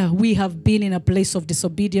where we have been in a place of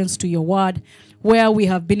disobedience to your word, where we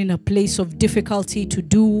have been in a place of difficulty to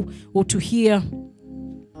do or to hear,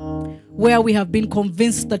 where we have been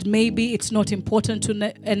convinced that maybe it's not important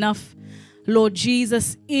enough, Lord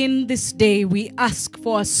Jesus, in this day we ask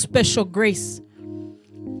for a special grace.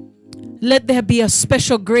 Let there be a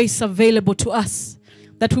special grace available to us,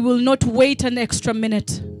 that we will not wait an extra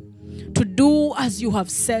minute to do as you have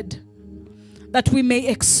said, that we may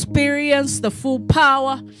experience the full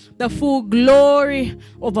power, the full glory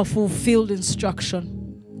of a fulfilled instruction.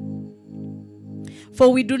 For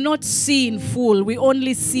we do not see in full, we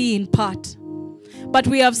only see in part. But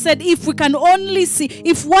we have said, if we can only see,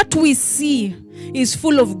 if what we see is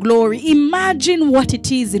full of glory, imagine what it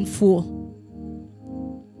is in full.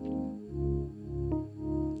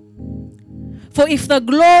 For if the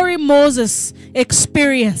glory Moses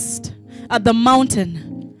experienced at the mountain,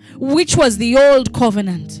 which was the old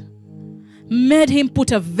covenant, made him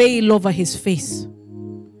put a veil over his face,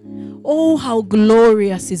 oh, how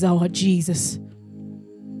glorious is our Jesus.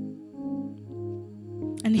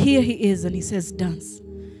 And here he is, and he says, dance.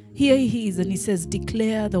 Here he is, and he says,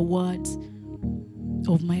 declare the words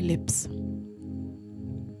of my lips.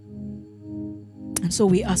 And so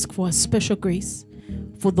we ask for a special grace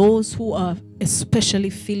for those who are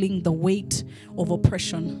especially feeling the weight of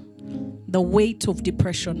oppression, the weight of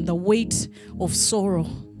depression, the weight of sorrow.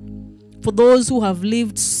 For those who have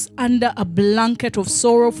lived under a blanket of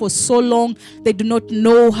sorrow for so long, they do not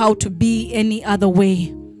know how to be any other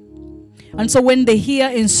way. And so when they hear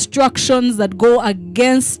instructions that go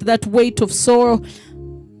against that weight of sorrow,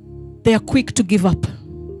 they are quick to give up.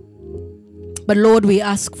 But Lord, we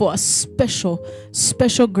ask for a special,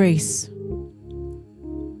 special grace.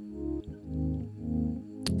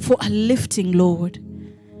 For a lifting, Lord.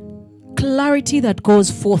 Clarity that goes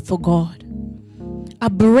forth, oh God. A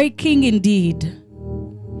breaking indeed.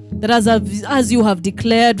 That as you have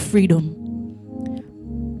declared freedom,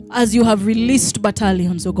 as you have released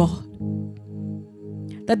battalions, oh God,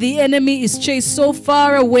 that the enemy is chased so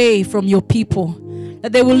far away from your people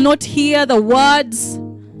that they will not hear the words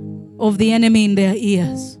of the enemy in their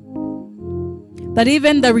ears. That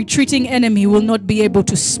even the retreating enemy will not be able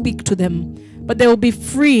to speak to them, but they will be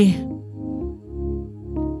free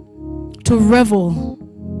to revel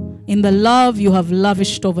in the love you have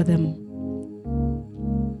lavished over them.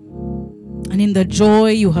 and in the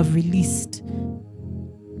joy you have released.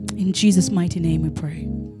 In Jesus' mighty name we pray.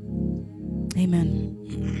 Amen.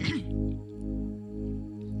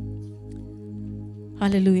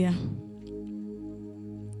 Hallelujah.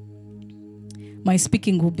 My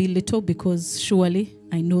speaking will be little because surely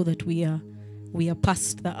I know that we are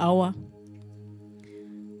past the hour.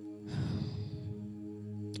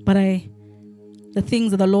 But the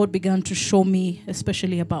things that the Lord began to show me,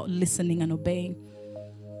 especially about listening and obeying,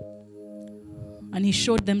 and He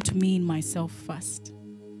showed them to me in myself first.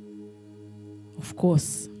 Of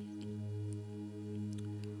course.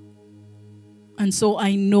 And so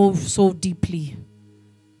I know so deeply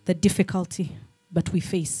the difficulty that we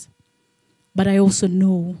face. But I also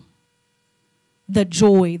know the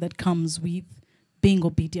joy that comes with being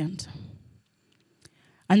obedient.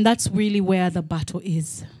 And that's really where the battle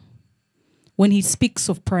is. When He speaks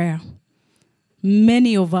of prayer,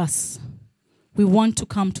 many of us, we want to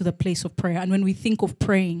come to the place of prayer. And when we think of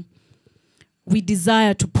praying, we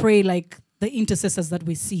desire to pray like the intercessors that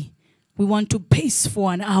we see. We want to pace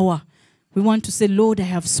for an hour. We want to say, Lord, I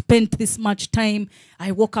have spent this much time.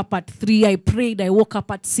 I woke up at 3, I prayed. I woke up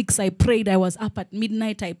at 6, I prayed. I was up at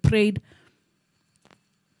midnight, I prayed.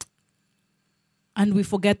 And we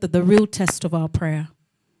forget that the real test of our prayer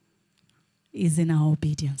is in our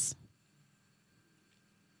obedience.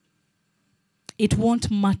 It won't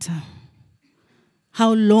matter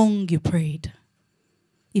how long you prayed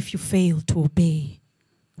if you fail to obey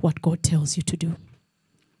what God tells you to do.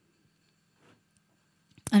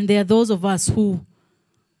 And there are those of us who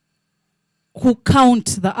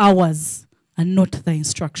count the hours and not the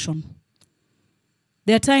instruction.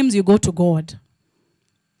 There are times you go to God,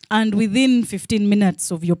 and within 15 minutes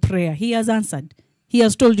of your prayer, He has answered. He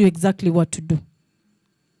has told you exactly what to do.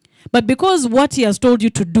 But because what He has told you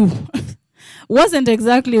to do wasn't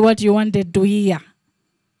exactly what you wanted to hear,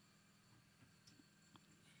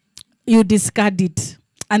 you discard it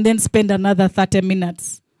and then spend another 30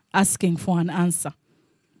 minutes asking for an answer.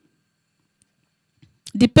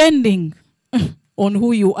 Depending on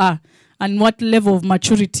who you are and what level of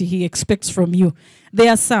maturity He expects from you, there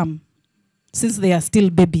are some, since they are still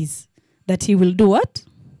babies, that He will do what?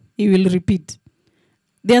 He will repeat.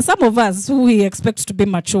 There are some of us who He expects to be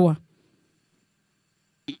mature.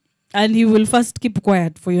 And He will first keep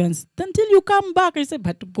quiet for you until you come back. And you say,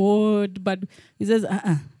 but God, but He says,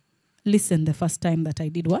 listen, the first time that I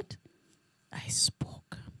did what? I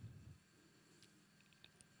spoke.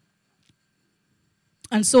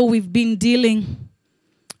 And so we've been dealing,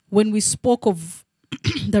 when we spoke of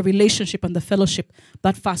the relationship and the fellowship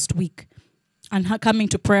that first week, and coming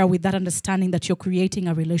to prayer with that understanding that you're creating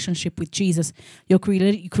a relationship with Jesus, you're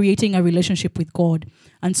creating a relationship with God.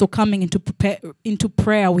 And so coming into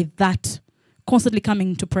prayer with that, constantly coming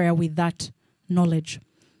into prayer with that knowledge,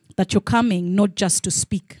 that you're coming not just to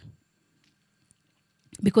speak.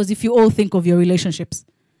 Because if you all think of your relationships,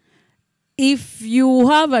 if you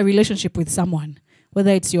have a relationship with someone,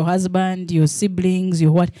 whether it's your husband, your siblings,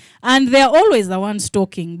 your what, and they're always the ones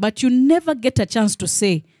talking, but you never get a chance to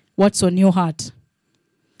say what's on your heart,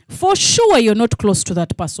 for sure you're not close to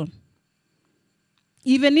that person.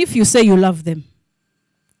 Even if you say you love them,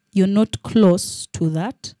 you're not close to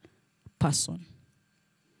that person.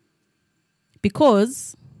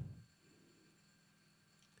 Because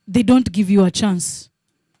they don't give you a chance.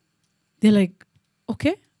 They're like,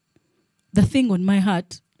 okay, the thing on my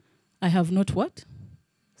heart, I have not what?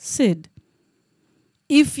 Said.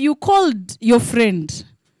 If you called your friend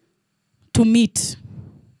to meet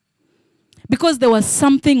because there was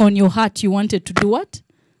something on your heart you wanted to do what?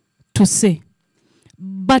 To say.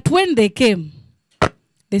 But when they came,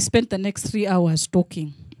 they spent the next 3 hours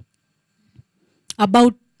talking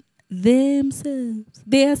about themselves,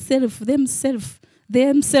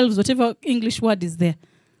 themselves, whatever English word is there.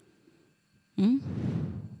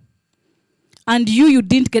 And you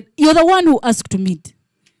didn't get, you're the one who asked to meet.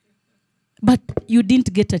 But you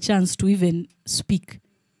didn't get a chance to even speak.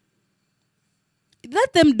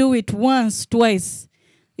 Let them do it once, twice.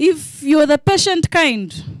 If you're the patient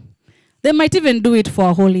kind, they might even do it for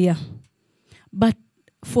a whole year. But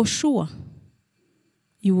for sure,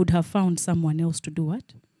 you would have found someone else to do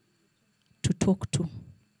what? To talk to.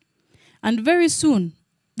 And very soon,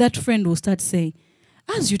 that friend will start saying,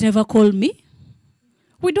 as you never call me,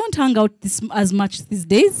 we don't hang out as much these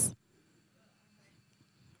days.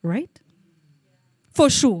 Right? For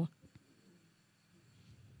sure.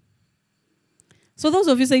 So those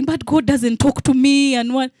of you saying, but God doesn't talk to me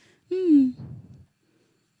and what?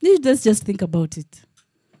 Let's just think about it.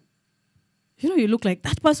 You know, you look like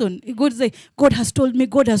that person. God say, God has told me,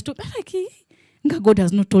 God has told me. Like, God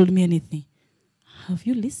has not told me anything. Have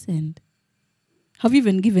you listened? have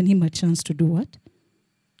even given him a chance to do what?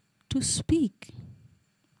 To speak.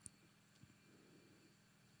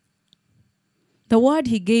 The word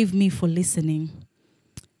he gave me for listening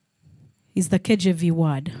is the KJV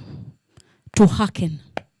word, to hearken.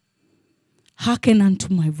 Hearken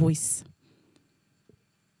unto my voice.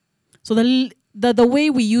 So the way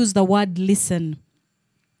we use the word listen,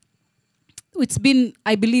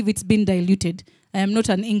 I believe it's been diluted. I am not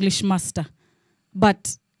an English master,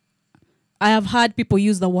 but I have heard people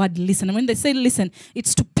use the word listen. And when they say listen,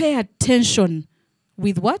 it's to pay attention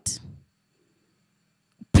with what?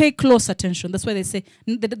 Pay close attention. That's why they say,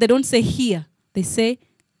 they don't say hear. They say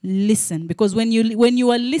listen. Because when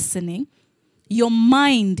you are listening, your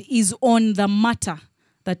mind is on the matter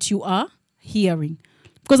that you are hearing.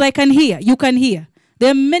 Because I can hear, you can hear. There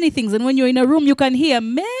are many things. And when you're in a room, you can hear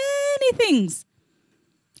many things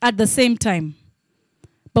at the same time.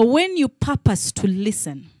 But when you purpose to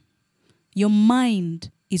listen, your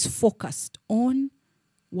mind is focused on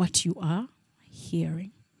what you are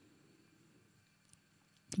hearing.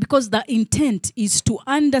 Because the intent is to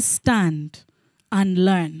understand and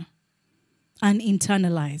learn and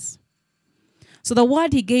internalize. So the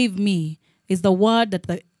word he gave me is the word that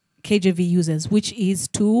the KJV uses, which is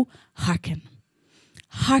to hearken.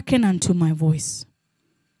 Hearken unto my voice.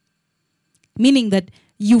 Meaning that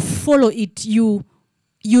you follow it, you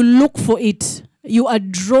look for it, you are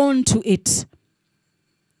drawn to it.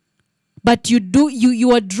 But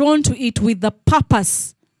you are drawn to it with the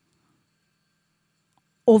purpose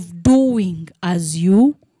of doing as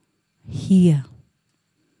you hear.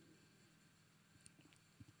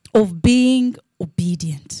 Of being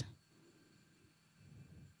obedient.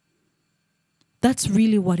 That's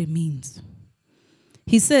really what it means.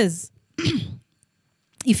 He says,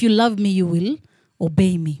 if you love me, you will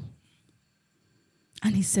obey me.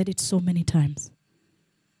 And he said it so many times.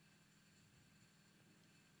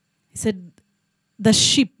 He said, the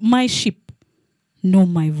sheep, my sheep, know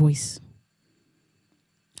my voice.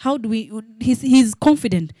 How do he's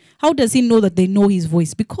confident. How does he know that they know his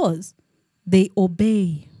voice? Because they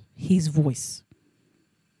obey his voice.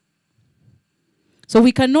 So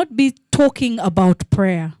we cannot be talking about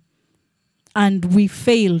prayer and we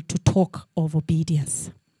fail to talk of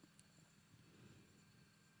obedience.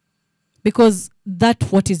 Because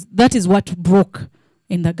that is what broke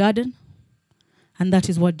in the garden, and that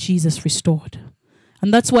is what Jesus restored.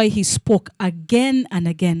 And that's why he spoke again and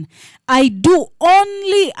again. I do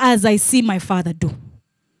only as I see my Father do.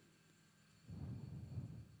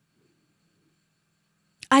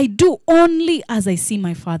 I do only as I see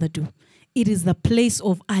my Father do. It is the place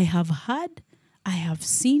of I have heard, I have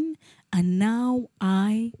seen, and now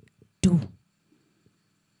I do.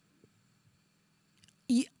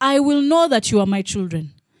 I will know that you are my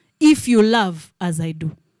children if you love as I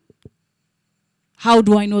do. How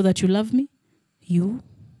do I know that you love me? You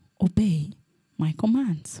obey my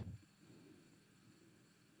commands.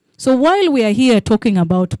 So while we are here talking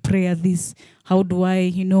about prayer, how do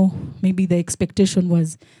I, maybe the expectation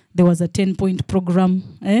was there was a 10-point program,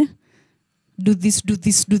 do this, do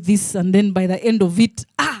this, do this, and then by the end of it,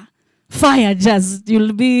 fire just,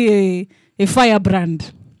 you'll be a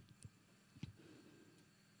firebrand.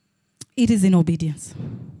 It is in obedience.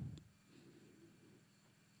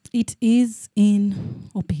 It is in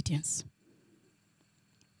obedience.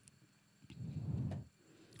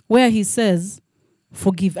 Where he says,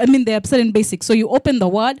 forgive. I mean, they are certain basics. So you open the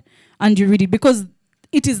word and you read it because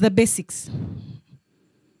it is the basics.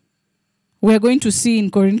 We're going to see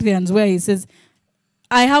in Corinthians where he says,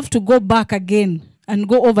 I have to go back again and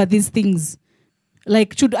go over these things.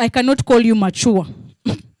 Like, I cannot call you mature.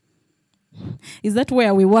 Is that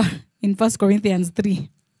where we were in 1 Corinthians 3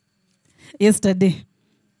 yesterday?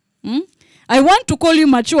 I want to call you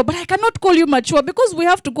mature, but I cannot call you mature because we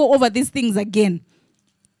have to go over these things again.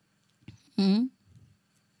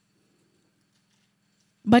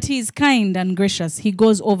 But he is kind and gracious. He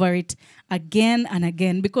goes over it again and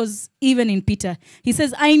again because even in Peter, he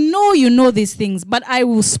says, I know you know these things, but I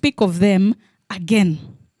will speak of them again.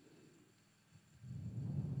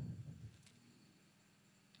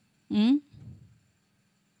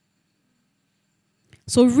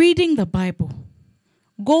 So reading the Bible,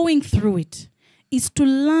 going through it, is to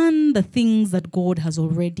learn the things that God has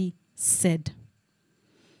already said.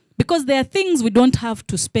 Because there are things we don't have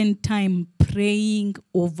to spend time praying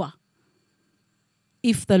over.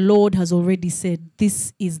 If the Lord has already said,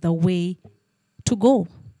 this is the way to go.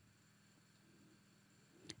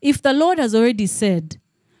 If the Lord has already said,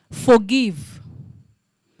 forgive,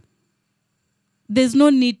 there's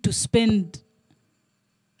no need to spend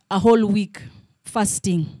a whole week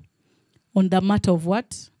fasting on the matter of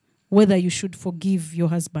what? whether you should forgive your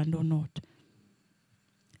husband or not.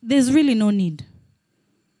 There's really no need.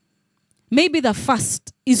 Maybe the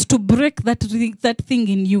first is to break that thing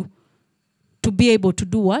in you to be able to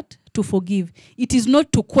do what? To forgive. It is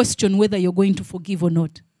not to question whether you're going to forgive or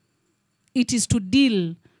not. It is to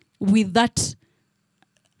deal with that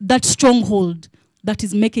stronghold that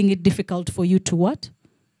is making it difficult for you to what?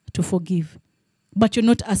 To forgive. But you're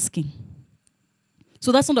not asking.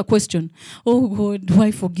 So that's not a question. Oh God, do I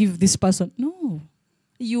forgive this person? No.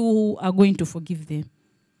 You are going to forgive them.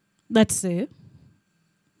 That's the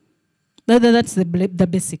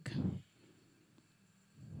basic.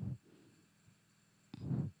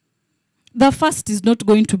 The first is not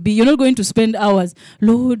going to be, you're not going to spend hours,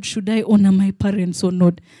 Lord, should I honor my parents or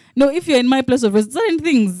not? No, if you're in my place of rest, certain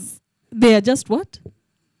things, they are just what?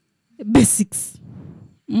 Basics.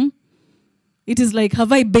 It is like,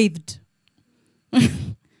 have I bathed?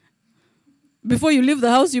 Before you leave the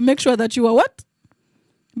house, you make sure that you are what?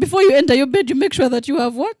 Before you enter your bed, you make sure that you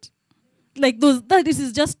have what? Like this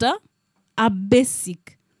is just a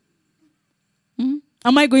basic. Am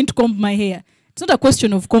I going to comb my hair? It's not a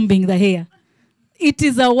question of combing the hair. It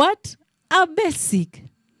is a what? A basic.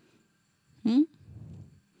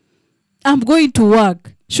 I'm going to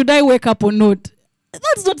work. Should I wake up or not?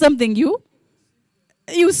 That's not something you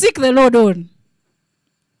seek the Lord on.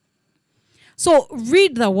 So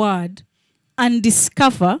read the word and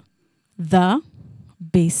discover the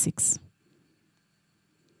basics.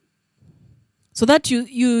 So that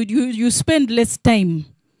you spend less time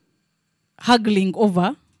haggling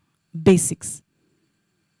over basics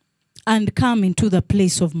and come into the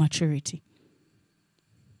place of maturity.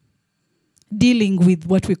 Dealing with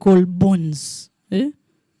what we call bonds. There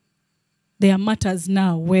are matters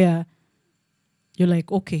now where you're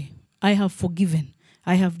like, okay, I have forgiven.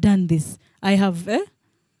 I have done this. I have,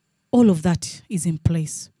 all of that is in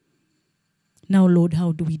place. Now, Lord,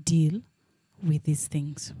 how do we deal with these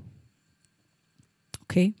things?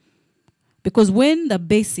 Okay? Because when the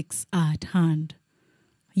basics are at hand,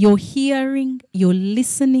 your hearing, your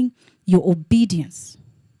listening, your obedience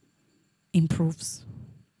improves.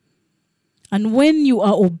 And when you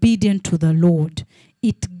are obedient to the Lord,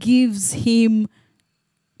 it gives him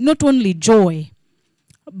not only joy,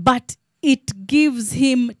 but it gives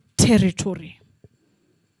him territory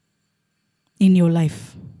in your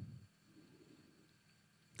life.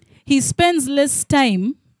 He spends less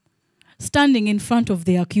time standing in front of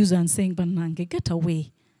the accuser and saying, Banange, get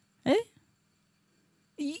away.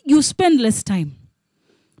 You spend less time.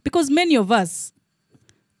 Because many of us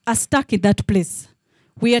are stuck in that place.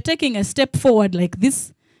 We are taking a step forward like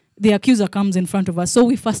this. The accuser comes in front of us. So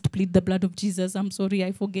we first plead the blood of Jesus. I'm sorry,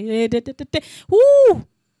 I forget.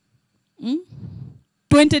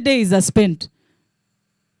 20 days are spent.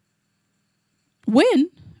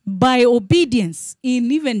 When, by obedience,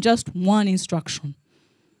 in even just one instruction,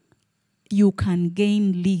 you can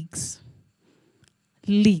gain leagues.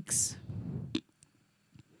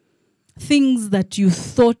 Things that you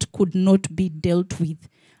thought could not be dealt with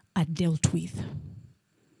are dealt with.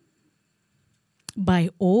 By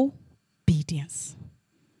obedience.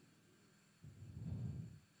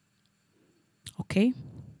 Okay?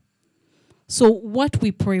 So what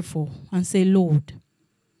we pray for and say, Lord,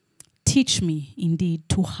 teach me indeed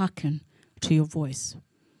to hearken to your voice.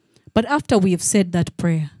 But after we have said that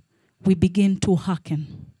prayer, we begin to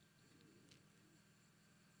hearken.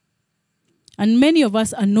 And many of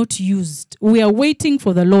us are not used. We are waiting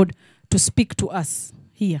for the Lord to speak to us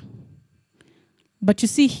here. But you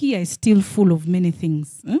see, here is still full of many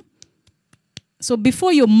things. So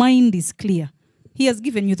before your mind is clear, he has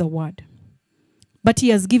given you the word. But he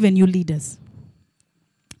has given you leaders.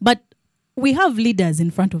 But we have leaders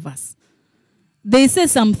in front of us. They say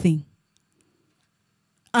something.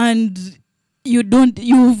 And you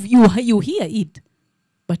hear it,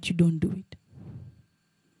 but you don't do it.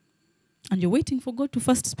 And you're waiting for God to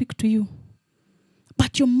first speak to you.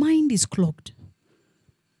 But your mind is clogged.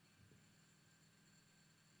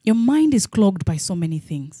 Your mind is clogged by so many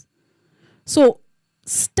things. So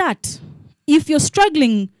start. If you're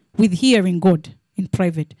struggling with hearing God in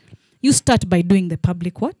private, you start by doing the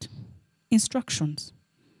public what? Instructions.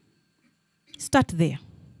 Start there.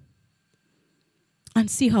 And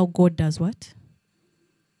see how God does what?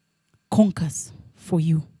 Conquers for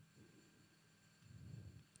you.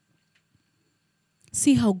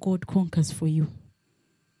 See how God conquers for you.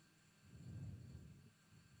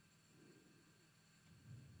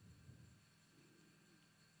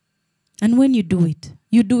 And when you do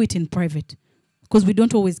it in private. Because we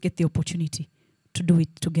don't always get the opportunity to do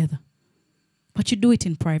it together. But you do it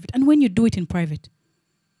in private. And when you do it in private,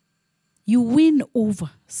 you win over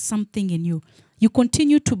something in you. You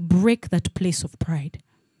continue to break that place of pride.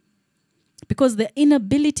 Because the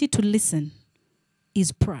inability to listen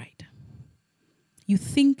is pride. You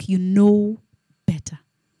think you know better.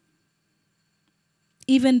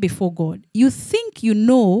 Even before God, you think you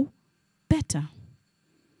know better.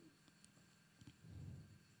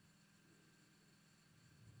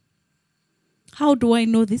 How do I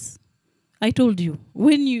know this? I told you,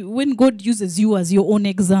 when God uses you as your own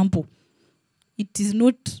example, it is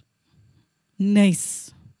not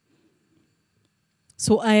nice.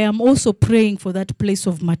 So I am also praying for that place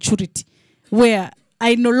of maturity where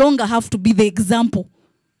I no longer have to be the example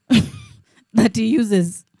that he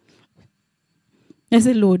uses. I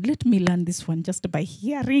say, Lord, let me learn this one just by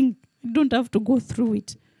hearing. I don't have to go through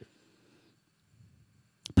it.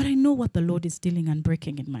 But I know what the Lord is dealing and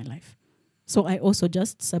breaking in my life. So I also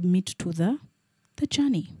just submit to the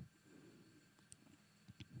journey.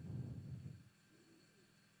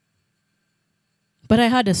 But I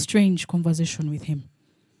had a strange conversation with him.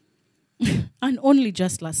 And only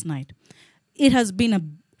just last night. It has been a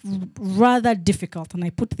rather difficult, and I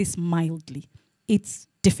put this mildly. It's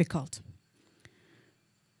difficult.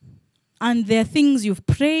 And there are things you've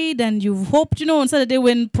prayed and you've hoped. You know, on Saturday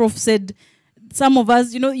when Prof said, some of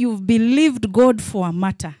us, you know, you've believed God for a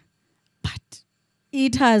matter. But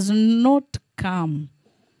it has not come.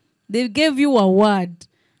 They gave you a word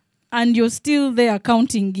and you're still there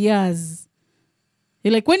counting years.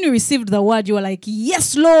 You're like, when you received the word, you were like,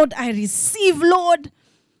 yes, Lord, I receive, Lord.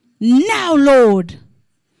 Now, Lord.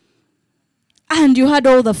 And you had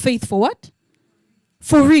all the faith for what?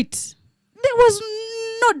 For it. There was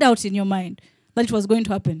no doubt in your mind that it was going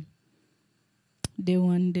to happen. Day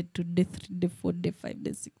 1, day 2, day 3, day 4, day 5,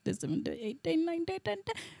 day 6, day 7, day 8, day 9, day 10,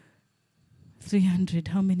 day 300.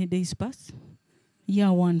 How many days pass?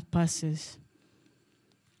 Year 1 passes.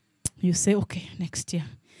 You say, okay, next year.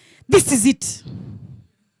 This is it.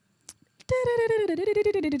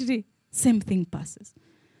 Same thing passes.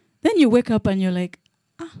 Then you wake up and you're like,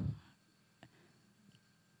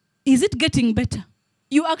 is it getting better?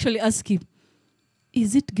 You actually ask him,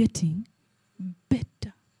 is it getting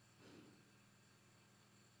better?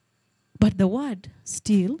 But the word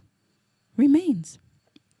still remains.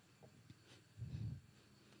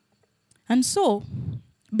 And so,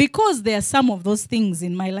 because there are some of those things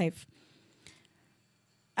in my life,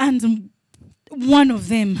 and one of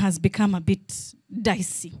them has become a bit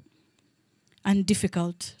dicey and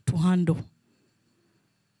difficult to handle.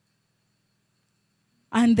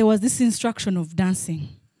 And there was this instruction of dancing.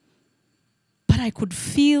 But I could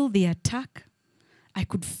feel the attack. I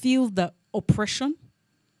could feel the oppression.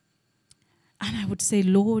 And I would say,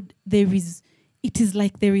 Lord, it is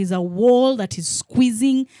like there is a wall that is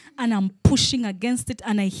squeezing and I'm pushing against it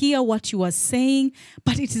and I hear what you are saying,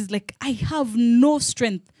 but it is like I have no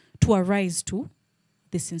strength to arise to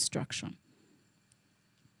this instruction.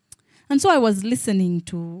 And so I was listening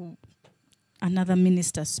to another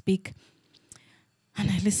minister speak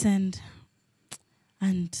and I listened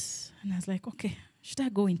and I was like, okay, should I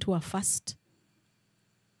go into a fast?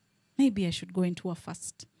 Maybe I should go into a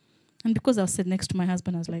fast. And because I was sitting next to my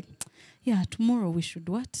husband, I was like, yeah, tomorrow we should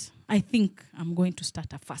what? I think I'm going to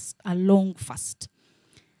start a fast, a long fast.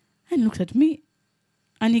 And he looked at me,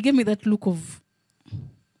 and he gave me that look of...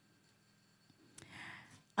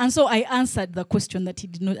 And so I answered the question that he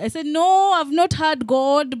did not. I said, no, I've not heard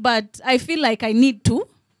God, but I feel like I need to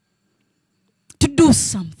do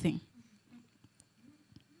something.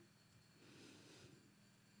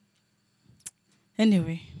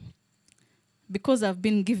 Anyway, because I've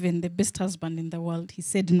been given the best husband in the world, he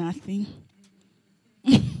said nothing.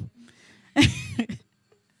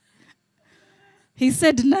 He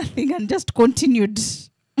said nothing and just continued.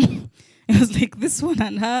 It was like this one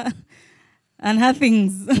and her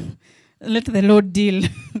things. Let the Lord deal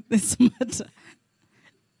this matter.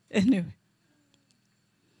 Anyway.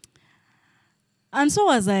 And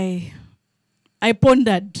so as I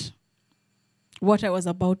pondered what I was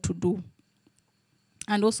about to do,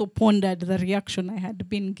 and also pondered the reaction I had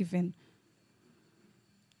been given,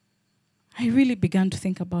 I really began to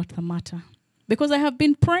think about the matter. Because I have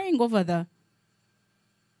been praying over the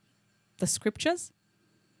scriptures.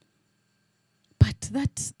 But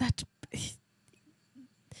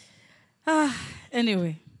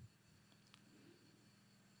anyway.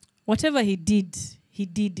 Whatever he did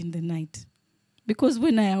in the night. Because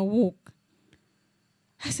when I awoke,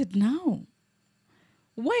 I said, now,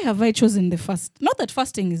 why have I chosen the fast? Not that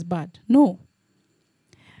fasting is bad. No.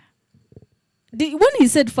 When he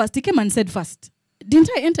said fast, he came and said fast. Didn't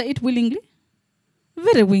I enter it willingly?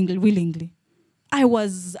 Very willingly. I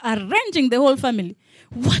was arranging the whole family.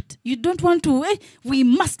 What? You don't want to? We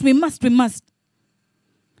must.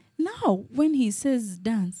 Now, when he says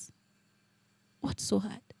dance, what's so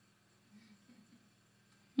hard?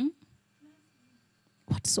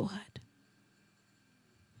 What's so hard?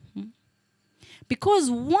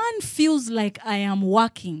 Because one feels like I am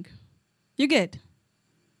working. You get?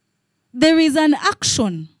 There is an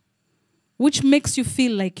action which makes you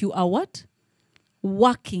feel like you are what?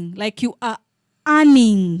 Working. Like you are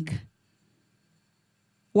earning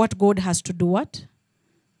what God has to do what?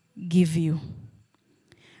 Give you.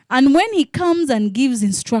 And when he comes and gives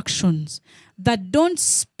instructions that don't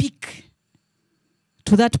speak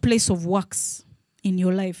to that place of works in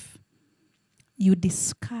your life, you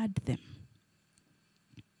discard them.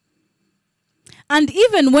 And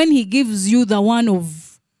even when he gives you the one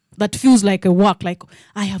of that feels like a work, like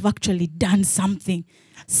I have actually done something.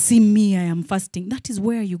 See me, I am fasting. That is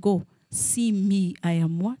where you go. See me, I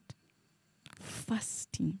am what?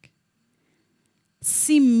 Fasting.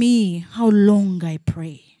 See me, how long I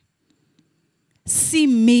pray. See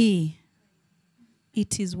me.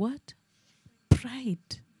 It is what?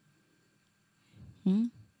 Pride.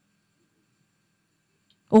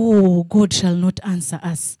 Oh, God shall not answer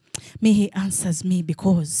us. May he answers me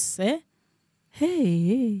because,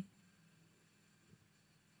 hey.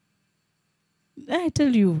 I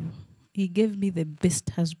tell you, he gave me the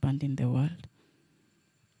best husband in the world.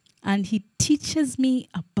 And he teaches me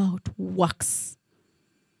about works.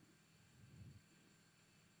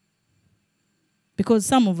 Because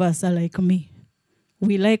some of us are like me.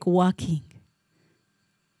 We like working.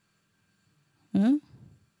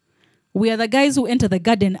 We are the guys who enter the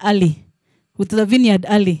garden alley with the vineyard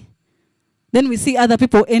alley. Then we see other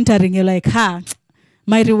people entering. You're like,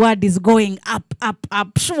 my reward is going up.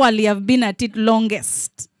 Surely I've been at it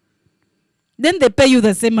longest. Then they pay you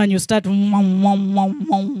the same and you start,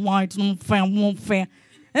 it's not fair.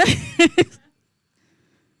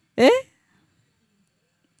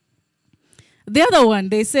 The other one,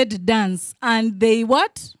 they said dance. And they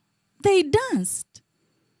what? They danced.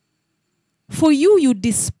 For you, you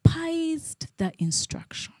despised the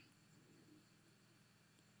instruction.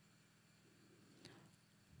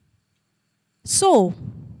 So,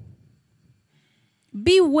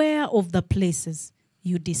 beware of the places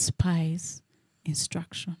you despise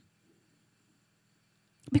instruction.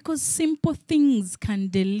 Because simple things can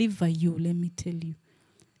deliver you, let me tell you.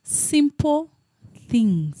 Simple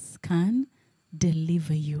things can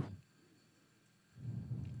deliver you.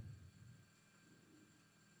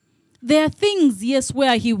 There are things, yes,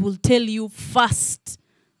 where he will tell you fast.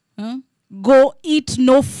 Go eat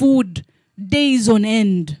no food days on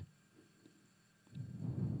end.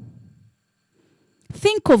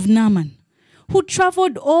 Think of Naaman, who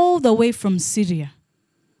traveled all the way from Syria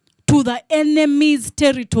to the enemy's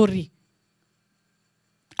territory.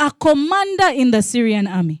 A commander in the Syrian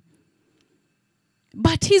army.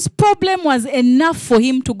 But his problem was enough for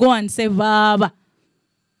him to go and say, Baba.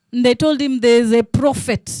 And they told him there's a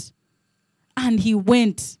prophet. And he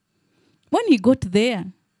went. When he got there,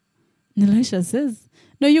 Elisha says,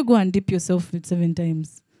 no, you go and dip yourself 7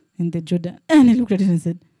 times in the Jordan. And he looked at it and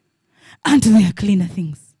said, and there are cleaner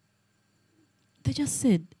things. They just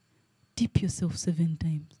said, dip yourself 7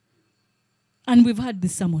 times. And we've had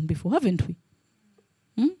this sermon before, haven't we?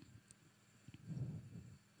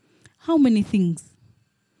 How many things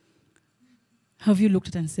have you looked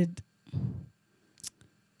at and said,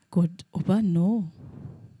 God, Oba, no.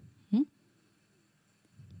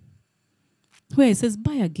 Where it says,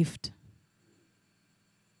 buy a gift.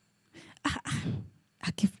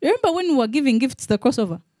 A gift. Remember when we were giving gifts, the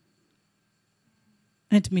crossover?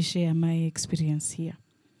 Let me share my experience here.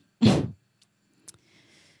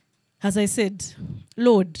 As I said,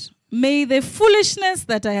 Lord, may the foolishness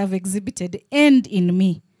that I have exhibited end in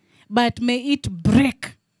me, but may it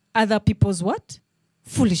break other people's what?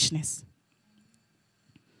 Foolishness.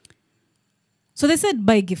 So they said,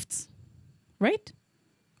 buy gifts, right?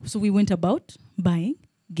 So we went about buying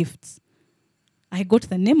gifts. I got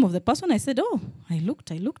the name of the person. I said, oh, I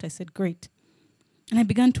looked. I said, great. And I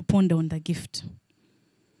began to ponder on the gift.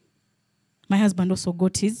 My husband also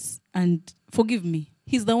got his, and forgive me,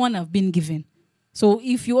 he's the one I've been given. So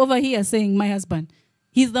if you overhear saying my husband,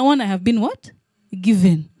 he's the one I have been what?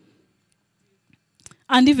 Given.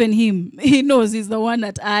 And even him, he knows he's the one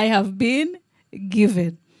that I have been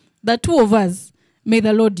given. The two of us, may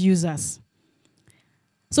the Lord use us.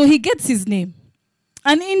 So he gets his name.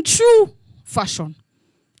 And in true fashion,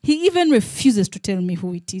 he even refuses to tell me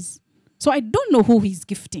who it is. So I don't know who he's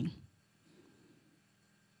gifting.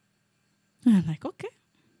 And I'm like, okay.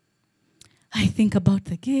 I think about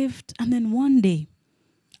the gift, and then one day,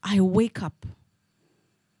 I wake up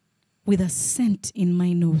with a scent in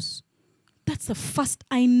my nose. That's the first,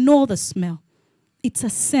 I know the smell. It's a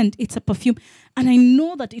scent, it's a perfume. And I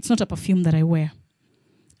know that it's not a perfume that I wear.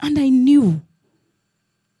 And I knew.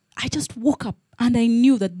 I just woke up and I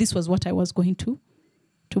knew that this was what I was going to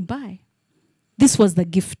buy. This was the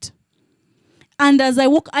gift. And as I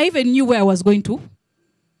woke, I even knew where I was going to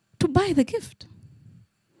buy the gift.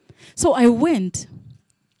 So I went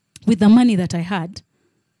with the money that I had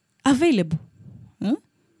available. Huh?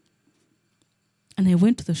 And I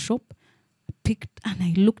went to the shop, picked, and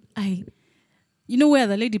I looked. You know where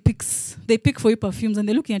the lady picks, they pick for you perfumes, and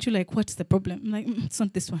they're looking at you like, what's the problem? I'm like, it's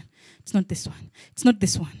not this one. It's not this one. It's not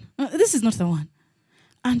this one. This is not the one.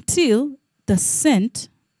 Until the scent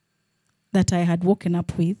that I had woken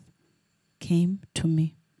up with came to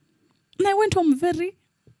me. And I went home very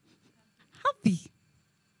happy.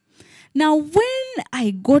 Now, when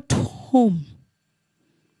I got home,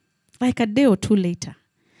 like a day or two later,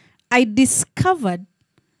 I discovered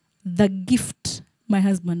the gift my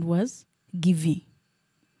husband was giving.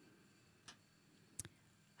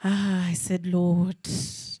 I said, Lord,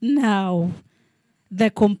 now the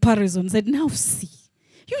comparison said, now see.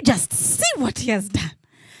 You just see what he has done.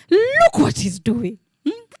 Look what he's doing.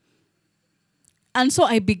 And so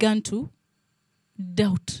I began to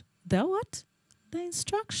doubt the what? The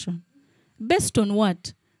instruction. Based on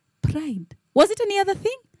what? Pride. Was it any other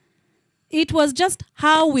thing? It was just,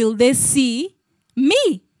 how will they see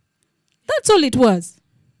me? That's all it was.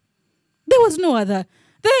 There was no other.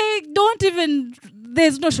 They don't even,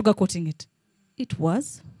 there's no sugarcoating it. It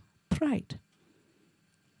was pride.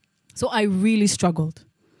 So I really struggled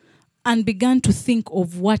and began to think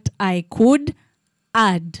of what I could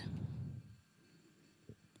add.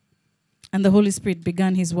 And the Holy Spirit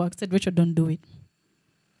began his work. Said, Rachel, don't do it.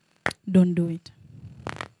 Don't do it.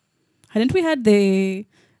 Hadn't we had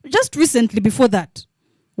just recently before that,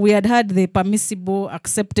 we had the permissible,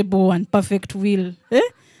 acceptable, and perfect will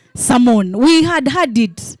sermon. We had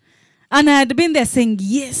it. And I had been there saying,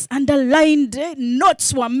 yes, underlined,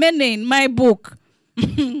 notes were many in my book.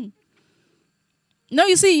 Now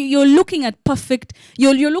you see, you're looking at perfect,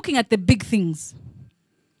 you're looking at the big things.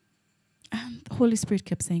 And the Holy Spirit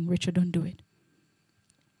kept saying, Rachel, don't do it.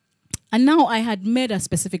 And now I had made a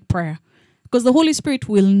specific prayer. Because the Holy Spirit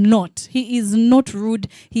will not. He is not rude.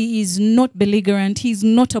 He is not belligerent. He is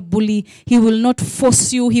not a bully. He will not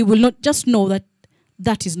force you. He will not. Just know that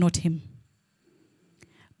that is not him.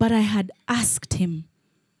 But I had asked him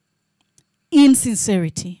in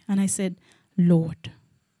sincerity. And I said, Lord,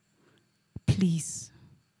 please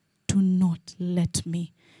do not let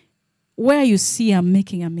me. Where you see I'm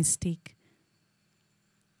making a mistake,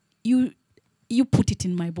 you put it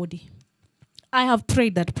in my body. I have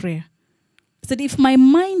prayed that prayer. I said, if my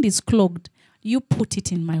mind is clogged, you put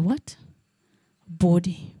it in my what?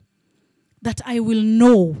 Body. That I will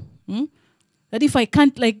know. That if I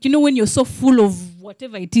can't, like, when you're so full of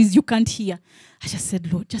whatever it is, you can't hear. I just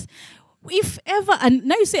said, Lord, just, if ever, and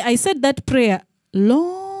now you say, I said that prayer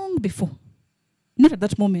long before. Not at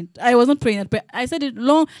that moment. I was not praying that prayer. I said it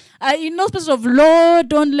long, in no space of, Lord,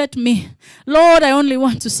 don't let me. Lord, I only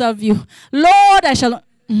want to serve you. Lord, I shall not.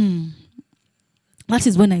 That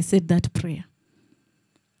is when I said that prayer.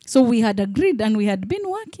 So we had agreed and we had been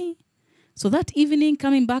working. So that evening,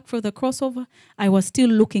 coming back for the crossover, I was still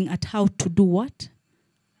looking at how to do what?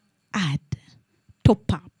 Add,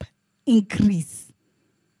 top up, increase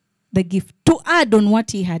the gift. To add on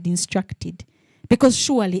what he had instructed. Because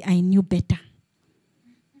surely I knew better.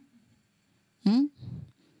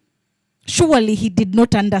 Surely he did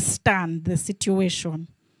not understand the situation.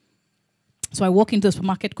 So I walk into the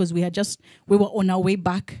supermarket because we were on our way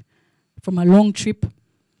back from a long trip.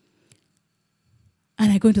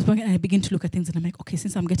 And I go into the supermarket and I begin to look at things and I'm like, okay,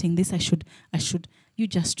 since I'm getting this, I should, you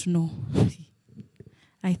just know.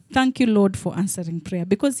 I thank you, Lord, for answering prayer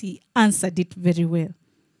because he answered it very well.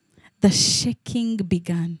 The shaking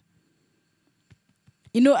began.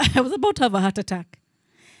 I was about to have a heart attack.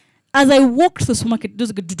 As I walked to the supermarket,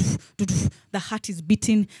 the heart is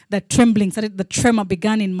beating, the trembling started, the tremor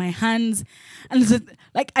began in my hands. And it was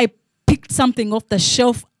like I picked something off the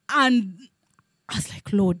shelf and I was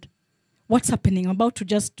like, Lord, what's happening? I'm about to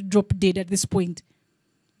just drop dead at this point.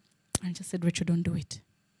 And I just said, Rachel, don't do it.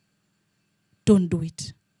 Don't do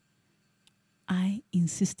it. I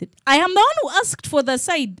insisted. I am the one who asked for the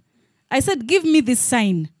side. I said, give me this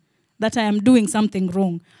sign that I am doing something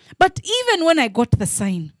wrong. But even when I got the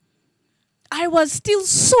sign, I was still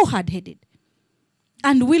so hard-headed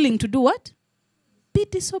and willing to do what? Be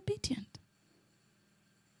disobedient.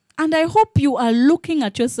 And I hope you are looking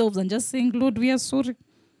at yourselves and just saying, Lord, we are sorry.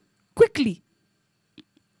 Quickly.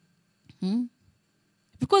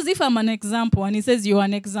 Because if I'm an example, and he says you're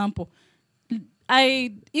an example,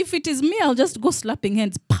 if it is me, I'll just go slapping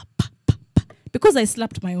hands. Pa, pa, pa, pa, because I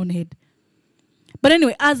slapped my own head. But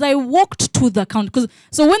anyway, as I walked to the counter,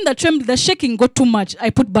 so when the shaking got too much,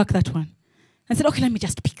 I put back that one. I said, okay, let me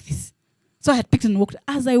just pick this. So I had picked and walked.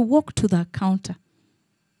 As I walked to the counter,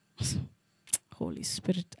 Holy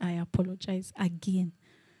Spirit, I apologize again.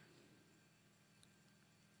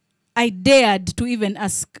 I dared to even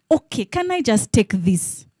ask, okay, can I just take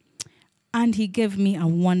this? And he gave me a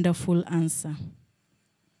wonderful answer.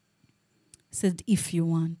 He said, if you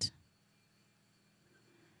want.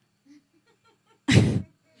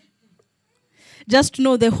 Just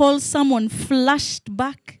know the whole sermon flashed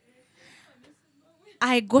back.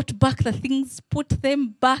 I got back the things, put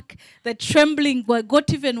them back. The trembling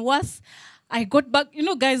got even worse. I got back. You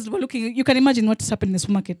know, guys were looking. You can imagine what's happening in the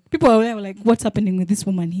supermarket. People were like, what's happening with this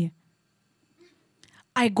woman here?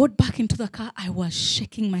 I got back into the car. I was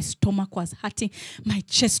shaking. My stomach was hurting. My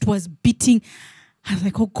chest was beating. I was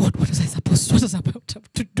like, oh God, what was I about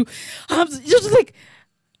to do? I was just like,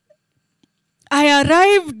 I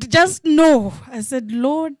arrived, just know. I said,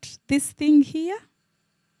 Lord, this thing here,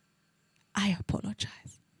 I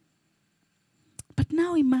apologize. But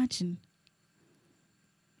now imagine,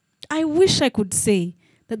 I wish I could say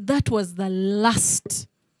that that was the last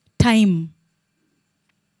time.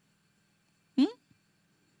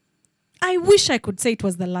 I wish I could say it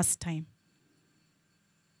was the last time.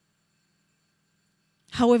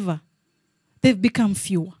 However, they've become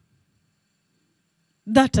fewer.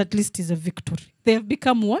 That at least is a victory. They have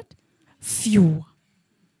become what? Fewer.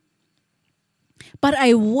 But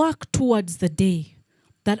I work towards the day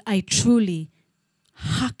that I truly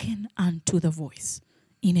hearken unto the voice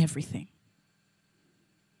in everything.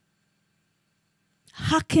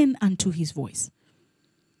 Hearken unto his voice.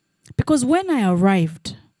 Because when I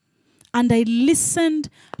arrived and I listened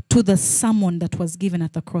to the sermon that was given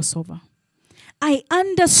at the crossover, I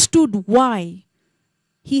understood why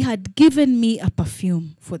he had given me a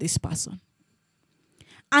perfume for this person.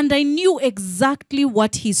 And I knew exactly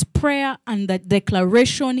what his prayer and the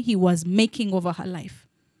declaration he was making over her life.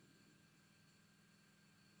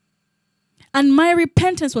 And my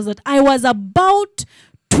repentance was that I was about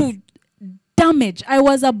to damage, I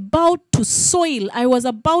was about to soil, I was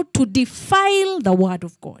about to defile the word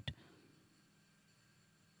of God.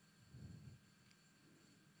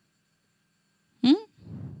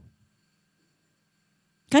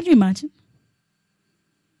 Can you imagine?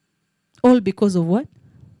 All because of what?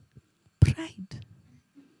 Pride.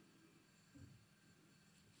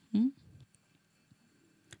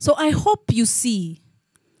 So I hope you see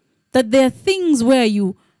that there are things where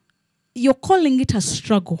you're calling it a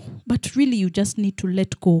struggle, but really you just need to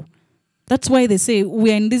let go. That's why they say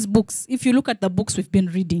we're in these books. If you look at the books we've been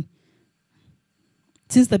reading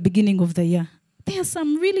since the beginning of the year, there are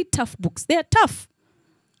some really tough books. They are tough.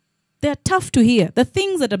 They are tough to hear. The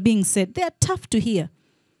things that are being said, they are tough to hear.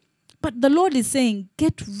 But the Lord is saying,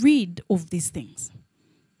 get rid of these things.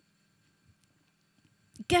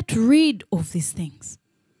 Get rid of these things.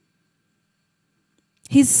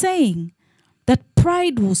 He's saying that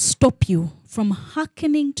pride will stop you from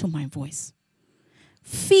hearkening to my voice.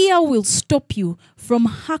 Fear will stop you from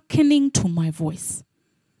hearkening to my voice.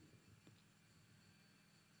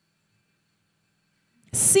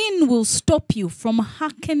 Sin will stop you from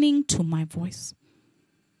hearkening to my voice.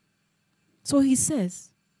 So he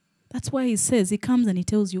says, that's why he says, he comes and he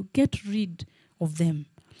tells you, get rid of them.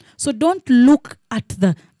 So don't look at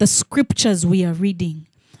the scriptures we are reading.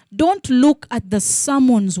 Don't look at the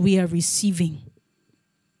sermons we are receiving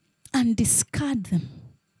and discard them.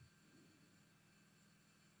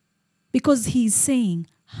 Because he's saying,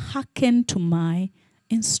 hearken to my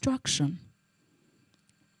instruction.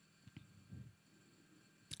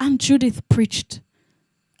 And Judith preached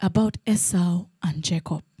about Esau and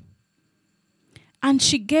Jacob. And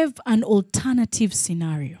she gave an alternative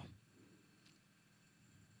scenario.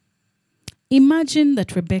 Imagine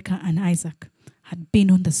that Rebekah and Isaac had been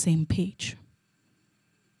on the same page.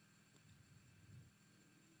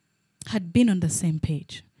 Had been on the same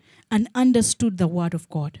page and understood the word of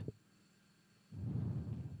God.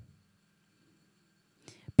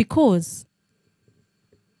 Because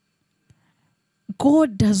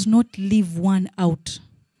God does not leave one out.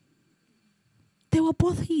 They were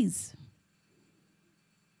both his.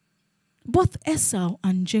 Both Esau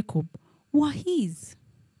and Jacob were his.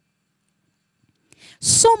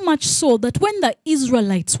 So much so that when the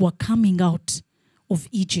Israelites were coming out of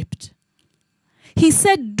Egypt, He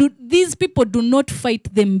said, these people do not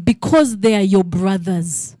fight them because they are your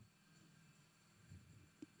brothers.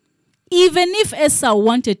 Even if Esau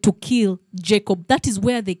wanted to kill Jacob, that is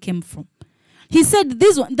where they came from. He said,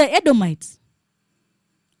 the Edomites,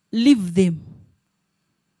 leave them.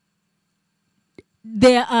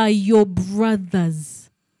 They are your brothers.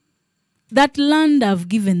 That land I've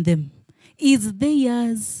given them is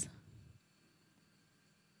theirs.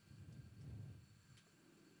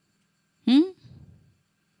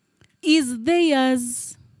 Is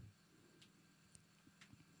theirs.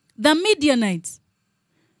 The Midianites,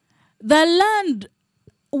 their land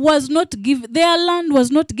was not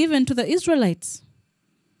given to the Israelites.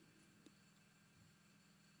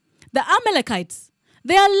 The Amalekites,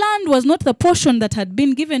 their land was not the portion that had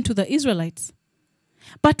been given to the Israelites.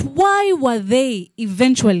 But why were they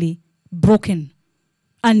eventually broken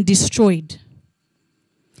and destroyed?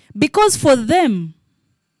 Because for them,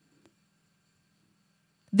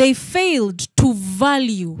 they failed to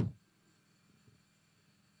value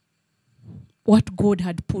what God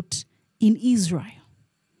had put in Israel.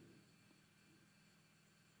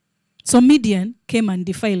 So Midian came and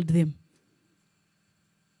defiled them.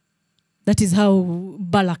 That is how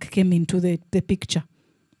Balak came into the picture.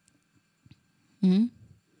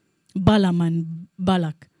 Balaam and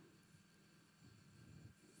Balak.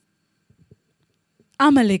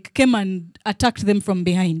 Amalek came and attacked them from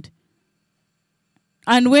behind.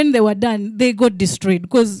 And when they were done, they got destroyed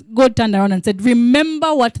because God turned around and said,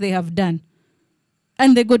 remember what they have done.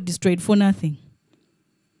 And they got destroyed for nothing.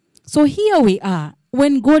 So here we are,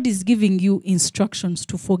 when God is giving you instructions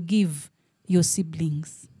to forgive your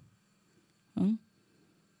siblings.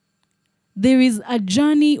 There is a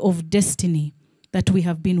journey of destiny that we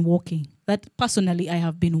have been walking, that personally I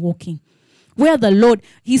have been walking, where the Lord,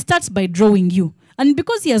 he starts by drawing you. And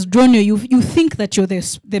because he has drawn you, you think that you're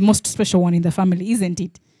the most special one in the family, isn't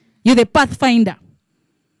it? You're the pathfinder.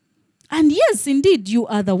 And yes, indeed, you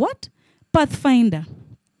are the what? Pathfinder.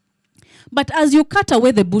 But as you cut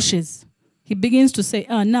away the bushes, he begins to say,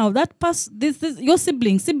 now that this your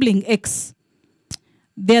sibling X,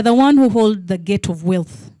 they're the one who hold the gate of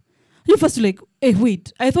wealth. You first like, hey,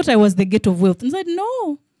 wait, I thought I was the gate of wealth. And I said,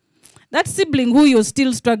 no. That sibling who you're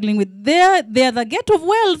still struggling with, they're the gate of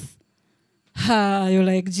wealth. You're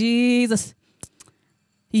like, Jesus.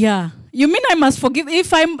 Yeah. You mean I must forgive?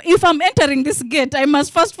 If I'm entering this gate, I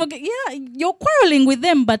must first forgive. Yeah, you're quarreling with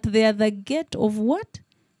them, but they are the gate of what?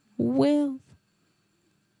 Wealth.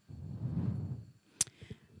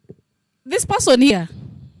 This person here,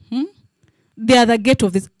 they are the gate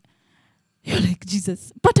of this. You're like,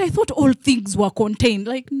 Jesus. But I thought all things were contained.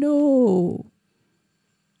 Like, no.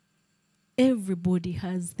 Everybody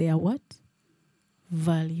has their what?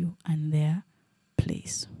 Value and their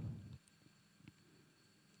place.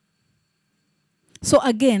 So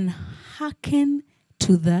again, hearken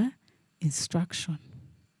to the instruction.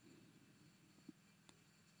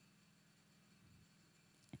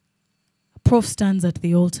 Prof stands at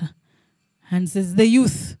the altar and says, the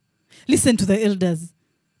youth, listen to the elders.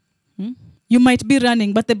 You might be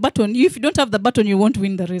running, but the baton, if you don't have the baton, you won't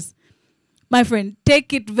win the race. My friend,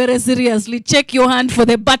 take it very seriously. Check your hand for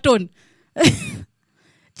the baton.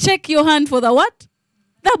 Check your hand for the what?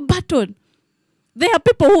 The baton. There are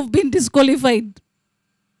people who've been disqualified.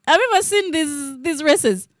 Have you ever seen these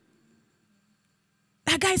races?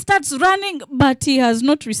 A guy starts running, but he has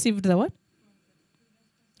not received the what?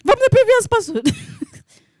 From the previous person.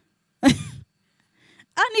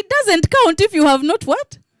 And it doesn't count if you have not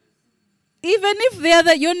what? Even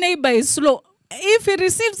if your neighbor is slow. If he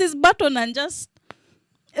receives his baton and just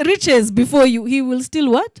reaches before you, he will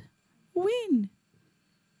still what? Win.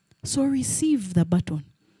 So receive the baton.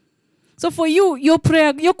 So for you, your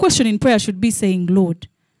question in prayer should be saying, Lord,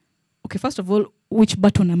 okay, first of all, which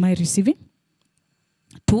baton am I receiving?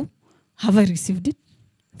 2, have I received it?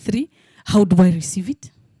 3, how do I receive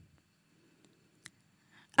it?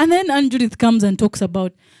 And then Aunt Judith comes and talks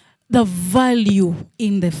about the value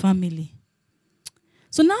in the family.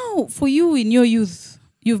 So now, for you in your youth,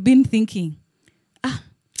 you've been thinking,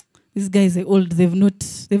 these guys are old, we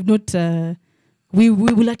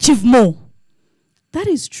will achieve more. That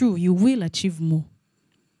is true, you will achieve more.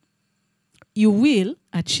 You will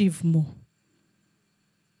achieve more.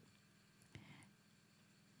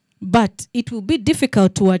 But it will be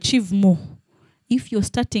difficult to achieve more if you're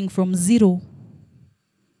starting from 0.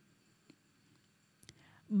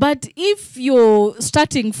 But if you're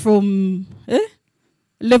starting from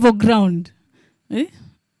level ground,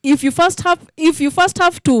 if you first have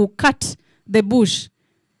to cut the bush,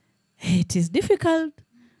 it is difficult.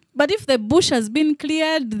 But if the bush has been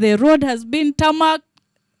cleared, the road has been tarmac,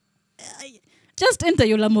 Just enter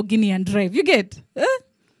your Lamborghini and drive. You get?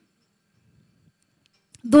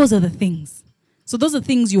 Those are the things. So those are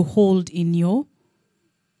things you hold in your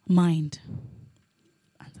mind.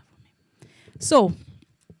 Answer for me. So,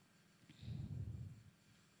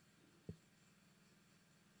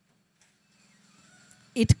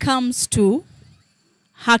 it comes to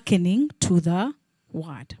hearkening to the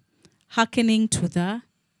word, hearkening to the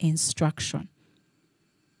instruction.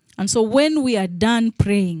 And so when we are done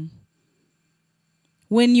praying,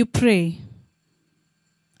 when you pray,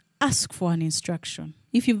 ask for an instruction.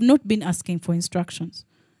 If you've not been asking for instructions,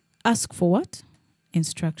 ask for what?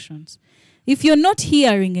 Instructions. If you're not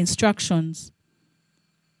hearing instructions,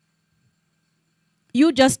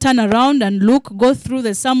 you just turn around and look, go through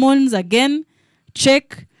the sermons again,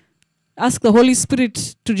 check, ask the Holy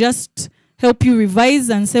Spirit to just help you revise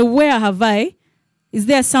and say, where have I? Is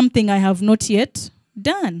there something I have not yet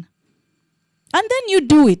done? And then you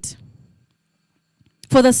do it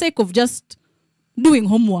for the sake of just doing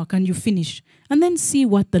homework, and you finish. And then see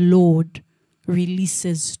what the Lord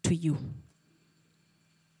releases to you.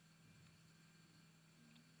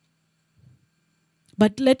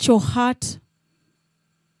 But let your heart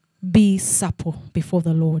be supple before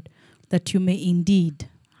the Lord, that you may indeed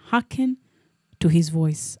hearken to his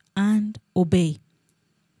voice and obey.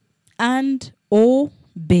 And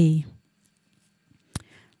obey.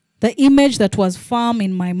 The image that was firm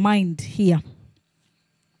in my mind here,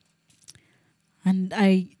 and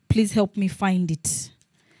please help me find it.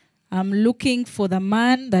 I'm looking for the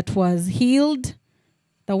man that was healed,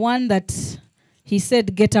 the one that he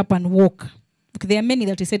said, get up and walk. Look, there are many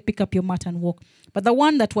that he said, pick up your mat and walk. But the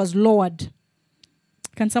one that was lowered,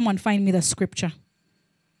 can someone find me the scripture?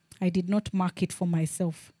 I did not mark it for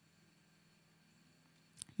myself.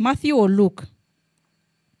 Matthew or Luke?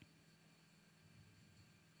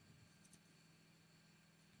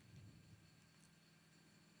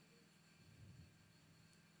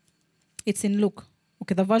 It's in Luke.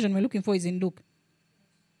 Okay, the version we're looking for is in Luke.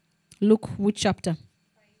 Luke, which chapter?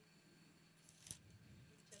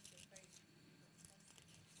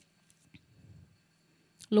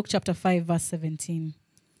 Luke chapter 5, verse 17.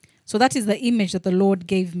 So that is the image that the Lord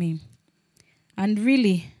gave me. And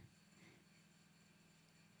really,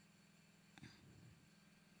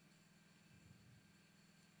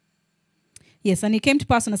 yes, and it came to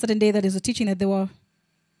pass on a certain day that is a teaching that they were.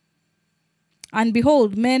 And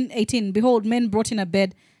behold, men brought in a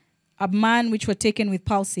bed a man which were taken with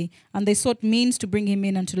palsy, and they sought means to bring him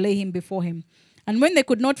in and to lay him before him. And when they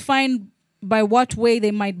could not find by what way they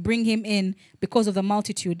might bring him in because of the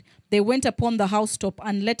multitude, they went upon the housetop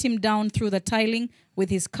and let him down through the tiling with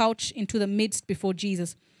his couch into the midst before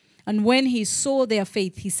Jesus. And when he saw their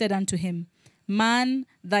faith, he said unto him, Man,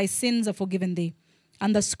 thy sins are forgiven thee.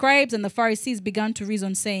 And the scribes and the Pharisees began to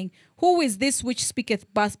reason, saying, Who is this which speaketh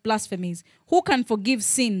blasphemies? Who can forgive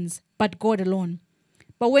sins but God alone?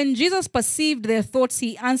 But when Jesus perceived their thoughts,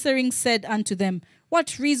 he answering said unto them,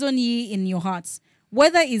 What reason ye in your hearts?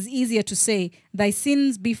 Whether is easier to say, Thy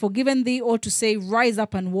sins be forgiven thee, or to say, Rise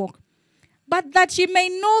up and walk? But that ye may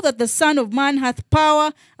know that the Son of Man hath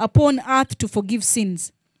power upon earth to forgive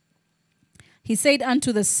sins. He said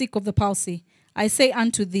unto the sick of the palsy, I say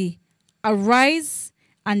unto thee, Arise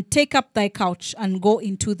and take up thy couch and go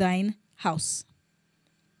into thine house.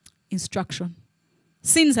 Instruction.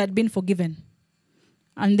 Sins had been forgiven.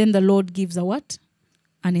 And then the Lord gives a what?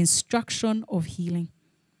 An instruction of healing.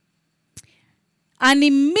 And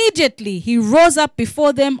immediately he rose up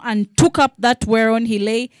before them and took up that whereon he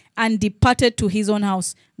lay and departed to his own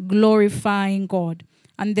house, glorifying God.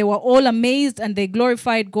 And they were all amazed, and they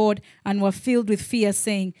glorified God and were filled with fear,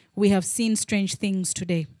 saying, We have seen strange things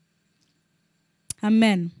today.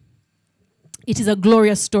 Amen. It is a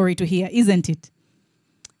glorious story to hear, isn't it?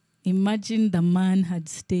 Imagine the man had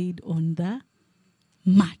stayed on the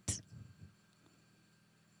mat.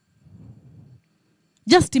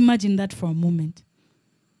 Just imagine that for a moment.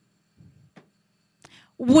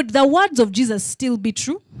 Would the words of Jesus still be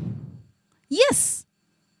true? Yes.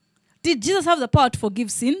 Did Jesus have the power to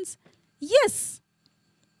forgive sins? Yes.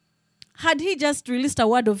 Had he just released a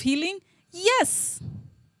word of healing? Yes.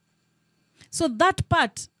 So that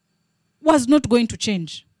part was not going to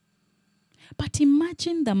change. But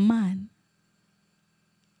imagine the man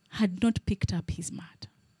had not picked up his mat.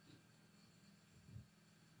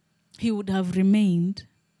 He would have remained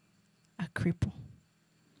a cripple.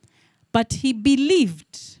 But he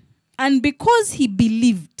believed. And because he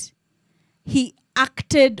believed, he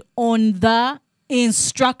acted on the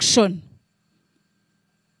instruction.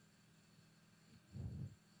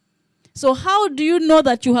 So how do you know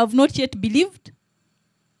that you have not yet believed?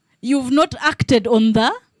 You've not acted on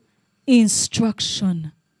the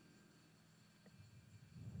instruction.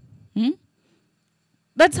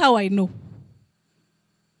 That's how I know.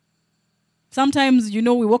 Sometimes, we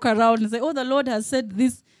walk around and say, oh, the Lord has said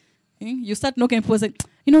this. You start knocking and people say,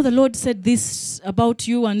 the Lord said this about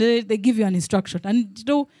you, and they give you an instruction. And,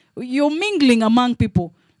 you're mingling among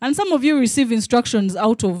people. And some of you receive instructions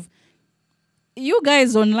out of, you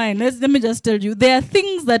guys online, let me just tell you, there are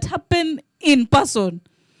things that happen in person.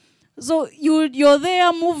 So you're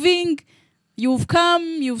there moving, you've come,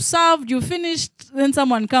 you've served, you've finished, then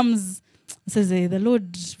someone comes and says, hey, the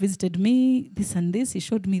Lord visited me, this and this, he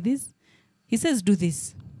showed me this. He says, do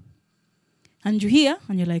this. And you hear,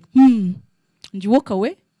 and you're like, And you walk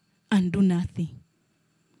away and do nothing.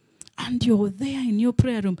 And you're there in your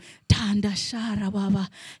prayer room. Tanda shara baba.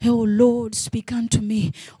 Oh Lord, speak unto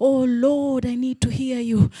me. Oh Lord, I need to hear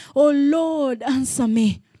you. Oh Lord, answer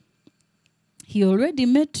me. He already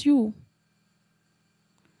met you.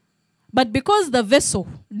 But because the vessel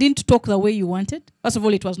didn't talk the way you wanted, first of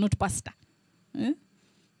all, it was not pastor. It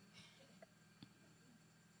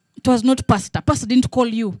was not pastor. Pastor didn't call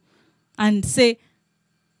you and say,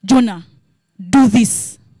 Jonah, do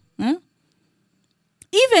this.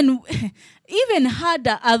 Even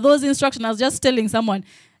harder are those instructions. I was just telling someone,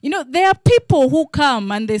 there are people who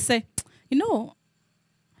come and they say, don't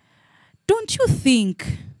you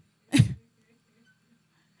think?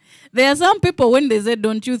 There are some people when they say,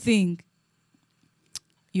 don't you think?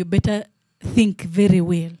 You better think very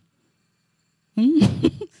well.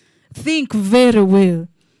 Think very well.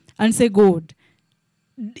 And say, God,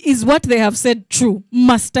 is what they have said true?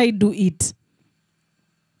 Must I do it?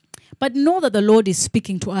 But know that the Lord is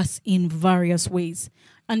speaking to us in various ways.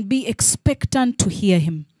 And be expectant to hear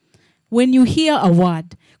him. When you hear a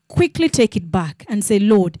word, quickly take it back and say,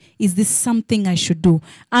 Lord, is this something I should do?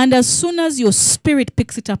 And as soon as your spirit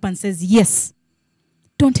picks it up and says, yes,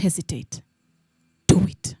 don't hesitate. Do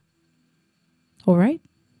it. All right?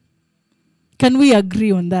 Can we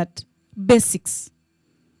agree on that? Basics.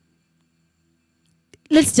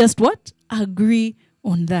 Let's just what? Agree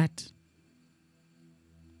on that.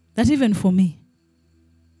 That even for me,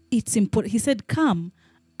 it's important. He said, come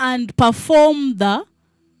and perform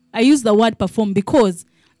I use the word perform because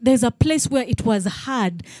there's a place where it was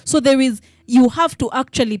hard. So you have to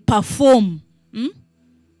actually perform.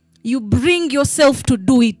 You bring yourself to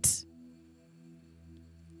do it.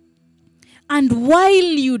 And while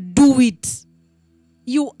you do it,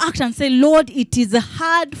 you act and say, Lord, it is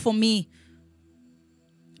hard for me,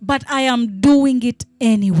 but I am doing it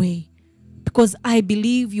anyway because I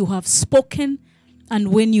believe you have spoken,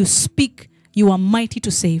 and when you speak, you are mighty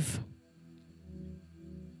to save.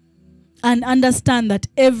 And understand that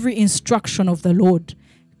every instruction of the Lord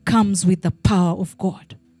comes with the power of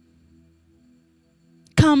God.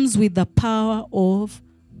 Comes with the power of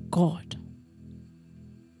God.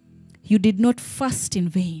 You did not fast in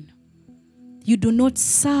vain. You do not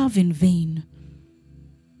serve in vain.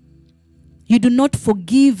 You do not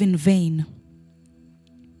forgive in vain.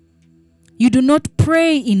 You do not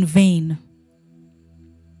pray in vain.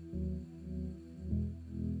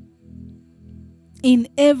 In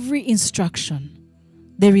every instruction,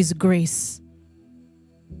 there is grace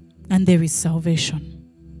and there is salvation.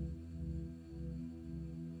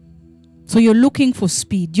 So you're looking for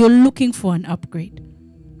speed. You're looking for an upgrade.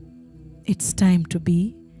 It's time to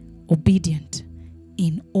be obedient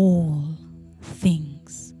in all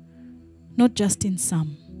things. Not just in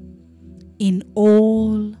some. In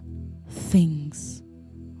all things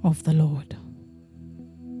of the Lord.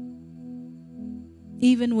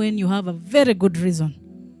 Even when you have a very good reason.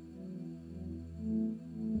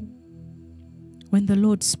 When the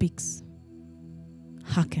Lord speaks,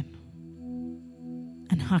 hearken.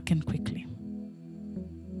 And hearken quickly.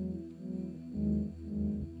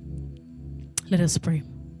 Let us pray.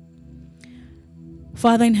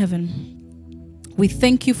 Father in heaven, we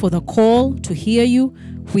thank you for the call to hear you.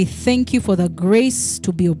 We thank you for the grace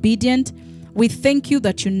to be obedient. We thank you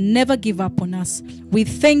that you never give up on us. We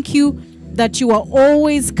thank you that you are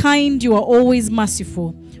always kind, you are always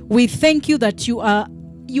merciful. We thank you that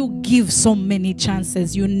you give so many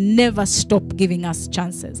chances. You never stop giving us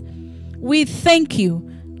chances. We thank you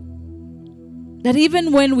that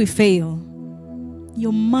even when we fail,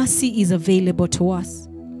 your mercy is available to us.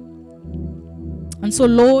 And so,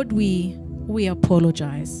 Lord, we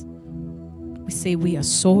apologize. We say we are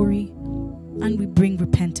sorry, and we bring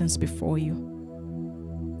repentance before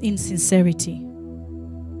you in sincerity.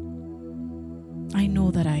 I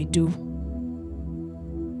know that I do.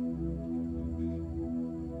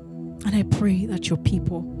 And I pray that your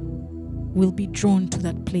people will be drawn to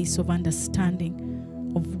that place of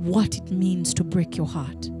understanding of what it means to break your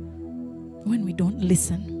heart, when we don't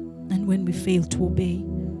listen, and when we fail to obey.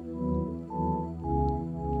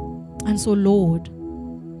 And so, Lord,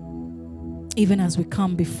 even as we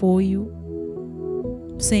come before you,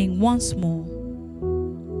 saying once more,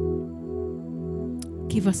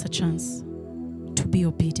 give us a chance to be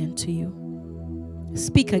obedient to you.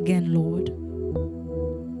 Speak again, Lord,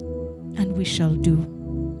 and we shall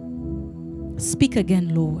do. Speak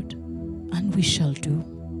again, Lord, and we shall do.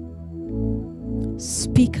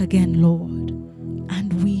 Speak again, Lord,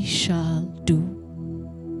 and we shall do.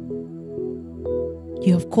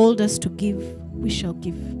 You have called us to give, we shall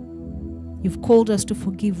give. You've called us to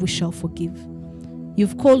forgive, we shall forgive.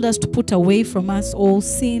 You've called us to put away from us all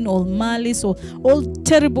sin, all malice, all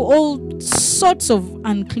terrible, all sorts of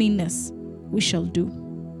uncleanness. We shall do.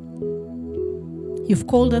 You've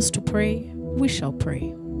called us to pray, we shall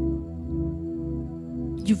pray.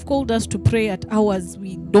 You've called us to pray at hours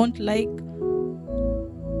we don't like.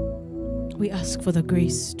 We ask for the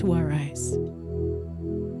grace to arise.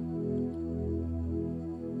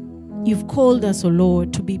 You've called us, O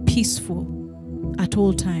Lord, to be peaceful at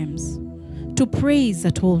all times, to praise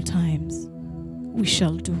at all times. We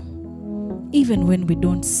shall do, even when we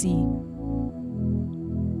don't see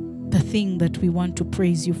the thing that we want to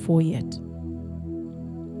praise you for yet.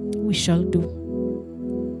 We shall do.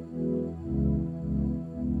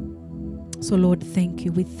 So, Lord, thank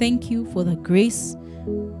you. We thank you for the grace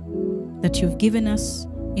that you've given us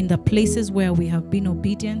in the places where we have been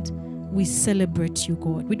obedient. We celebrate you,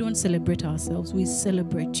 God. We don't celebrate ourselves. We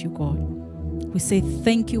celebrate you, God. We say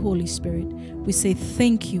thank you, Holy Spirit. We say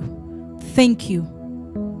thank you. Thank you.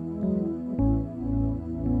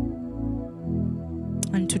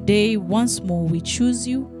 And today, once more, we choose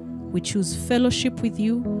you. We choose fellowship with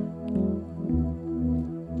you.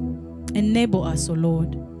 Enable us, O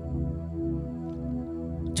Lord,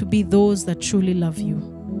 to be those that truly love you,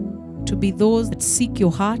 to be those that seek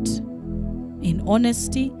your heart in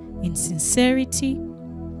honesty, in sincerity,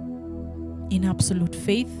 in absolute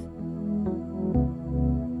faith,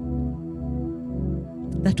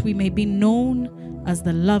 that we may be known as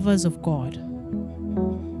the lovers of God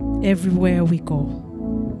everywhere we go.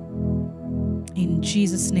 In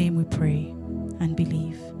Jesus' name we pray and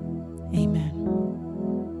believe. Amen.